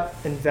ponied up,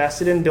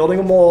 invested in building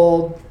a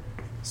mold,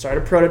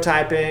 started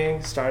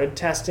prototyping, started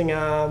testing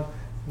them,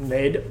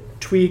 made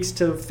tweaks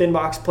to fin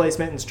box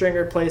placement and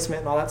stringer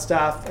placement and all that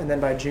stuff. And then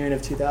by June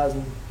of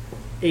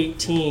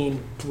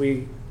 2018,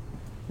 we,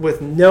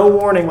 with no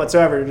warning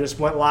whatsoever, just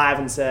went live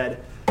and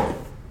said,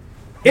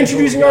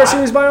 introducing our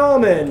series by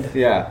Almond.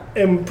 Yeah.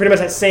 And pretty much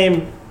that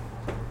same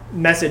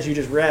message you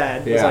just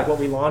read was like what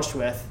we launched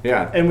with.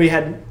 Yeah.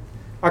 And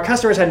our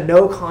customers had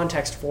no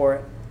context for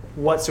it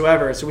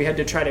whatsoever, so we had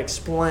to try to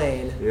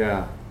explain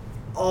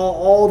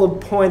all the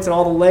points and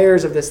all the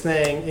layers of this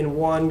thing in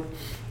one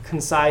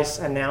concise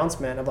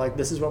announcement of like,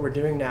 this is what we're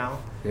doing now.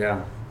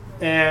 Yeah.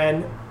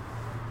 And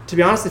to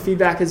be honest, the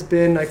feedback has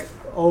been like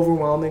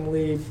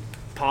overwhelmingly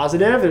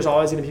positive. There's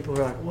always going to be people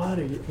who are like,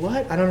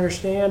 what? I don't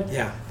understand.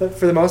 Yeah. But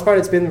for the most part,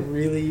 it's been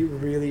really,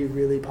 really,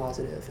 really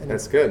positive. And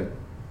that's good.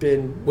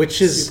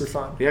 Which is super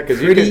fun. Yeah,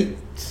 because you can,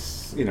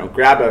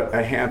 grab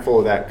a handful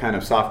of that kind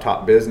of soft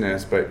top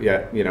business, but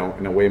yet,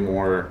 in a way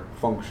more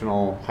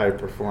functional, high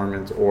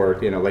performance, or,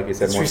 like you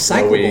said, it's more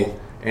recyclable. snowy,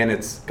 and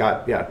it's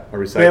got, a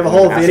recycling. We have a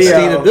whole video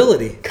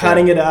sustainability,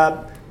 cutting it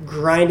up,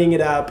 grinding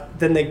it up,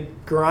 then the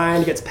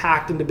grind gets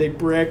packed into big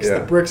bricks. The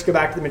bricks go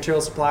back to the material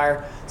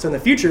supplier. So in the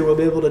future, we'll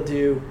be able to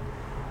do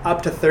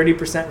up to 30%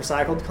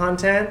 recycled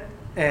content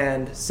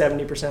and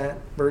 70%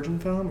 virgin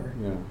foam or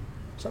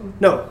something.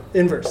 No,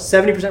 inverse.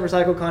 70%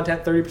 recycled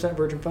content, 30%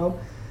 virgin foam.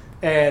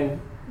 And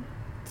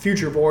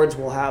future boards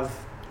will have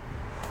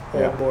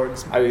old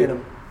boards in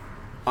them.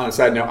 On a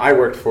side note, I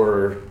worked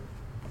for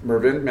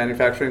Mervyn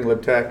Manufacturing,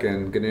 Libtech,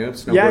 and GNU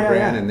snowboard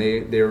brand, and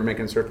they were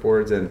making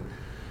surfboards, and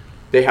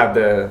they have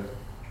the,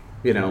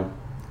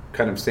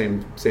 kind of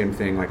same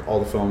thing. Like all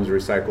the foam's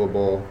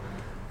recyclable.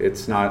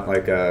 It's not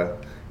like a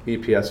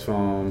EPS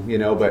foam,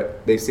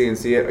 but they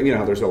CNC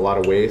it. There's a lot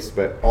of waste,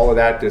 but all of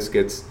that just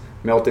gets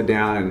melted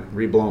down and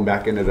reblown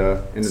back into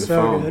the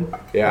foam. Good.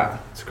 Yeah,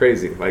 it's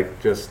crazy.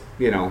 Like just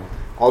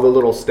all the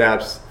little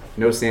steps,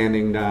 no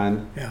sanding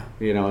done. Yeah.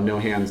 No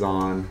hands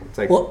on. It's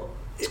like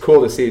it's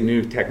cool to see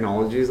new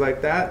technologies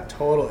like that.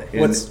 Totally.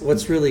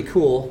 What's really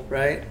cool,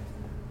 right?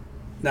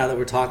 Now that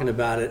we're talking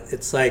about it,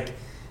 it's like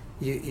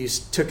you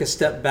took a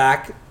step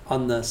back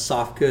on the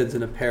soft goods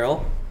and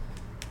apparel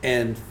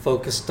and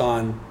focused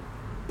on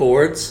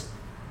boards,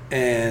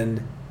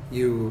 and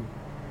you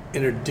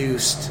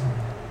introduced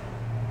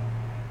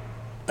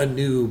a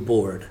new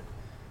board,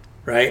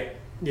 right?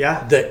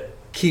 Yeah. That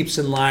keeps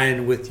in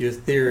line with your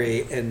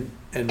theory and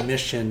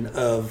mission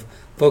of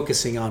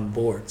focusing on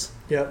boards.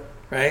 Yep.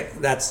 Right?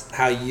 That's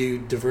how you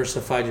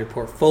diversified your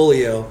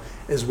portfolio,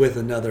 is with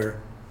another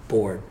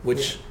board,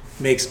 which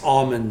makes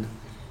Almond,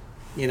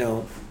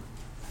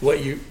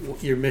 what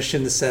your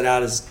mission to set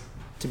out is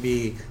to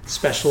be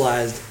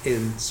specialized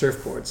in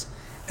surfboards.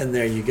 And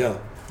there you go.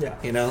 Yeah.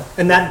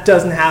 And that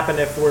doesn't happen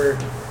if we're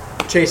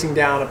chasing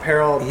down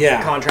apparel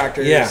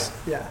contractors.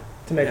 Yeah.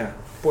 To make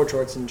board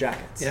shorts and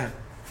jackets. Yeah.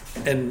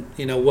 And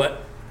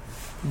what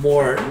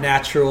more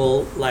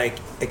natural like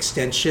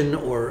extension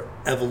or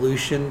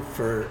evolution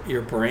for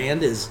your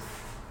brand is?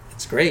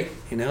 It's great.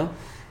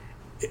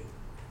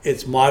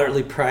 It's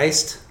moderately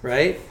priced,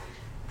 right?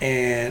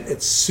 And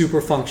it's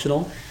super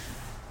functional,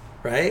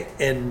 right?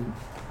 And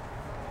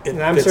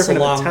I'm surfing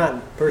them a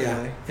ton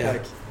personally. Yeah.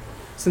 Like,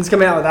 since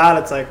coming out with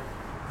that, it's like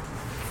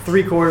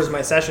 3/4 of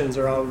my sessions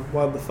are on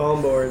one of the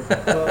foam board,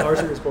 our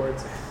series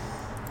boards.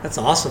 That's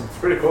awesome. It's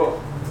pretty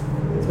cool.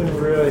 It's been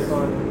really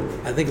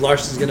fun. I think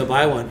Larson's gonna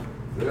buy one.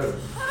 Yeah.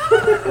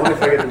 Only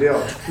if I get the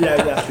deal.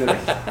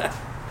 Yeah.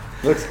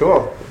 Looks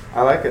cool.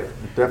 I like it.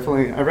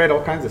 Definitely. I read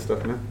all kinds of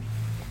stuff, man.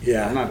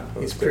 Yeah. I'm not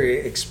opposed He's to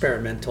pretty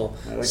experimental.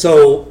 Like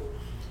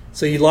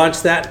so you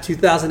launched that in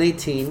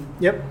 2018.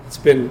 Yep. It's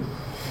been.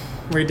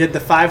 We did the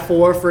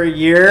 5.4 for a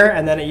year,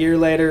 and then a year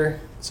later,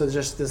 so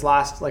just this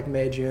last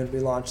May, June, we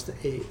launched the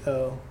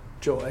 8.0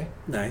 Joy.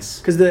 Nice.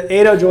 Because the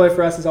 8.0 Joy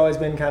for us has always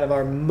been kind of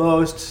our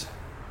most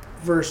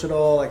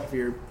versatile. Like if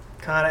you're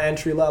kind of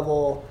entry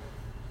level,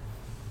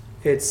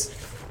 it's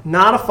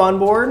not a fun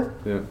board.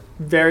 Yeah.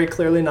 Very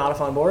clearly not a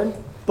fun board,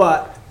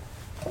 but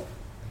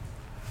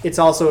it's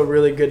also a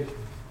really good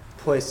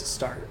place to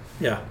start.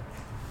 Yeah.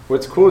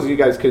 What's cool is you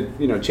guys could,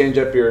 change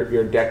up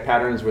your deck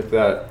patterns with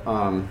the,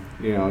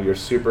 your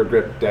super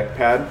grip deck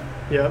pad.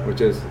 Yeah.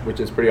 Which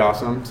is pretty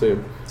awesome.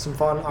 So some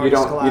fun you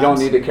collabs. don't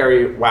need to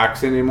carry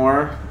wax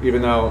anymore,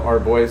 even though our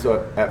boys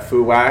at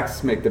Foo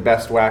Wax make the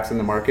best wax in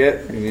the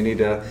market, and you need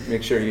to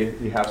make sure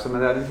you have some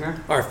of that in here.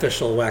 Our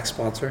official wax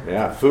sponsor.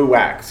 Yeah, Foo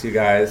Wax, you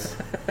guys.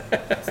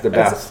 It's the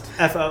best.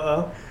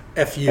 FOO.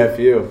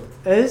 FU.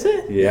 Is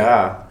it?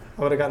 Yeah.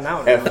 I would have gotten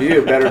that one.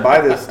 FU, better buy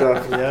this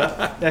stuff.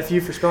 Yeah.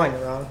 FU for spelling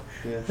it wrong.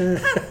 Yeah.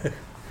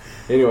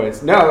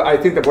 Anyways, no, I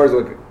think the boards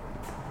look.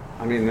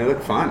 They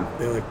look fun.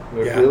 They look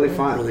really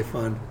fun. Really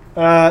fun.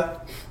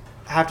 I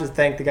have to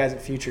thank the guys at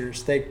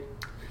Futures. They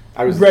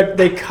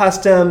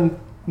custom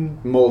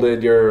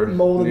molded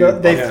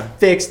they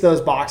fixed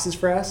those boxes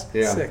for us.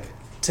 Yeah. Sick.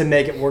 To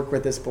make it work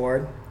with this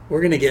board. We're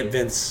gonna get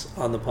Vince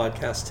on the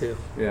podcast too.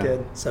 Yeah.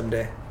 Good.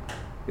 Someday.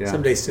 Yeah.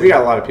 Someday soon. We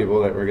got a lot of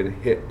people that we're gonna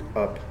hit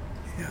up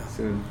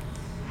soon.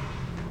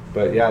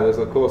 But yeah, those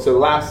look cool. So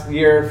last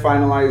year,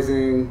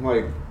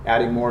 finalizing,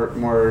 adding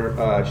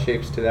more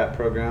shapes to that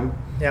program.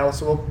 Yeah,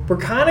 so we're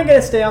kind of going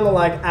to stay on the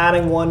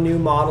adding one new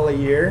model a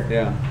year.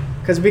 Yeah.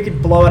 Because we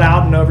could blow it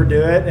out and overdo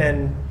it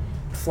and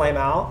flame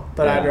out,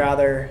 but I'd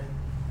rather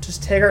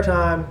just take our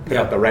time. Put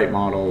out the right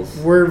models.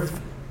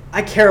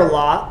 I care a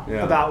lot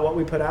about what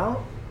we put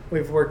out.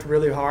 We've worked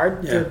really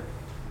hard to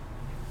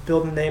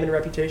build a name and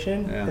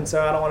reputation, and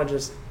so I don't want to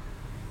just...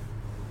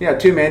 Yeah,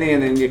 too many,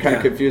 and then you kind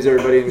of confuse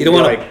everybody. And you don't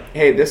want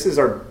hey, this is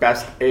our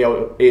best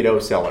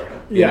 8.0 seller,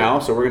 you know?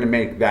 So we're going to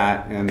make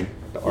that and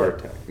the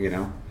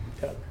Artec,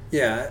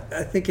 Yeah,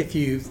 I think if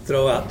you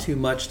throw out too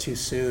much too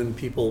soon,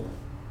 people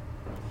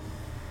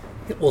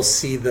will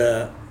see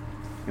the,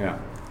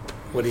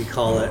 what do you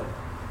call it?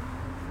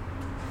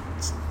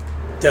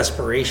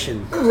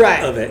 Desperation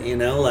of it,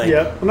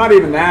 Well, not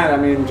even that.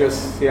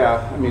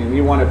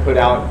 You want to put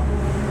out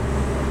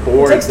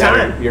boards that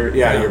are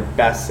your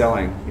best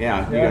selling.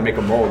 Yeah, you got to make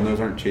a mold, and those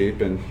aren't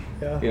cheap. And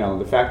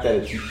the fact that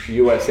it's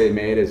USA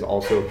made is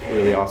also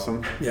really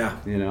awesome. Yeah,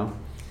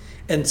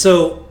 And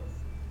so,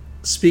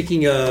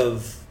 speaking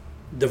of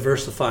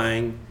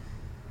diversifying,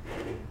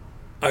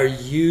 are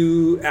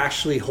you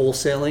actually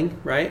wholesaling,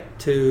 right,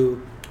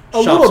 to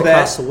shops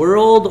across the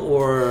world,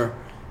 or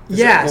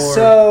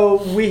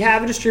so we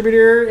have a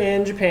distributor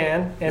in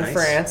Japan and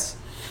France,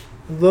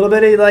 a little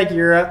bit of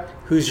Europe.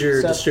 Who's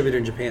your distributor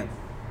in Japan?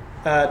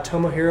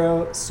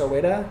 Tomohiro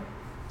Soeda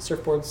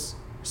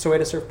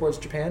Surfboards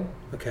Japan.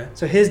 Okay.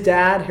 So his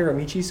dad,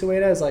 Hiromichi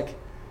Soeda, is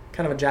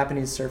kind of a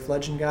Japanese surf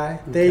legend guy.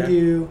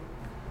 Okay.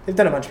 They've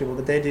done a bunch of people,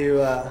 but they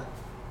do oh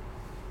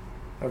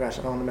gosh,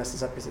 I don't want to mess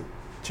this up because it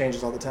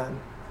changes all the time.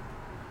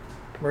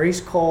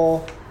 Maurice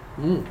Cole.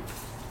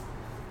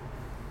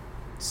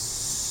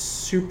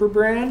 Super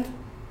brand.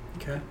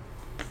 Okay.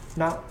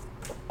 Not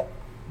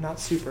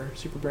super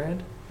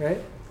brand,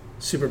 right?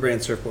 Super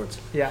brand surfboards.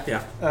 Yeah.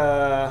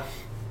 Yeah.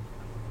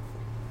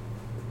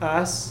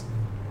 Us.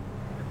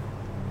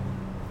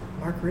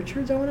 Mark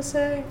Richards, I want to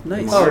say.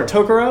 Nice. Oh,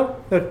 Tokoro.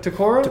 No,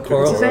 Tokoro.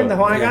 What's his name? The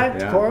Hawaiian guy?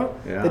 Yeah. Tokoro?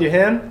 Yeah. They do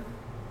him.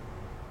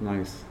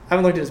 Nice. I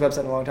haven't looked at his website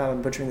in a long time.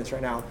 I'm butchering this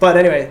right now. But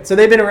anyway, so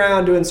they've been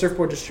around doing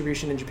surfboard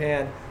distribution in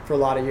Japan for a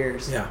lot of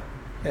years. Yeah.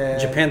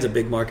 And Japan's a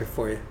big market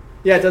for you.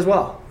 Yeah, it does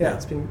well. Yeah.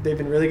 They've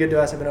been really good to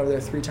us. I've been over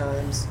there 3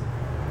 times.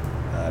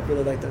 I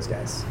really like those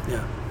guys.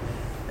 Yeah.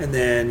 And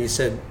then you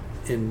said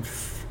in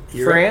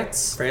Europe?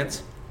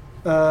 France.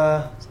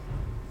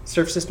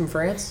 Surf System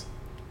France.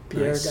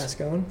 Pierre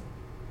Gascon.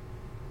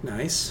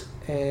 Nice.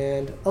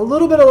 And a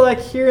little bit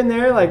of here and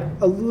there,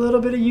 a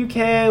little bit of UK,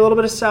 a little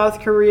bit of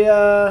South Korea,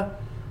 a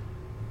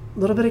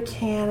little bit of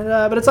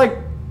Canada, but it's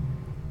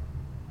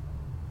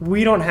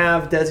we don't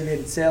have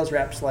designated sales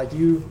reps like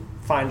you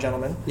fine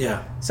gentlemen.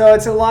 Yeah. So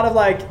it's a lot of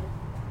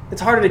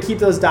it's harder to keep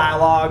those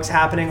dialogues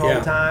happening all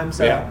the time.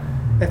 So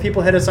if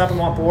people hit us up and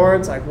want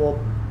boards, we'll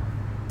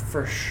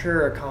for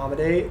sure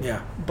accommodate.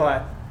 Yeah.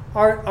 But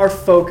our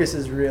focus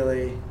is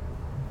really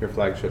your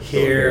flagship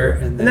here,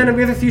 and then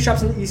we have a few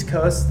shops on the East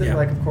Coast that,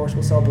 of course,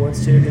 we'll sell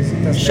boards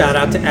to. Shout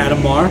out to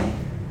Adam Marr.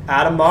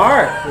 Adam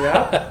Marr,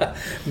 yeah.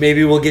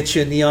 Maybe we'll get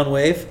you a Neon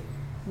Wave.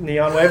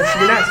 Neon Wave should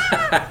be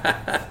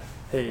nice.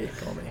 Hey,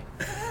 call me.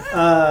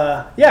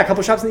 A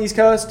couple shops on the East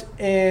Coast,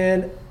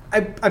 and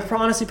I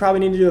honestly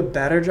probably need to do a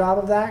better job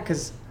of that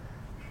because,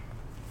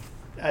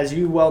 as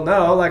you well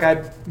know,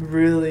 I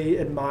really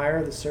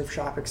admire the surf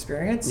shop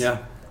experience.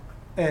 Yeah.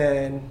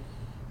 And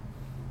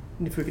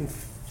if we can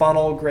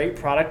funnel great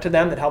product to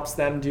them that helps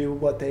them do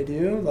what they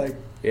do,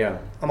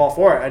 I'm all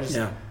for it.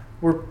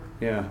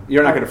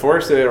 You're not going to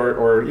force it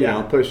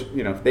or push.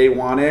 If they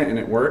want it and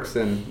it works,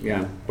 then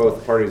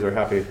both parties are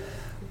happy.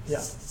 Yeah.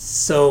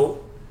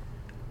 So,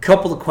 a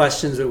couple of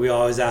questions that we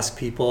always ask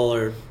people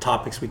or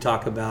topics we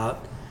talk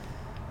about.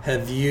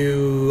 Have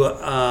you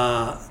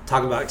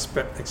talked about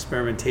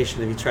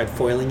experimentation? Have you tried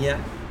foiling yet?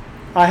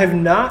 I have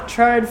not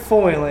tried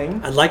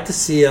foiling. I'd like to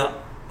see a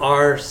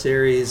R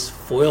series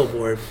foil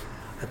board.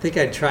 I think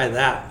I'd try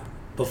that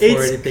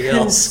before anything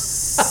else.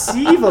 It's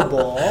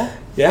conceivable.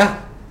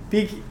 Yeah.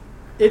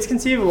 It's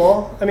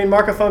conceivable. I mean,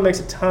 Marco Foam makes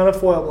a ton of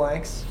foil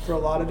blanks for a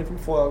lot of different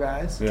foil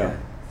guys. Yeah.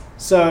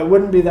 So it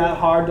wouldn't be that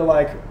hard to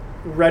like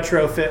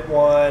retrofit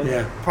one.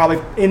 Yeah. Probably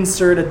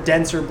insert a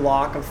denser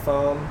block of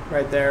foam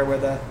right there where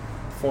the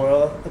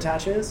foil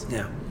attaches.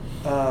 Yeah.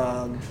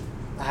 I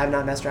have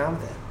not messed around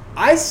with it.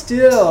 I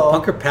still...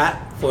 Punker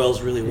Pat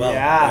foils really well,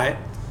 yeah. right?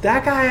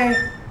 That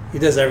guy... He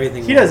does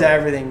everything He does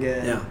everything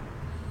good. Yeah.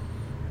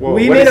 Well,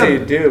 what does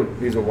he do?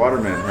 He's a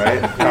waterman,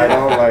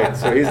 right?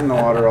 So he's in the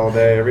water all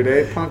day, every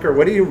day. Punker,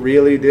 what do you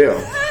really do?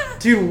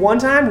 Dude, one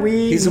time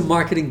He's a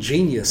marketing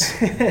genius.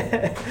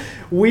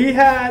 we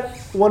had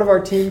one of our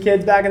team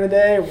kids back in the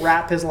day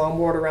wrap his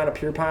longboard around a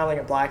pier piling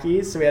at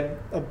Blackie's. So we had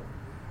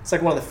it's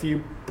like one of the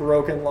few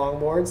broken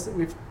longboards that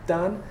we've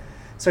done.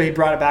 So he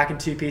brought it back in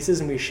 2 pieces,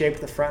 and we shaped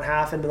the front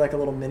half into like a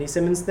little mini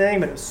Simmons thing,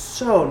 but it was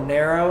so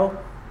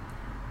narrow.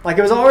 Like,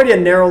 it was already a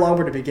narrow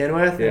longboard to begin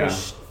with. Yeah.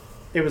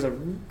 It was a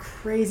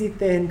crazy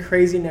thin,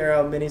 crazy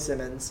narrow mini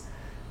Simmons,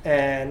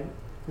 and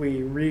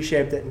we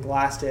reshaped it and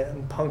glassed it,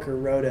 and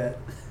Punker rode it.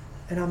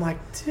 And I'm like,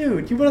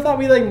 dude, you would have thought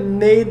we like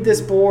made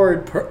this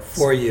board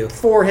for you,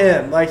 for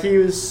him. Like, he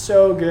was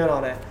so good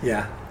on it.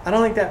 Yeah. I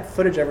don't think that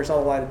footage ever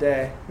saw the light of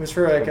day. It was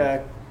for like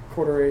a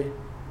quarterly,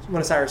 one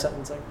of Cyrus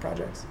Sutton's like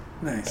projects.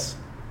 Nice.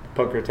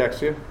 Punker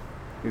text you?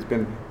 He's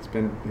been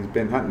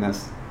hunting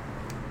us.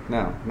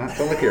 No,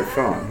 don't look at your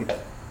phone.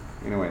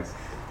 Anyways.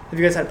 Have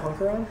you guys had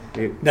Punker on?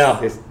 No.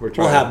 We're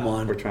trying. We'll have him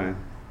on. We're trying.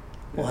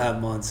 We'll have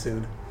him on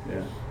soon.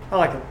 Yeah. I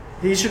like him.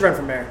 He should run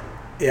for mayor.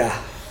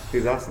 Yeah.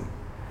 He's awesome.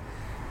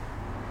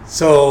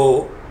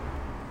 So,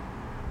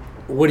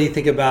 what do you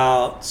think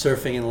about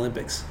surfing in the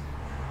Olympics?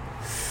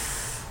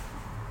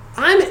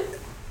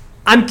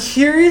 I'm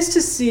curious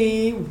to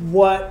see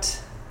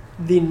what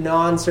the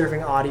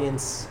non-surfing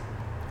audience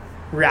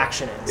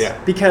reaction is.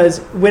 Yeah. Because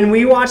when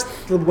we watched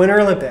the Winter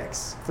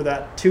Olympics for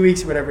that 2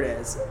 weeks or whatever it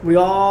is, we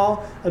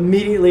all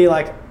immediately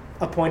like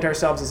appoint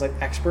ourselves as like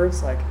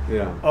experts. Like,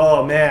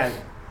 oh man,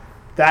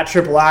 that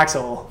triple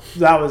axel,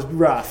 that was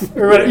rough.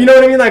 Or you know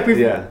what I mean? Like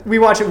we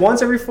watch it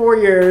once every 4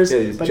 years. Yeah,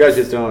 these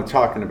judges don't know what I'm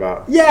talking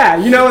about. Yeah,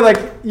 you know, like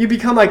you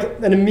become like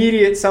an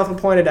immediate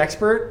self-appointed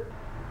expert,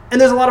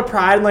 and there's a lot of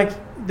pride in like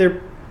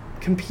they're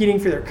competing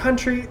for their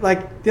country.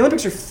 Like the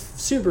Olympics are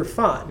super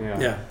fun.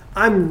 Yeah.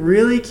 I'm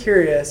really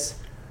curious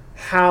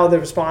how the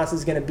response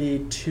is going to be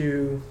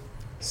to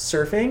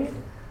surfing.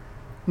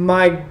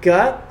 My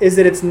gut is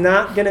that it's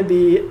not going to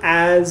be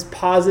as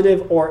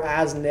positive or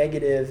as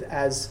negative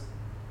as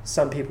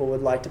some people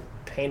would like to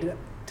paint it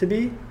to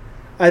be.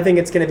 I think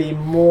it's going to be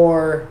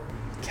more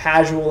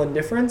casual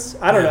indifference.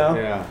 I don't know.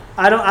 Yeah.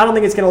 I don't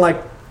think it's going to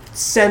like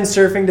send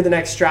surfing to the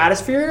next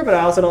stratosphere, but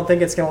I also don't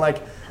think it's going to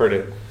like hurt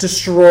it,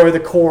 destroy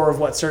the core of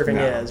what surfing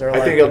is. Or I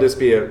think it'll just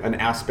be an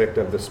aspect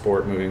of the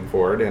sport moving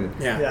forward,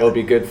 and it'll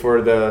be good for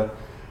the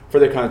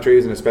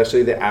countries and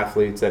especially the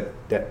athletes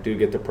that do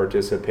get to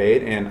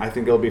participate. And I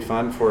think it'll be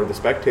fun for the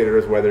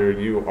spectators, whether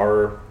you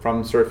are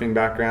from surfing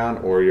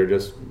background or you're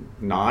just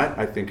not.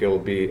 I think it'll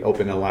be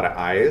open a lot of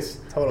eyes.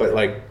 Totally.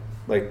 But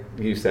like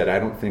you said, I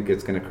don't think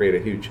it's going to create a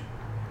huge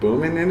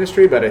boom in the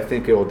industry, but I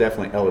think it will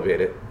definitely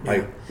elevate it.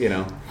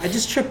 Yeah. I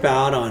just trip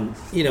out on,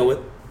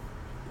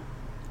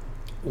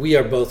 we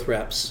are both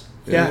reps.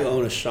 Yeah. We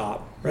own a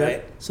shop,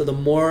 right? Yeah. So the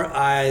more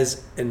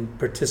eyes and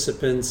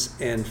participants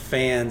and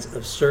fans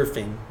of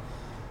surfing,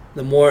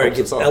 the more it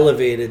gets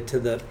elevated to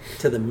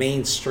the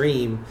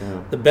mainstream,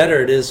 the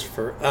better it is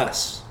for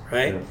us,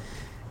 right? Yeah.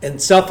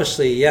 And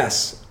selfishly,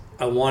 yes,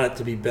 I want it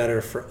to be better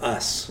for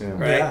us,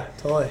 right? Yeah,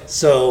 totally.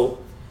 So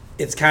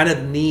it's kind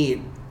of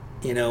neat.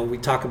 We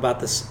talk about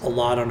this a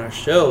lot on our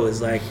show,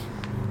 is like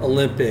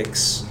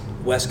Olympics,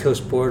 West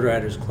Coast Board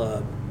Riders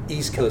Club,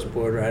 East Coast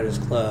Board Riders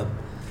Club,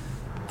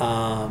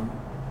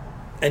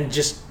 and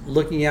just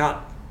looking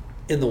out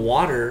in the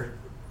water,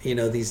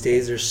 these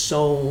days there's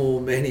so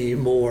many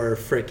more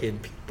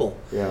freaking people.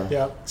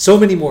 Yeah. So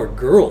many more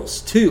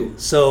girls too.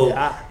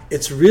 So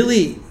it's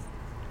really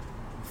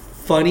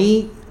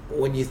funny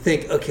when you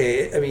think,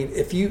 okay, I mean,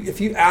 if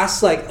you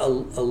ask like a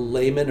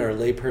layman or a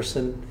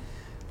layperson,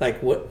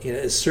 like what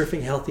is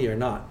surfing healthy or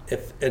not?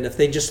 If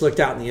they just looked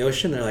out in the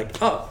ocean, they're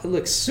like, oh, it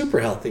looks super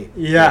healthy.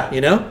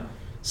 Yeah.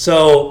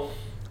 So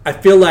I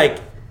feel like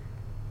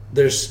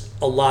there's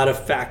a lot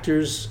of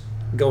factors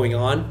going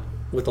on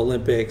with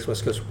Olympics,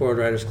 West Coast Board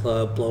Riders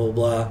Club, blah blah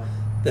blah,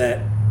 that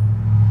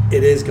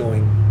it is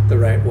going the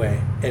right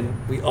way,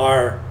 and we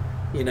are,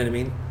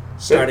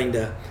 starting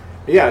to.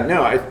 Yeah,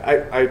 no,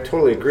 I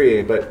totally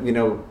agree, but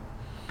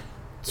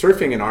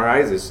surfing in our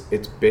eyes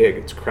it's big,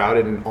 it's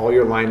crowded, and all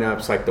your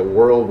lineups, like the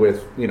world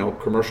with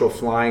commercial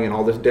flying and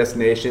all the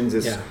destinations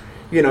is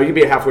you'd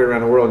be halfway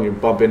around the world and you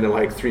bump into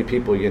like 3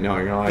 people and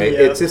you're like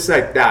it's just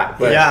like that.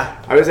 But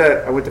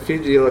I went to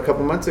Fiji a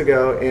couple months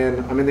ago,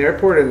 and I'm in the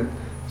airport and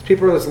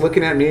people are just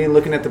looking at me and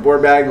looking at the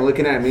board bag and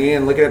looking at me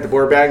and looking at the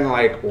board bag and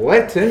like,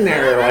 what's in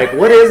there? Like,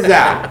 what is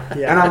that?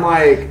 And I'm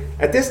like,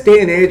 at this day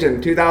and age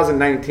in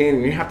 2019,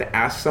 and you have to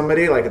ask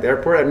somebody like at the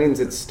airport, that means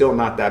it's still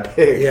not that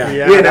big. Yeah.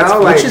 You know,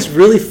 like, which is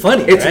really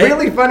funny. It's right?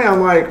 really funny.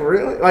 I'm like,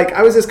 really? Like,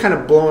 I was just kind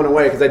of blown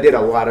away because I did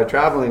a lot of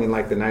traveling in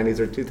like the 90s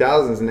or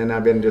 2000s, and then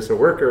I've been just a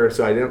worker,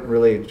 so I didn't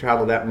really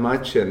travel that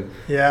much. And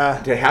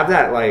to have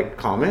that like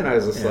comment, I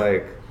was just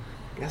like,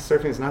 yeah,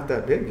 surfing's not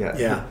that big yet.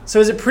 Yeah. So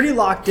is it pretty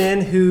locked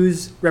in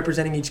who's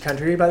representing each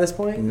country by this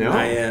point? No,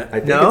 Not yet. I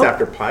think it's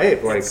after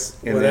Pipe. Like,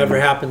 and whatever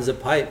then, happens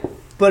at Pipe.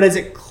 But is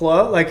it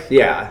close? Like,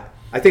 yeah,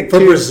 I think for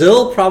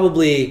Brazil,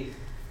 probably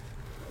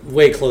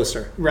way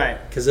closer. Right.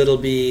 Because it'll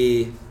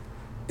be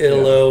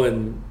Italo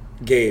and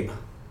Gabe,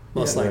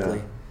 most likely.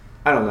 Yeah.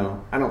 I don't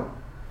know.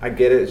 I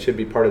get it. It should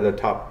be part of the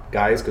top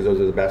guys because those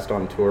are the best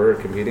on tour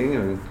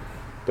competing.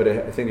 But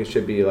I think it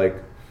should be like,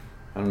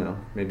 I don't know,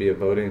 maybe a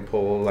voting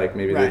poll. Like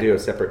maybe they do a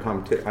separate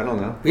competition. I don't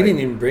know. We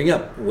didn't even bring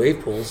up wave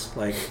pools.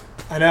 Like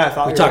I know. I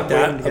thought we talked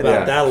about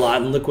that a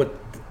lot. And look what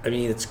I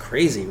mean. It's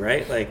crazy,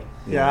 right? Like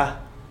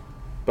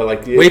But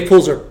like wave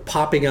pools are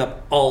popping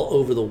up all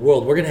over the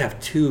world. We're gonna have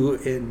 2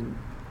 in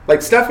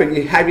like stuff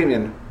you haven't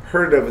even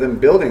heard of them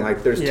building.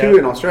 Like there's 2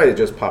 in Australia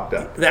just popped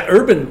up. That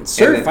urban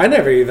surf. I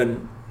never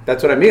even.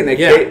 That's what I mean.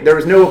 There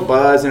was no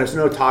buzz and there's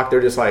no talk.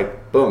 They're just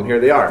like, boom, here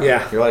they are.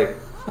 Yeah. You're like,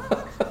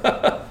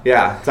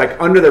 yeah. It's like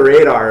under the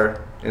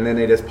radar, and then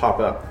they just pop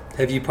up.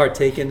 Have you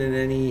partaken in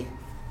any?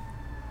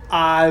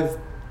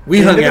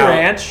 We hung out.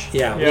 Ranch.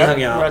 Yeah, we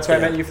hung out. That's where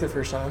I met you for the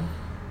first time.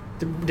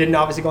 Didn't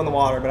obviously go in the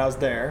water, but I was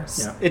there.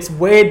 Yeah. It's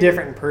way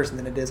different in person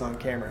than it is on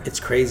camera. It's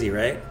crazy,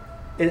 right?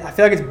 I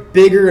feel like it's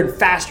bigger and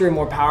faster and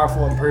more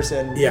powerful in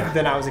person Yeah.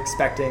 than I was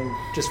expecting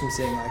just from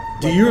seeing like.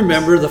 Do you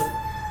remember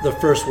the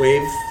first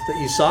wave that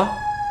you saw?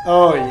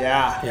 Oh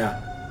yeah.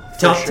 Yeah.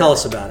 Tell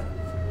us about it.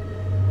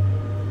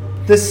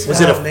 This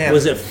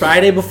was it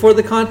Friday before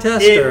the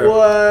contest? It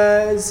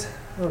was.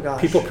 Oh gosh.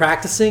 People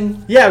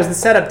practicing? Yeah, it was the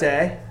setup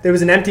day. There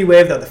was an empty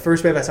wave though. The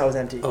first wave I saw was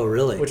empty. Oh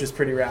really? Which was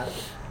pretty rad.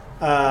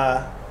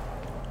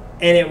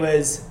 And it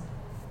was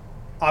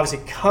obviously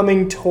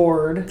coming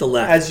toward the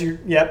left.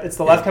 It's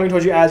the left coming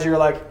towards you as you're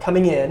like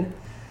coming in.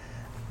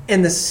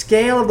 And the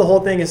scale of the whole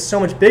thing is so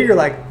much bigger.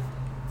 Like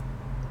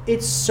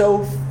it's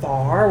so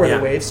far where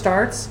the wave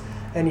starts,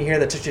 and you hear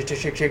the tick, tick, tick,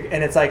 tick, tick,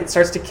 and it's like it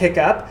starts to kick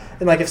up.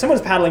 And like if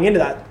someone's paddling into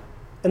that,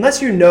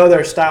 unless you know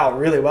their style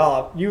really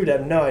well, you would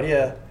have no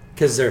idea.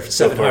 Because they're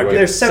 700.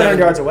 They're 700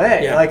 yards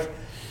away. Yeah. Like,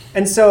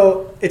 and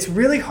so it's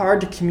really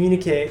hard to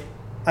communicate.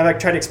 I like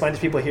try to explain to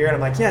people here, and I'm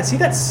like, yeah, see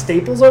that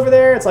Staples over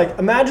there? It's like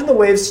imagine the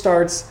wave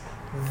starts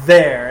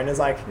there and is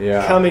like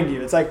coming to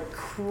you. It's like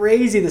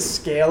crazy the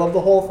scale of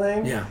the whole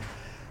thing. Yeah.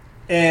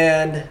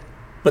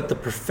 But the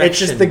perfection. It's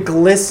just the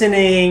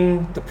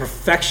glistening. The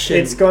perfection.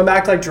 It's going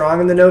back to like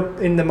drawing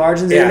in the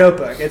margins of your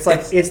notebook. It's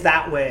like it's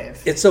that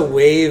wave. It's a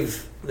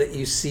wave that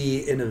you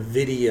see in a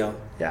video.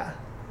 Yeah.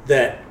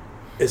 That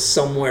is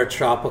somewhere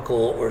tropical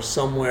or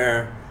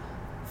somewhere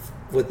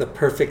with the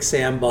perfect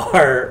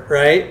sandbar,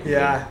 right?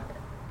 Yeah.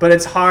 But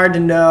it's hard to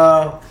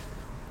know.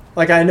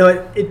 Like I know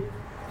it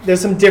there's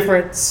some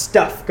different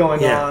stuff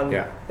going on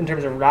in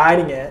terms of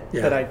riding it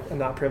that I am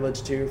not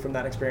privileged to from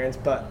that experience,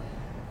 but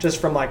just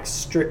from like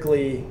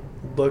strictly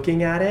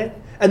looking at it.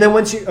 And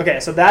then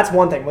so that's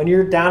one thing. When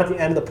you're down at the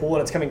end of the pool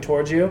and it's coming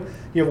towards you,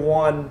 you have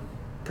one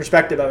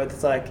perspective of it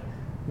that's like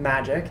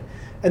magic.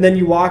 And then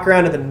you walk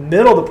around in the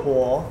middle of the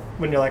pool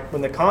when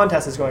the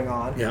contest is going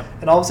on. Yeah.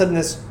 And all of a sudden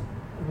this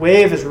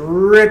wave is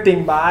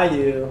ripping by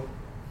you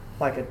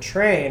like a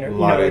train,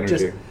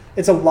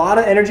 it's a lot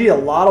of energy, a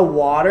lot of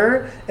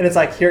water, and it's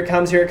like here it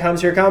comes, and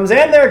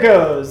there it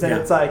goes, and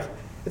it's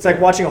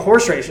like watching a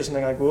horse race or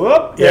something. Like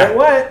whoop, there it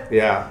went.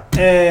 Yeah.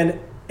 And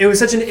it was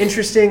such an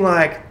interesting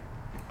I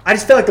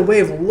just felt like the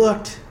wave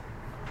looked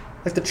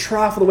like the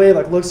trough of the wave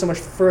looks so much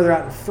further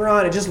out in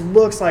front. It just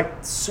looks like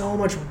so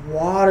much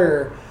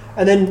water,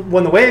 and then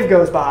when the wave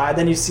goes by,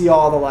 then you see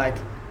all the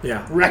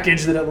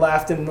wreckage that it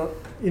left, and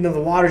the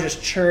water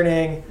just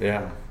churning.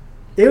 Yeah.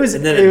 It was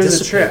and then it was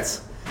a trip.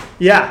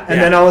 Yeah,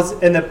 and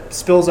then the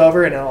spills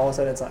over, and then all of a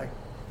sudden it's like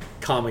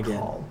calm again.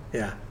 Calm.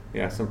 Yeah.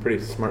 Yeah, some pretty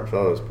smart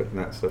fellows putting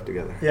that stuff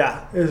together.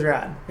 Yeah, it was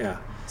rad. Yeah.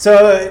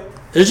 So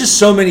there's just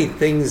so many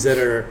things that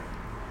are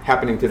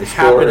happening to the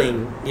sport.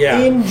 Yeah.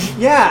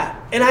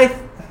 And I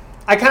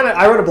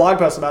wrote a blog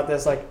post about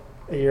this like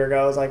a year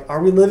ago. I was like,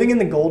 are we living in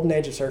the golden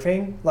age of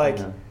surfing? Like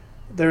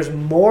there's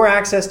more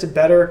access to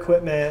better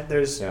equipment,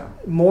 there's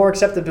more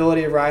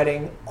acceptability of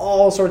riding,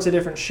 all sorts of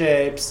different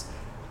shapes.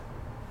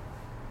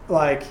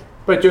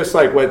 But just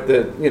like with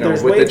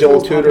the Joel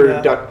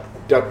Tudor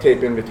duct tape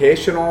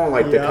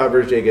invitational, the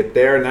coverage they get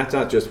there, and that's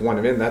not just one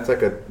event. That's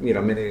like a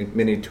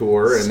mini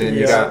tour, and then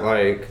you got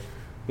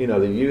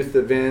the youth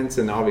events,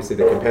 and obviously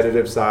the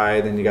competitive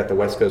side. Then you got the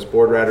West Coast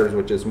Board Riders,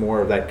 which is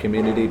more of that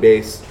community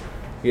based,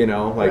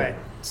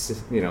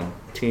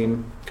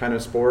 team kind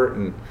of sport,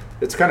 and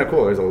it's kind of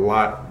cool. There's a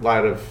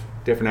lot of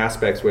different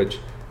aspects, which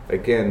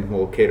again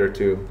will cater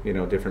to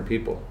different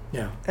people.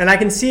 Yeah, and I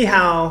can see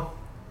how.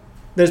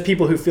 There's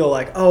people who feel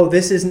like, oh,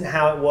 this isn't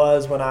how it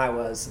was when I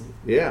was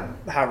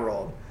however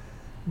old.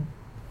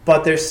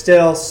 But there's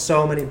still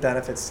so many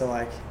benefits to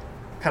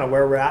kind of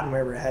where we're at and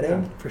where we're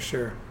heading. Yeah, for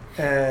sure.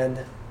 And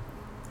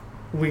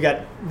we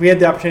had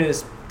the opportunity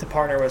to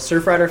partner with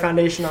Surfrider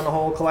Foundation on a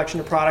whole collection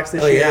of products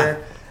this year. Yeah.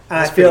 And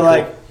That's I feel cool.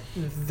 like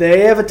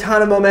they have a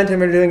ton of momentum.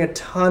 They're doing a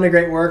ton of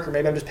great work, or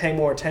maybe I'm just paying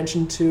more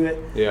attention to it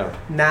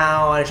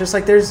now. And it's just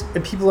like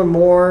people are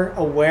more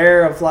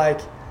aware of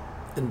like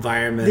the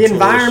environment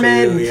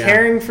and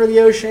caring for the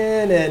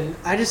ocean. And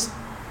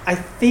I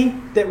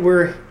think that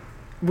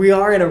we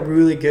are in a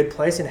really good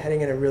place and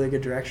heading in a really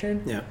good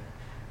direction. Yeah.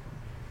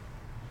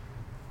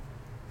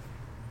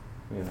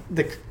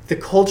 The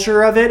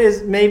culture of it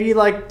is maybe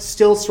like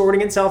still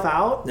sorting itself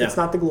out. Yeah. It's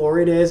not the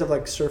glory days of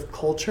like surf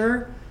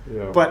culture.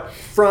 Yeah. But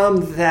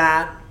from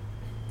that,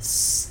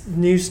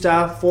 new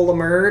stuff will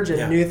emerge,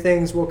 and new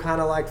things will kind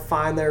of like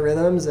find their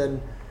rhythms,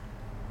 and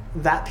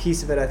that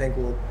piece of it I think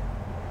will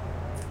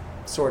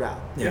sort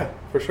out. Yeah,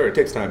 for sure. It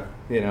takes time,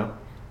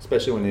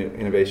 especially when new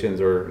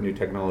innovations or new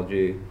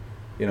technology,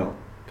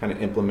 kind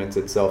of implements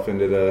itself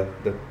into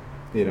the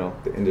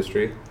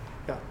industry.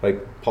 Yeah.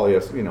 Like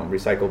polyester,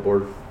 recycled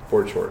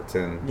board shorts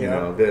and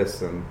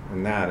this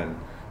and that, and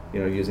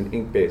using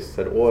ink based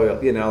instead of oil.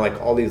 Like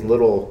all these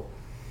little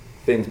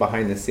things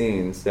behind the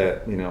scenes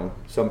that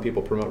some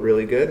people promote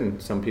really good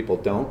and some people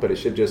don't. But it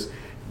should just,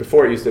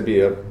 before it used to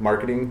be a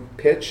marketing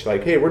pitch,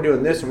 like, hey, we're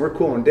doing this and we're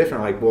cool and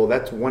different. Like, well,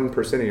 that's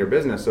 1% of your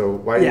business, so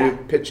why are you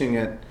pitching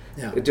it?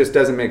 It just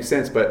doesn't make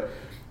sense. But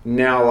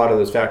now a lot of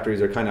those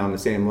factories are kind of on the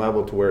same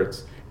level to where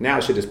it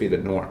should just be the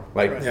norm.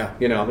 Like,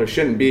 there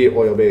shouldn't be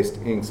oil-based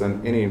inks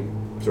on any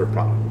sort of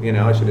product.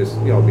 It should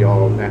just be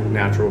all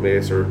natural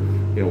base or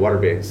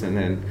water-based, and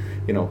then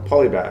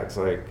polybags.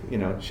 Like,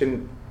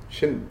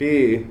 shouldn't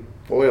be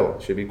oil.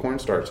 It should be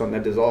cornstarch, something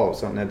that dissolves,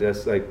 something that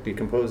just like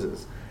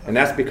decomposes, and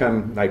that's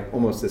become like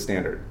almost the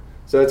standard.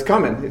 So it's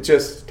coming. It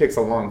just takes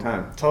a long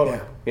time. Totally.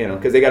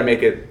 Because they got to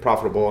make it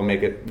profitable and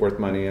make it worth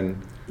money, and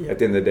at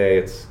the end of the day,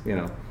 it's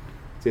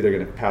it's either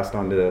going to pass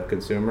on to the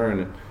consumer,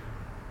 and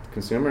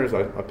consumers,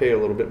 I pay a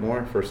little bit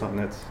more for something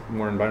that's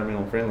more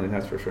environmental friendly.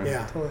 That's for sure.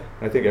 Yeah, totally.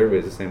 I think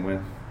everybody's the same way.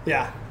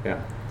 Yeah.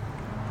 Yeah.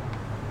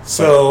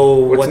 So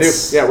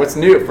what's new? Yeah, what's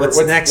new?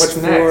 What's next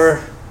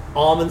for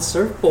Almond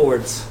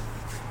Surfboards?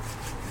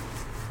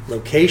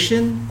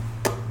 Location?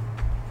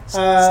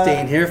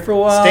 Staying here for a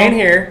while? Staying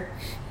here.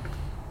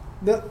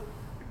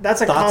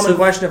 That's a Thoughts common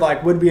question of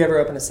like, would we ever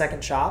open a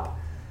second shop?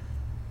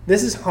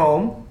 This is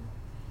home,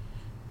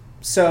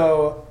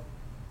 so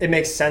it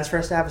makes sense for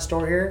us to have a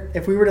store here.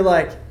 If we were to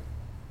like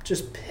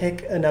just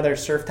pick another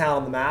surf town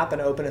on the map and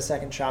open a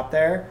second shop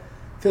there,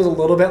 it feels a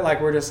little bit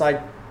like we're just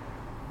like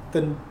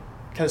the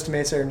Costa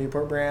Mesa or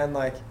Newport brand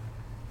like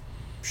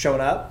showing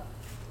up.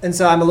 And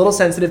so I'm a little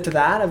sensitive to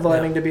that, of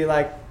wanting to be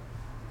like,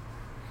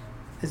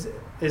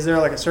 is there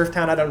like a surf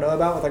town I don't know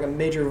about with like a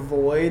major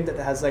void that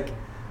has like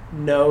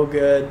no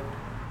good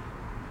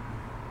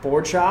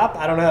board shop?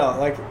 I don't know.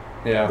 Like,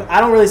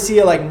 I don't really see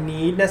a like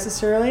need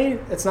necessarily.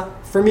 It's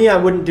not, for me, I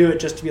wouldn't do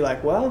it just to be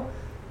like, well,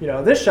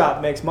 this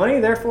shop makes money,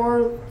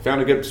 therefore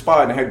found a good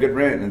spot and had good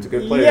rent and it's a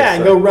good place. Yeah,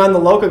 and go run the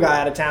local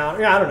guy out of town.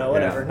 Yeah, I don't know,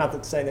 whatever. Not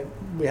that saying that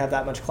we have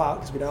that much clout,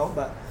 because we don't,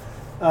 but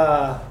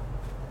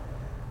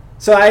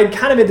so I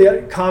kind of made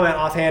the comment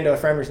offhand to a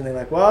friend recently,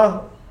 like,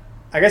 well,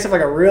 I guess if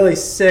like a really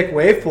sick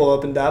wave pool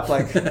opened up,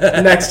 like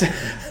the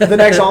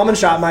next almond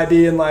shop might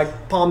be in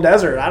like Palm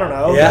Desert. I don't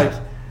know. Yeah. Like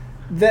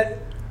that,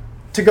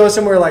 to go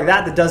somewhere like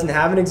that doesn't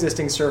have an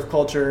existing surf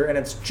culture and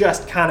it's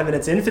just kind of in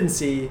its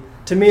infancy.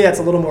 To me, that's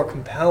a little more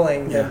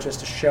compelling than just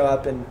to show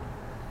up in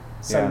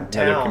some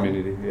town. Another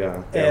community,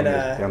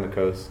 down the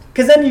coast.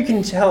 Because then you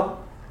can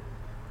help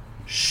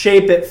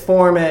shape it,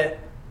 form it.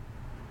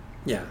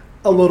 Yeah.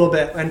 A little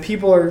bit, and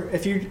people are,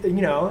 if you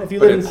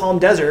live in Palm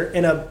Desert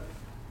and a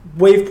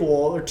wave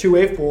pool or two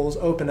wave pools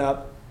open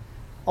up,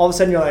 all of a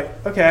sudden you're like,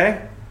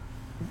 okay,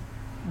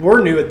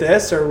 we're new at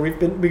this, or we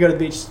go to the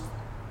beach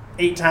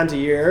 8 times a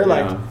year.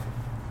 Like,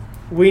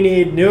 we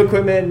need new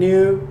equipment,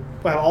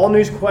 all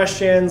new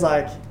questions.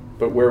 Like,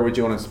 but where would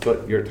you want to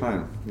split your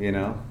time?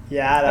 Yeah,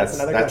 that's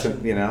another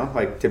question.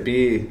 Like to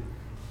be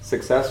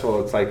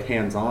successful, it's like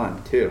hands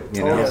on too.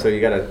 So you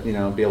got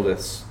to be able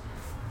to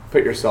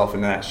put yourself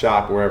into that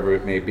shop wherever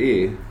it may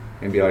be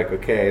and be like,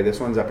 okay, this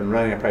one's up and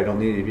running. I probably don't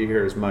need to be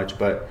here as much,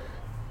 but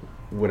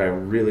would I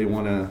really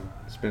want to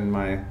spend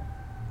my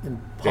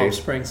in Palm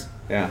Springs?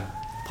 Yeah,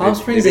 Palm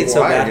Springs ain't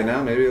so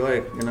bad. Maybe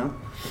like I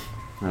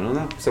don't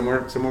know,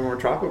 somewhere more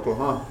tropical,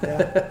 huh?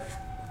 Yeah.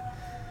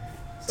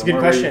 It's a good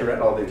question.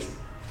 All these.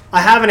 I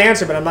have an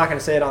answer, but I'm not going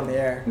to say it on the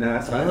air. No,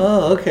 that's fine.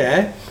 Oh,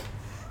 okay.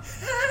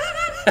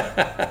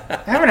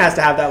 Everyone has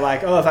to have that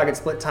like, if I could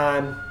split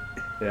time.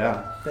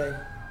 Yeah. Thing.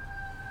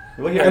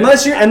 Well, yeah,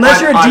 unless you're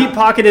a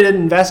deep-pocketed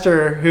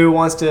investor who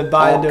wants to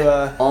buy into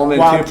a Almond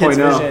Wild Kids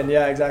 2.0. vision.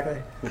 Yeah,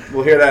 exactly.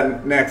 We'll hear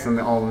that next on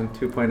the Almond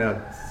 2.0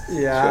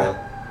 Yeah. show.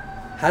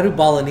 How do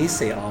Balinese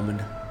say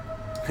almond?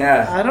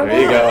 Yeah, I don't know.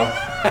 There you go.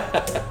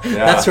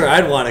 Yeah. That's where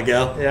I'd want to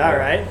go. Yeah,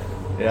 right.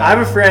 Yeah. I have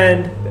a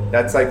friend.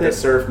 That's like the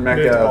surf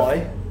mecca of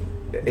Bali.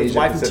 His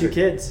wife and 2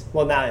 kids.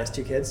 Well, now he has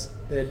 2 kids.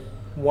 They had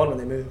 1 when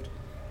they moved.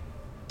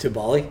 To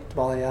Bali? To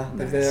Bali, yeah.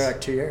 They've been there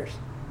like 2 years.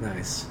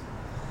 Nice.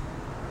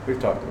 We've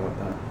talked about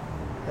that.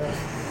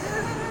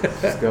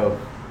 Just go.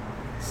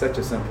 Such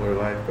a simpler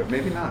life, but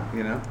maybe not.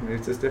 Maybe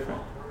it's just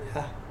different.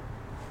 Yeah.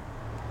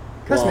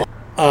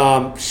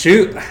 Well,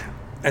 shoot,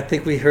 I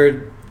think we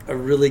heard a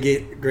really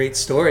great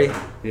story.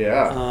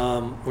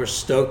 Yeah. We're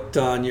stoked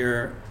on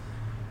your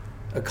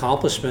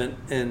accomplishment,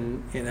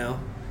 and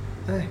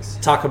thanks.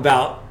 Talk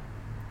about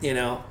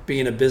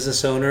being a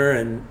business owner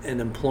and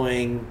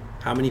employing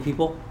how many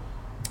people?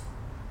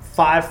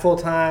 5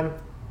 full-time,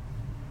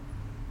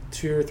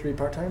 2 or 3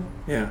 part-time.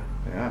 Yeah,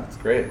 it's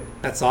great.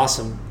 That's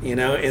awesome.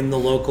 In the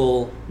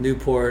local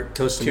Newport,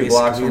 Costa Mesa 2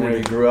 blocks community. from where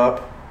you grew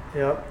up.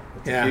 Yep.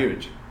 It's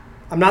huge.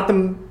 I'm not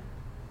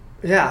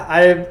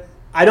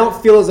I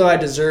don't feel as though I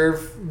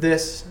deserve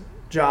this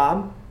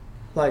job.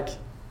 Like,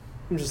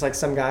 I'm just like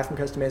some guy from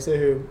Costa Mesa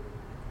who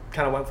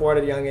kind of went for it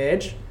at a young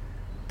age,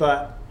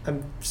 but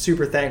I'm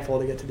super thankful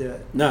to get to do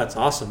it. No, it's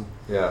awesome.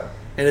 Yeah.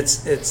 And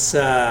it's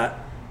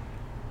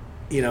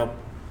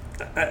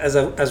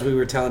as we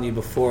were telling you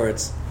before,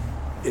 it's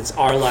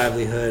our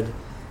livelihood,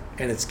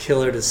 and it's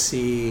killer to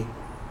see,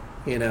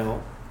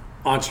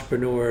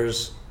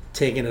 entrepreneurs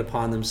taking it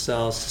upon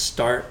themselves to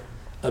start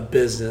a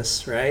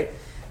business, right?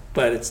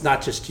 But it's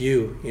not just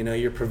you.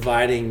 You're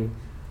providing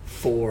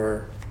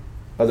for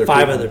 5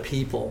 other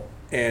people,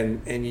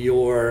 and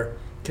you're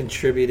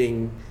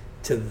contributing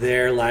to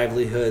their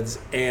livelihoods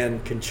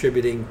and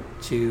contributing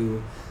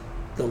to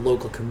the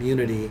local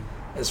community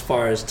as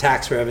far as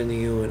tax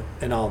revenue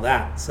and all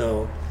that.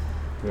 So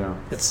yeah,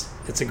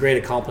 it's a great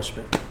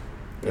accomplishment.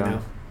 Yeah.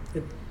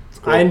 Cool.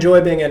 I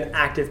enjoy being an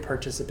active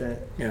participant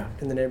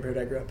in the neighborhood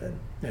I grew up in.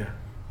 Yeah.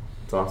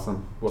 It's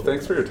awesome. Well,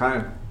 thanks for your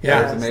time.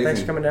 Yeah, that was amazing.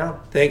 Thanks for coming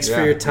down. Thanks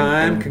for your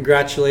time.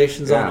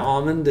 Congratulations on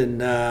Almond, and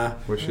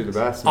wish you the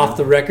best. Off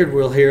the record,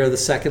 we'll hear the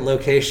second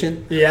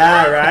location.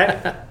 Yeah,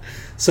 right.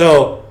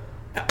 So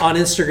on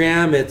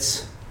Instagram,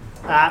 it's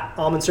at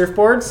Almond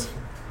Surfboards.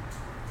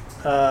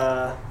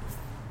 At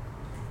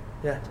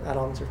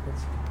Almond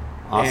Surfboards.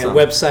 Awesome. And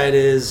website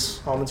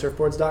is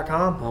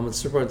almondsurfboards.com.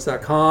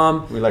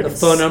 almondsurfboards.com. We like the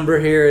phone number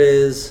here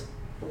is.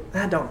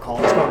 Don't call.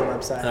 Just go on the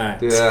website. All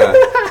right.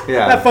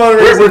 Yeah. That phone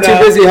we're too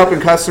busy helping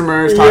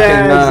customers,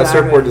 talking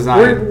surfboard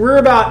design. We're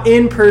about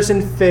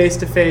in-person,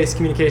 face-to-face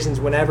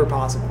communications whenever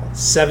possible.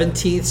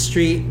 17th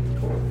Street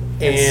and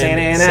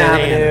Santa Ana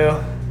Avenue.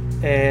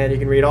 And you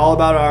can read all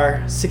about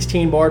our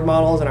 16 board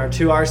models and our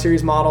 2 R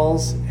Series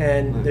models.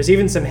 And there's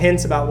even some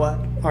hints about what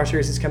R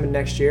Series is coming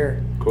next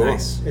year. Cool.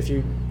 Nice. If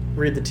you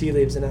read the tea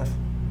leaves enough.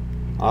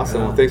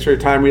 Awesome. Well, thanks for your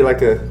time. We'd like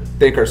to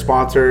thank our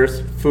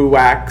sponsors, Foo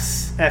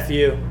Wax.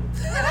 FU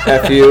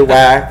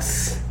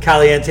Wax.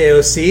 Caliente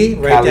OC,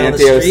 right down the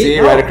street.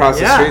 Right across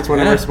the street. It's one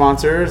of our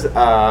sponsors.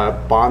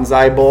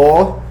 Bonsai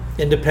Bowl.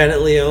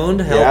 Independently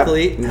owned,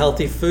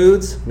 healthy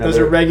foods. Those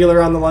are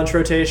regular on the lunch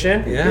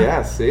rotation.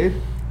 Yeah, see?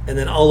 And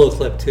then Olo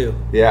Clip too.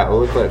 Yeah,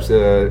 Olo Clip's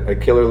a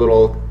killer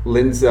little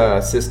lens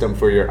system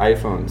for your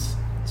iPhones.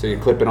 So you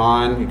clip it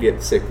on, you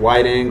get sick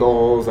wide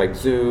angles, like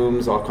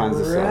zooms, all kinds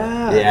of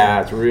stuff.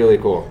 Yeah, it's really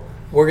cool.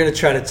 We're going to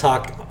try to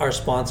talk our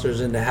sponsors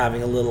into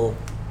having a little,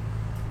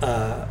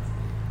 partying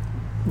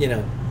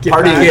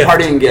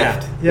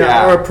gift.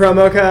 Yeah, or a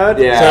promo code.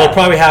 Yeah. So it'll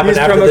probably happen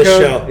after this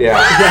show. Yeah,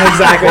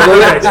 exactly.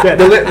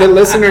 The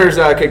listeners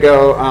could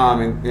go,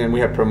 and we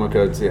have promo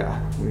codes.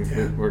 Yeah.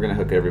 We're going to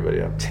hook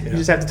everybody up. You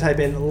just have to type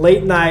in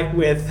late night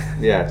with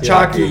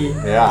Chalky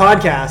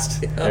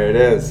podcast. There it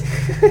is.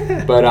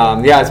 But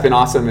it's been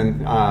awesome,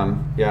 and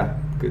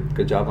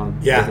good job on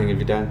everything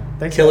you've done.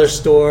 Thanks, Killer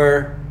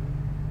store.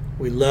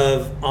 We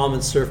love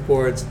Almond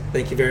Surfboards.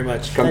 Thank you very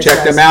much. Come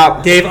check them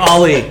out. Dave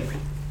Allee.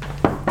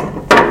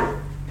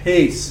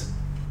 Peace.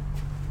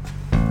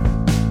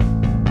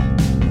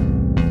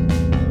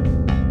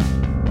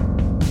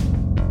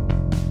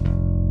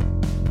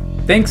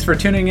 Thanks for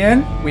tuning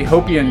in. We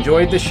hope you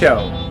enjoyed the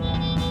show.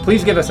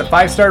 Please give us a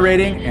 5-star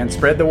rating and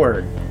spread the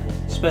word.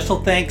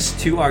 Special thanks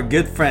to our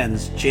good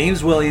friends,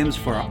 James Williams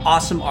for our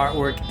awesome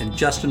artwork and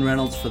Justin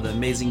Reynolds for the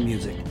amazing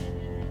music.